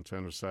Shorter on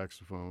tenor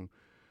saxophone,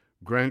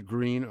 Grant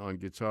Green on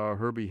guitar,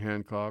 Herbie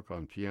Hancock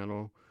on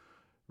piano,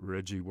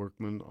 Reggie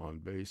Workman on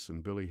bass,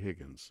 and Billy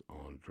Higgins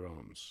on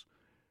drums.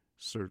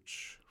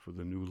 Search for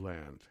the New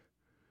Land.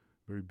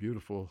 Very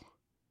beautiful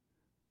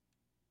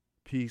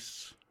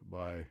piece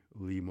by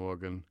Lee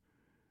Morgan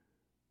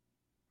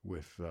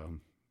with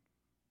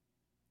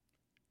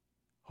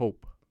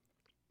hope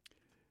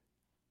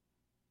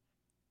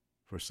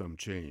for some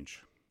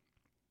change.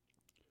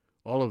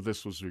 All of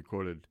this was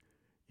recorded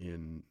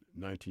in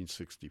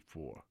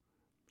 1964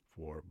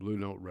 for Blue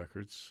Note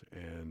Records,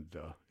 and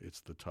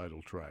it's the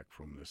title track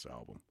from this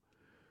album.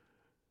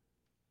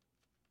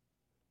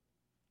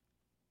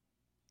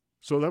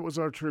 So that was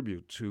our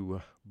tribute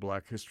to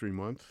Black History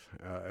Month,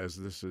 as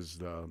this is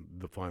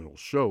the final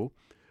show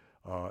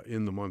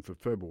in the month of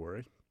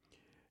February.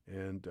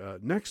 And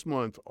next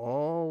month,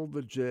 all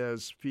the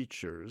jazz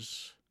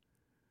features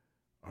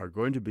are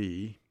going to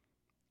be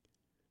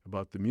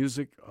about the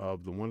music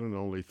of the one and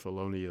only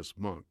Thelonious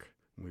Monk.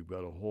 We've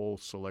got a whole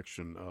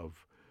selection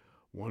of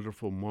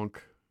wonderful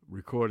Monk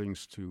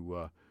recordings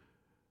to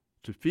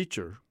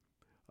feature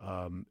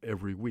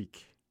every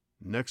week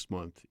next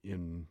month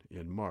in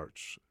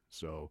March.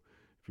 So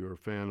if you're a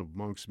fan of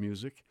Monk's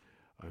music,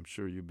 I'm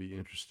sure you'll be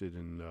interested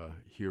in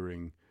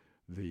hearing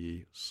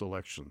the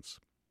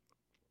selections.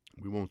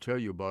 We won't tell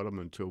you about them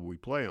until we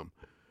play them,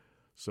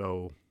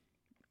 so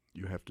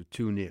you have to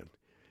tune in.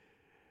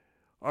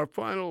 Our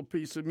final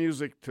piece of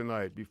music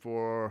tonight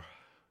before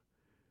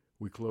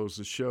we close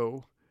the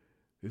show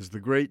is the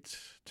great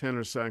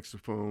tenor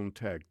saxophone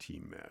tag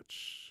team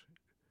match.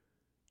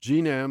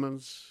 Gene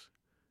Ammons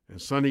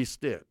and Sonny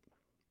Stitt.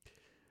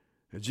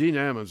 And Gene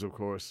Ammons, of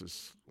course,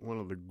 is one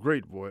of the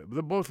great voices.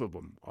 Both of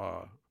them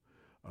are.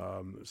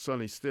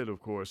 Sonny Stitt,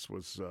 of course,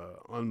 was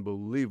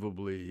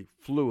unbelievably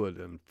fluid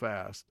and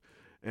fast.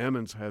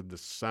 Ammons had the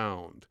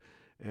sound.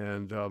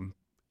 And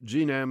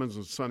Gene Ammons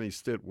and Sonny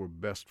Stitt were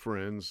best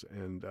friends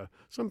and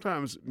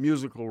sometimes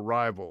musical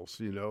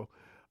rivals,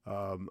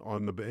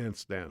 on the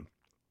bandstand.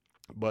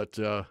 But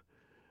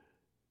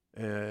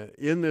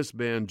in this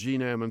band, Gene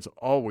Ammons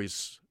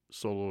always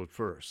soloed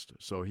first.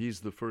 So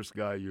he's the first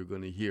guy you're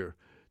going to hear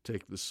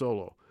take the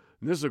solo.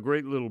 And this is a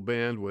great little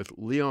band with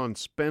Leon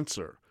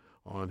Spencer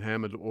on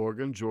Hammond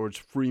organ, George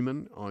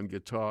Freeman on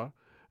guitar,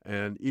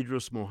 and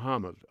Idris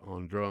Muhammad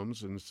on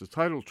drums. And it's the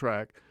title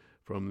track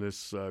from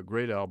this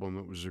great album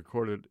that was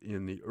recorded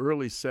in the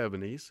early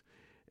 70s.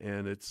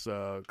 And it's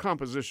a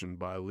composition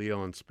by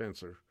Leon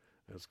Spencer.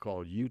 It's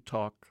called You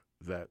Talk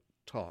That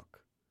Talk.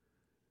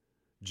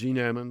 Gene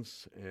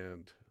Ammons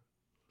and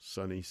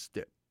Sonny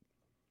Stitt.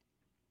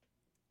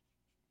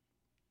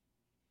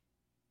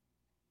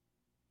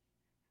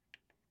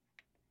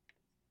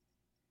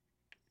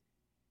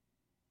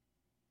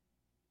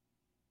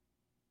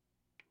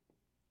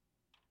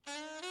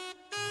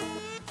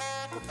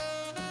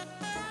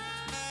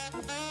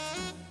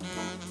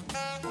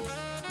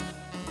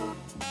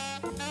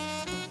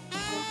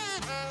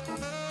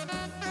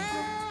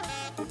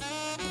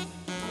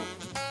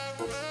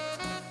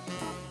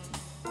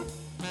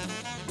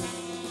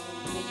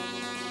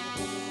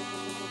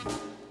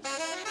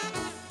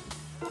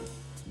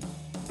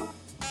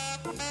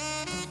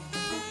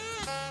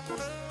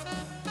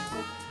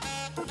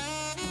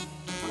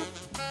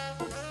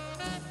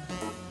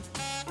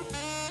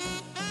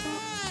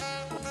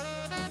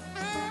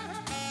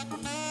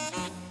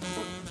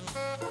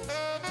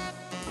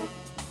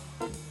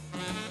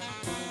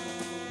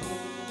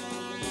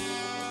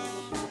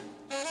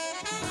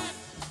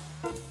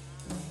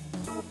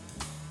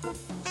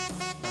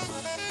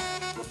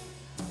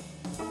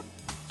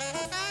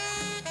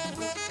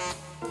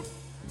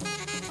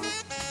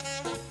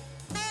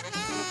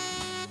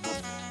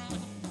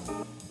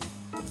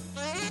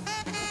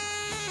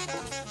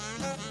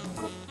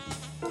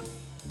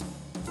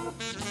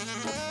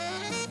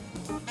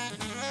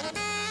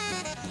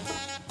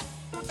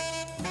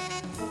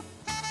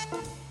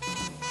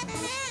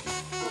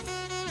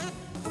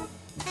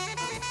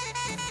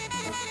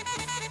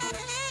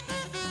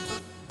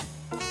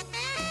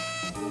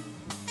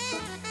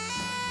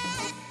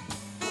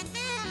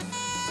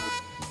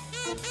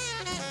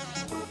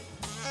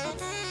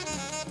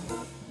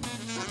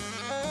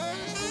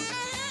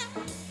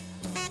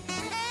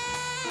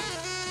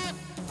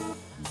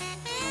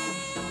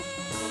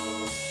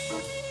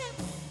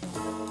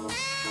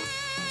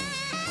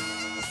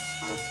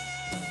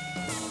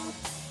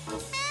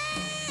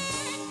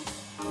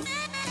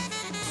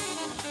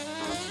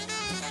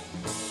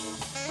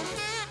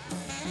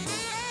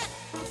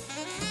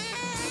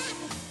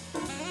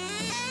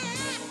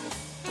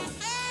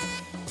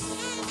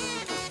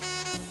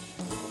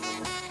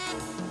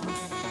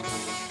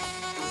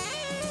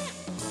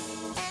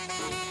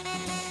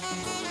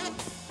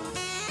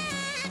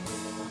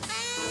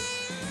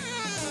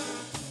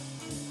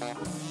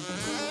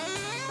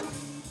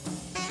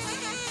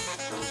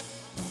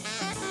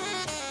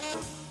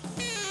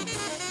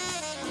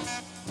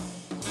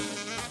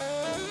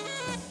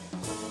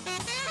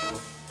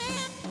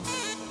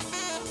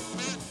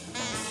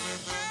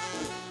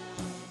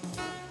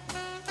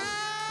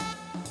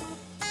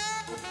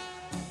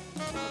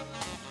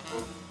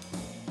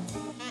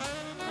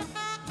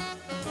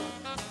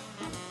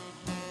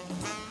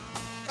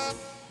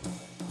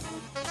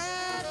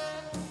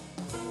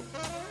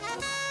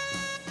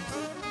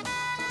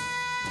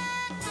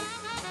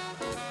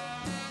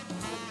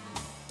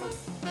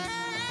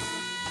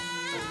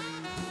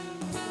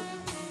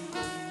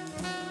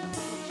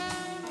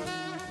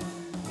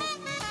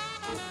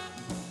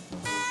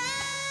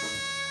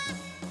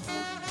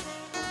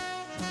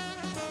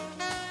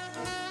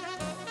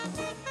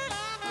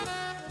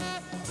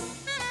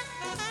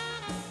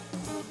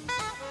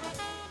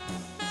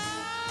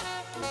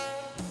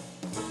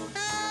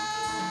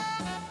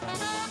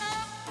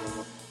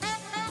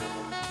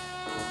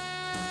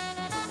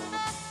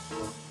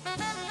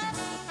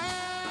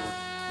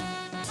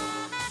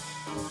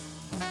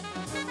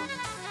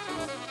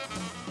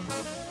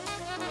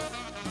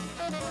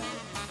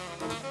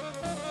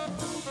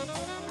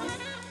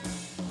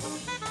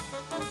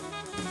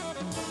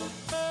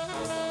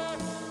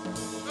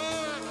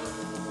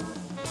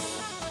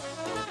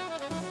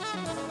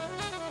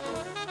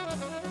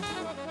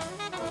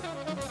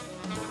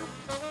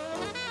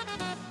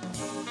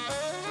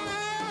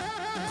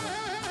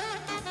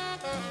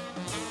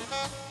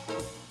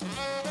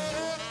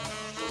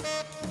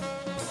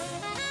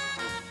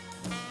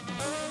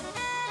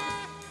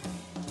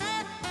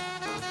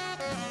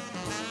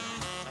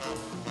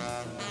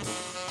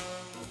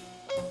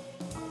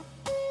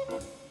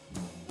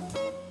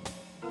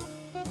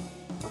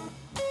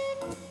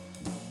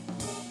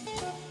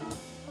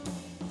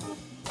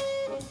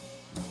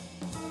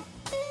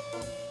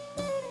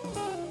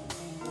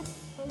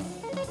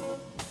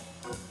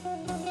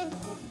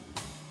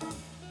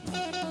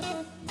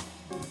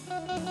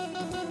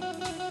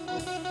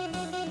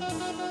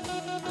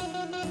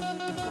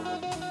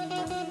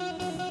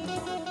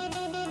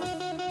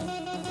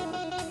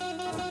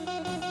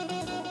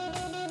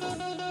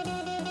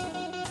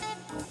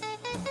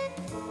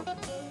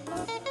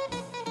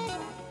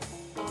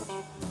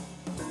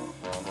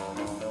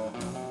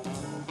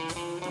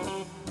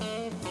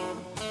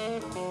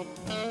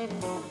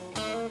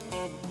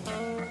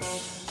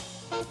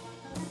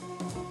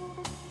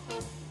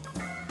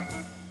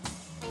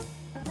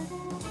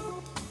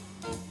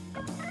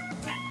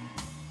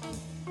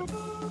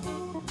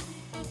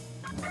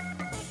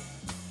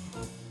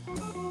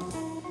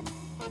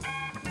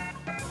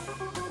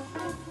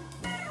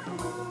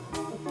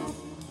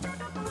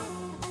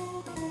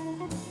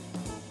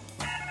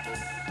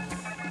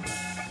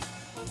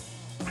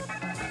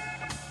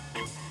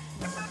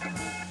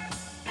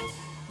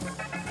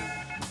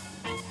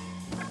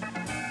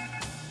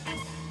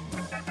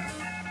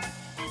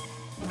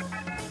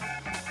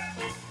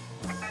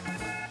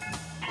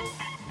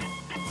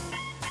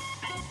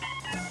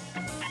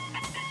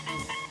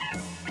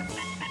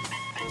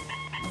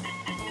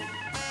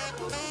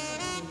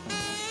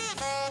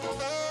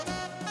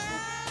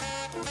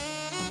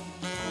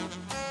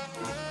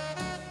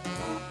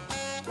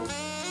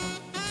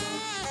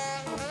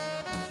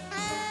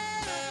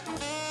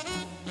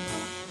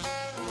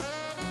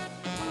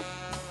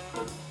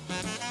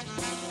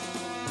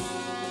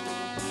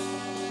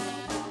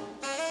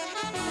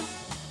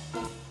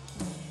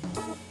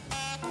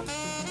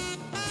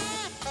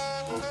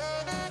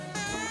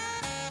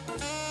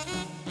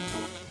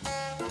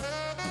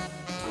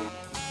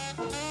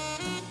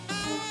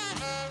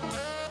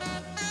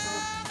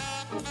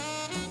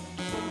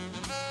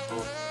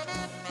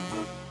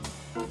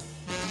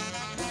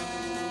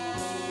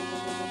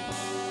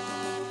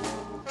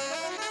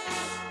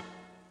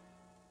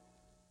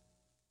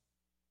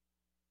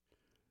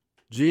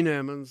 Gene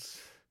Ammons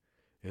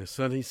and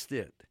Sonny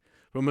Stitt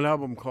from an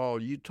album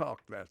called You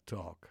Talk That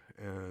Talk.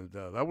 And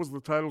that was the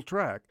title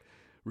track,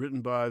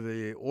 written by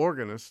the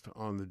organist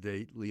on the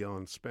date,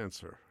 Leon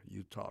Spencer.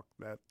 You Talk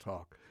That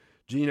Talk.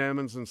 Gene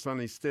Ammons and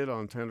Sonny Stitt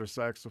on tenor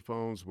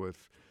saxophones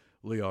with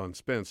Leon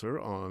Spencer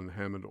on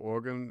Hammond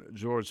organ,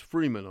 George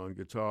Freeman on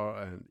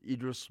guitar, and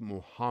Idris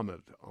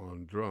Muhammad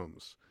on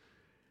drums.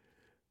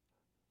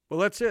 Well,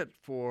 that's it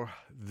for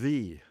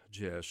the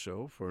Jazz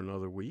Show for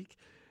another week.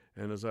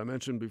 And as I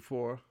mentioned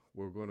before,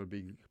 we're going to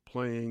be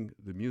playing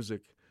the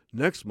music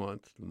next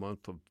month, the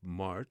month of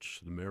March,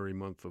 the merry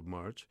month of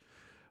March.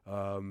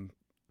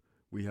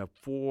 We have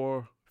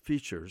 4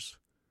 features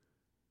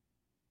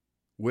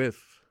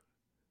with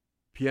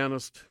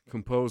pianist,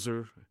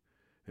 composer,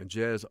 and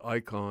jazz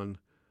icon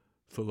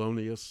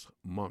Thelonious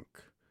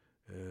Monk.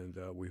 And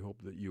we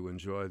hope that you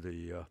enjoy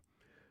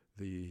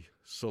the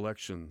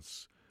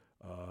selections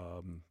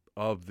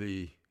of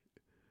the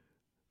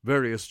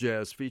various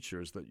jazz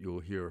features that you'll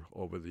hear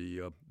over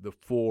the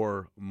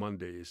 4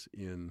 Mondays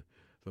in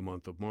the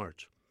month of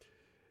March.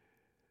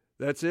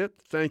 That's it.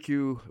 Thank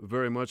you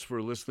very much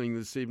for listening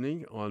this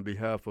evening. On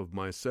behalf of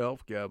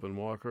myself, Gavin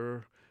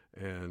Walker,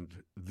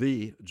 and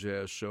The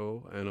Jazz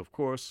Show, and of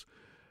course,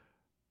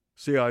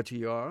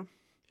 CITR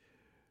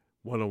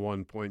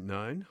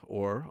 101.9,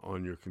 or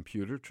on your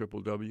computer,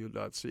 www.citr.ca.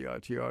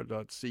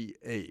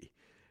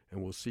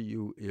 And we'll see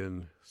you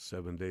in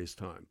 7 days'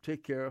 time.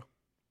 Take care.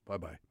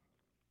 Bye-bye.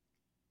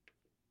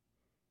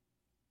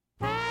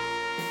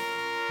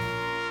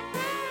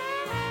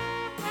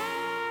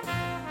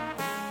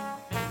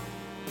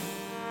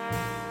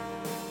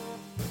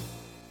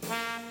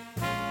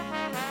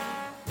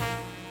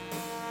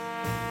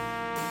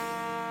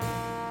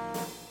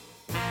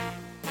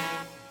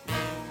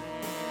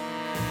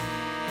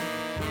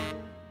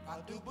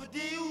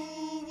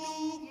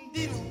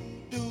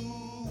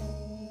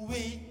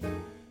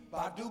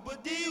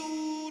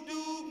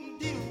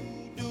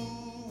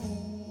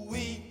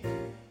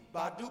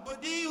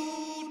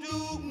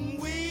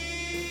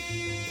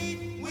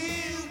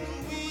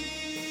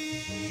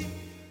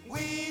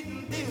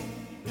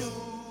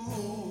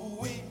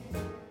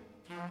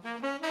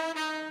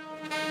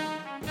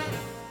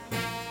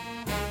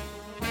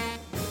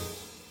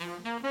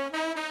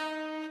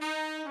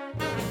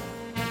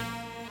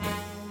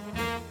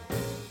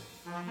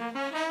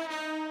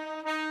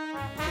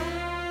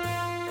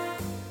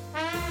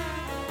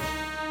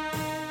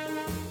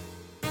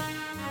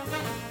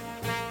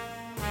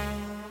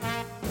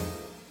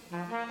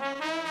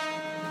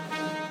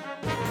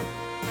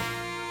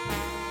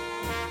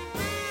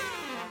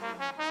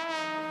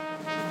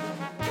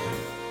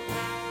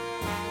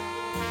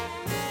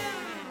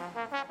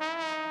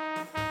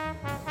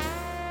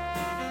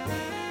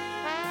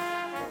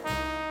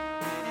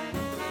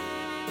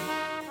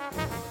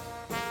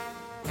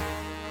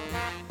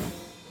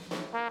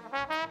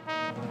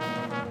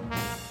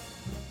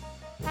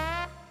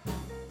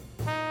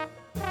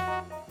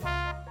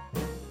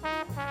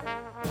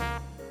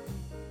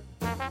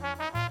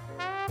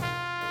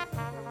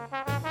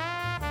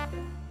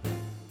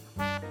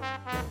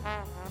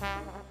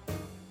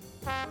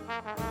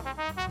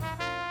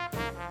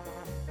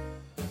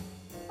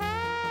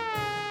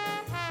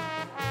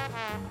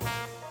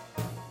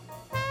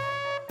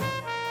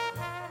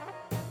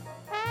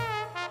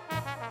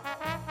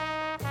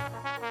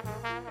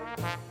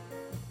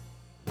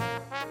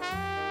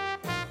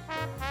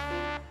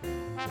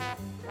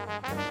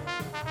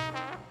 Thank you.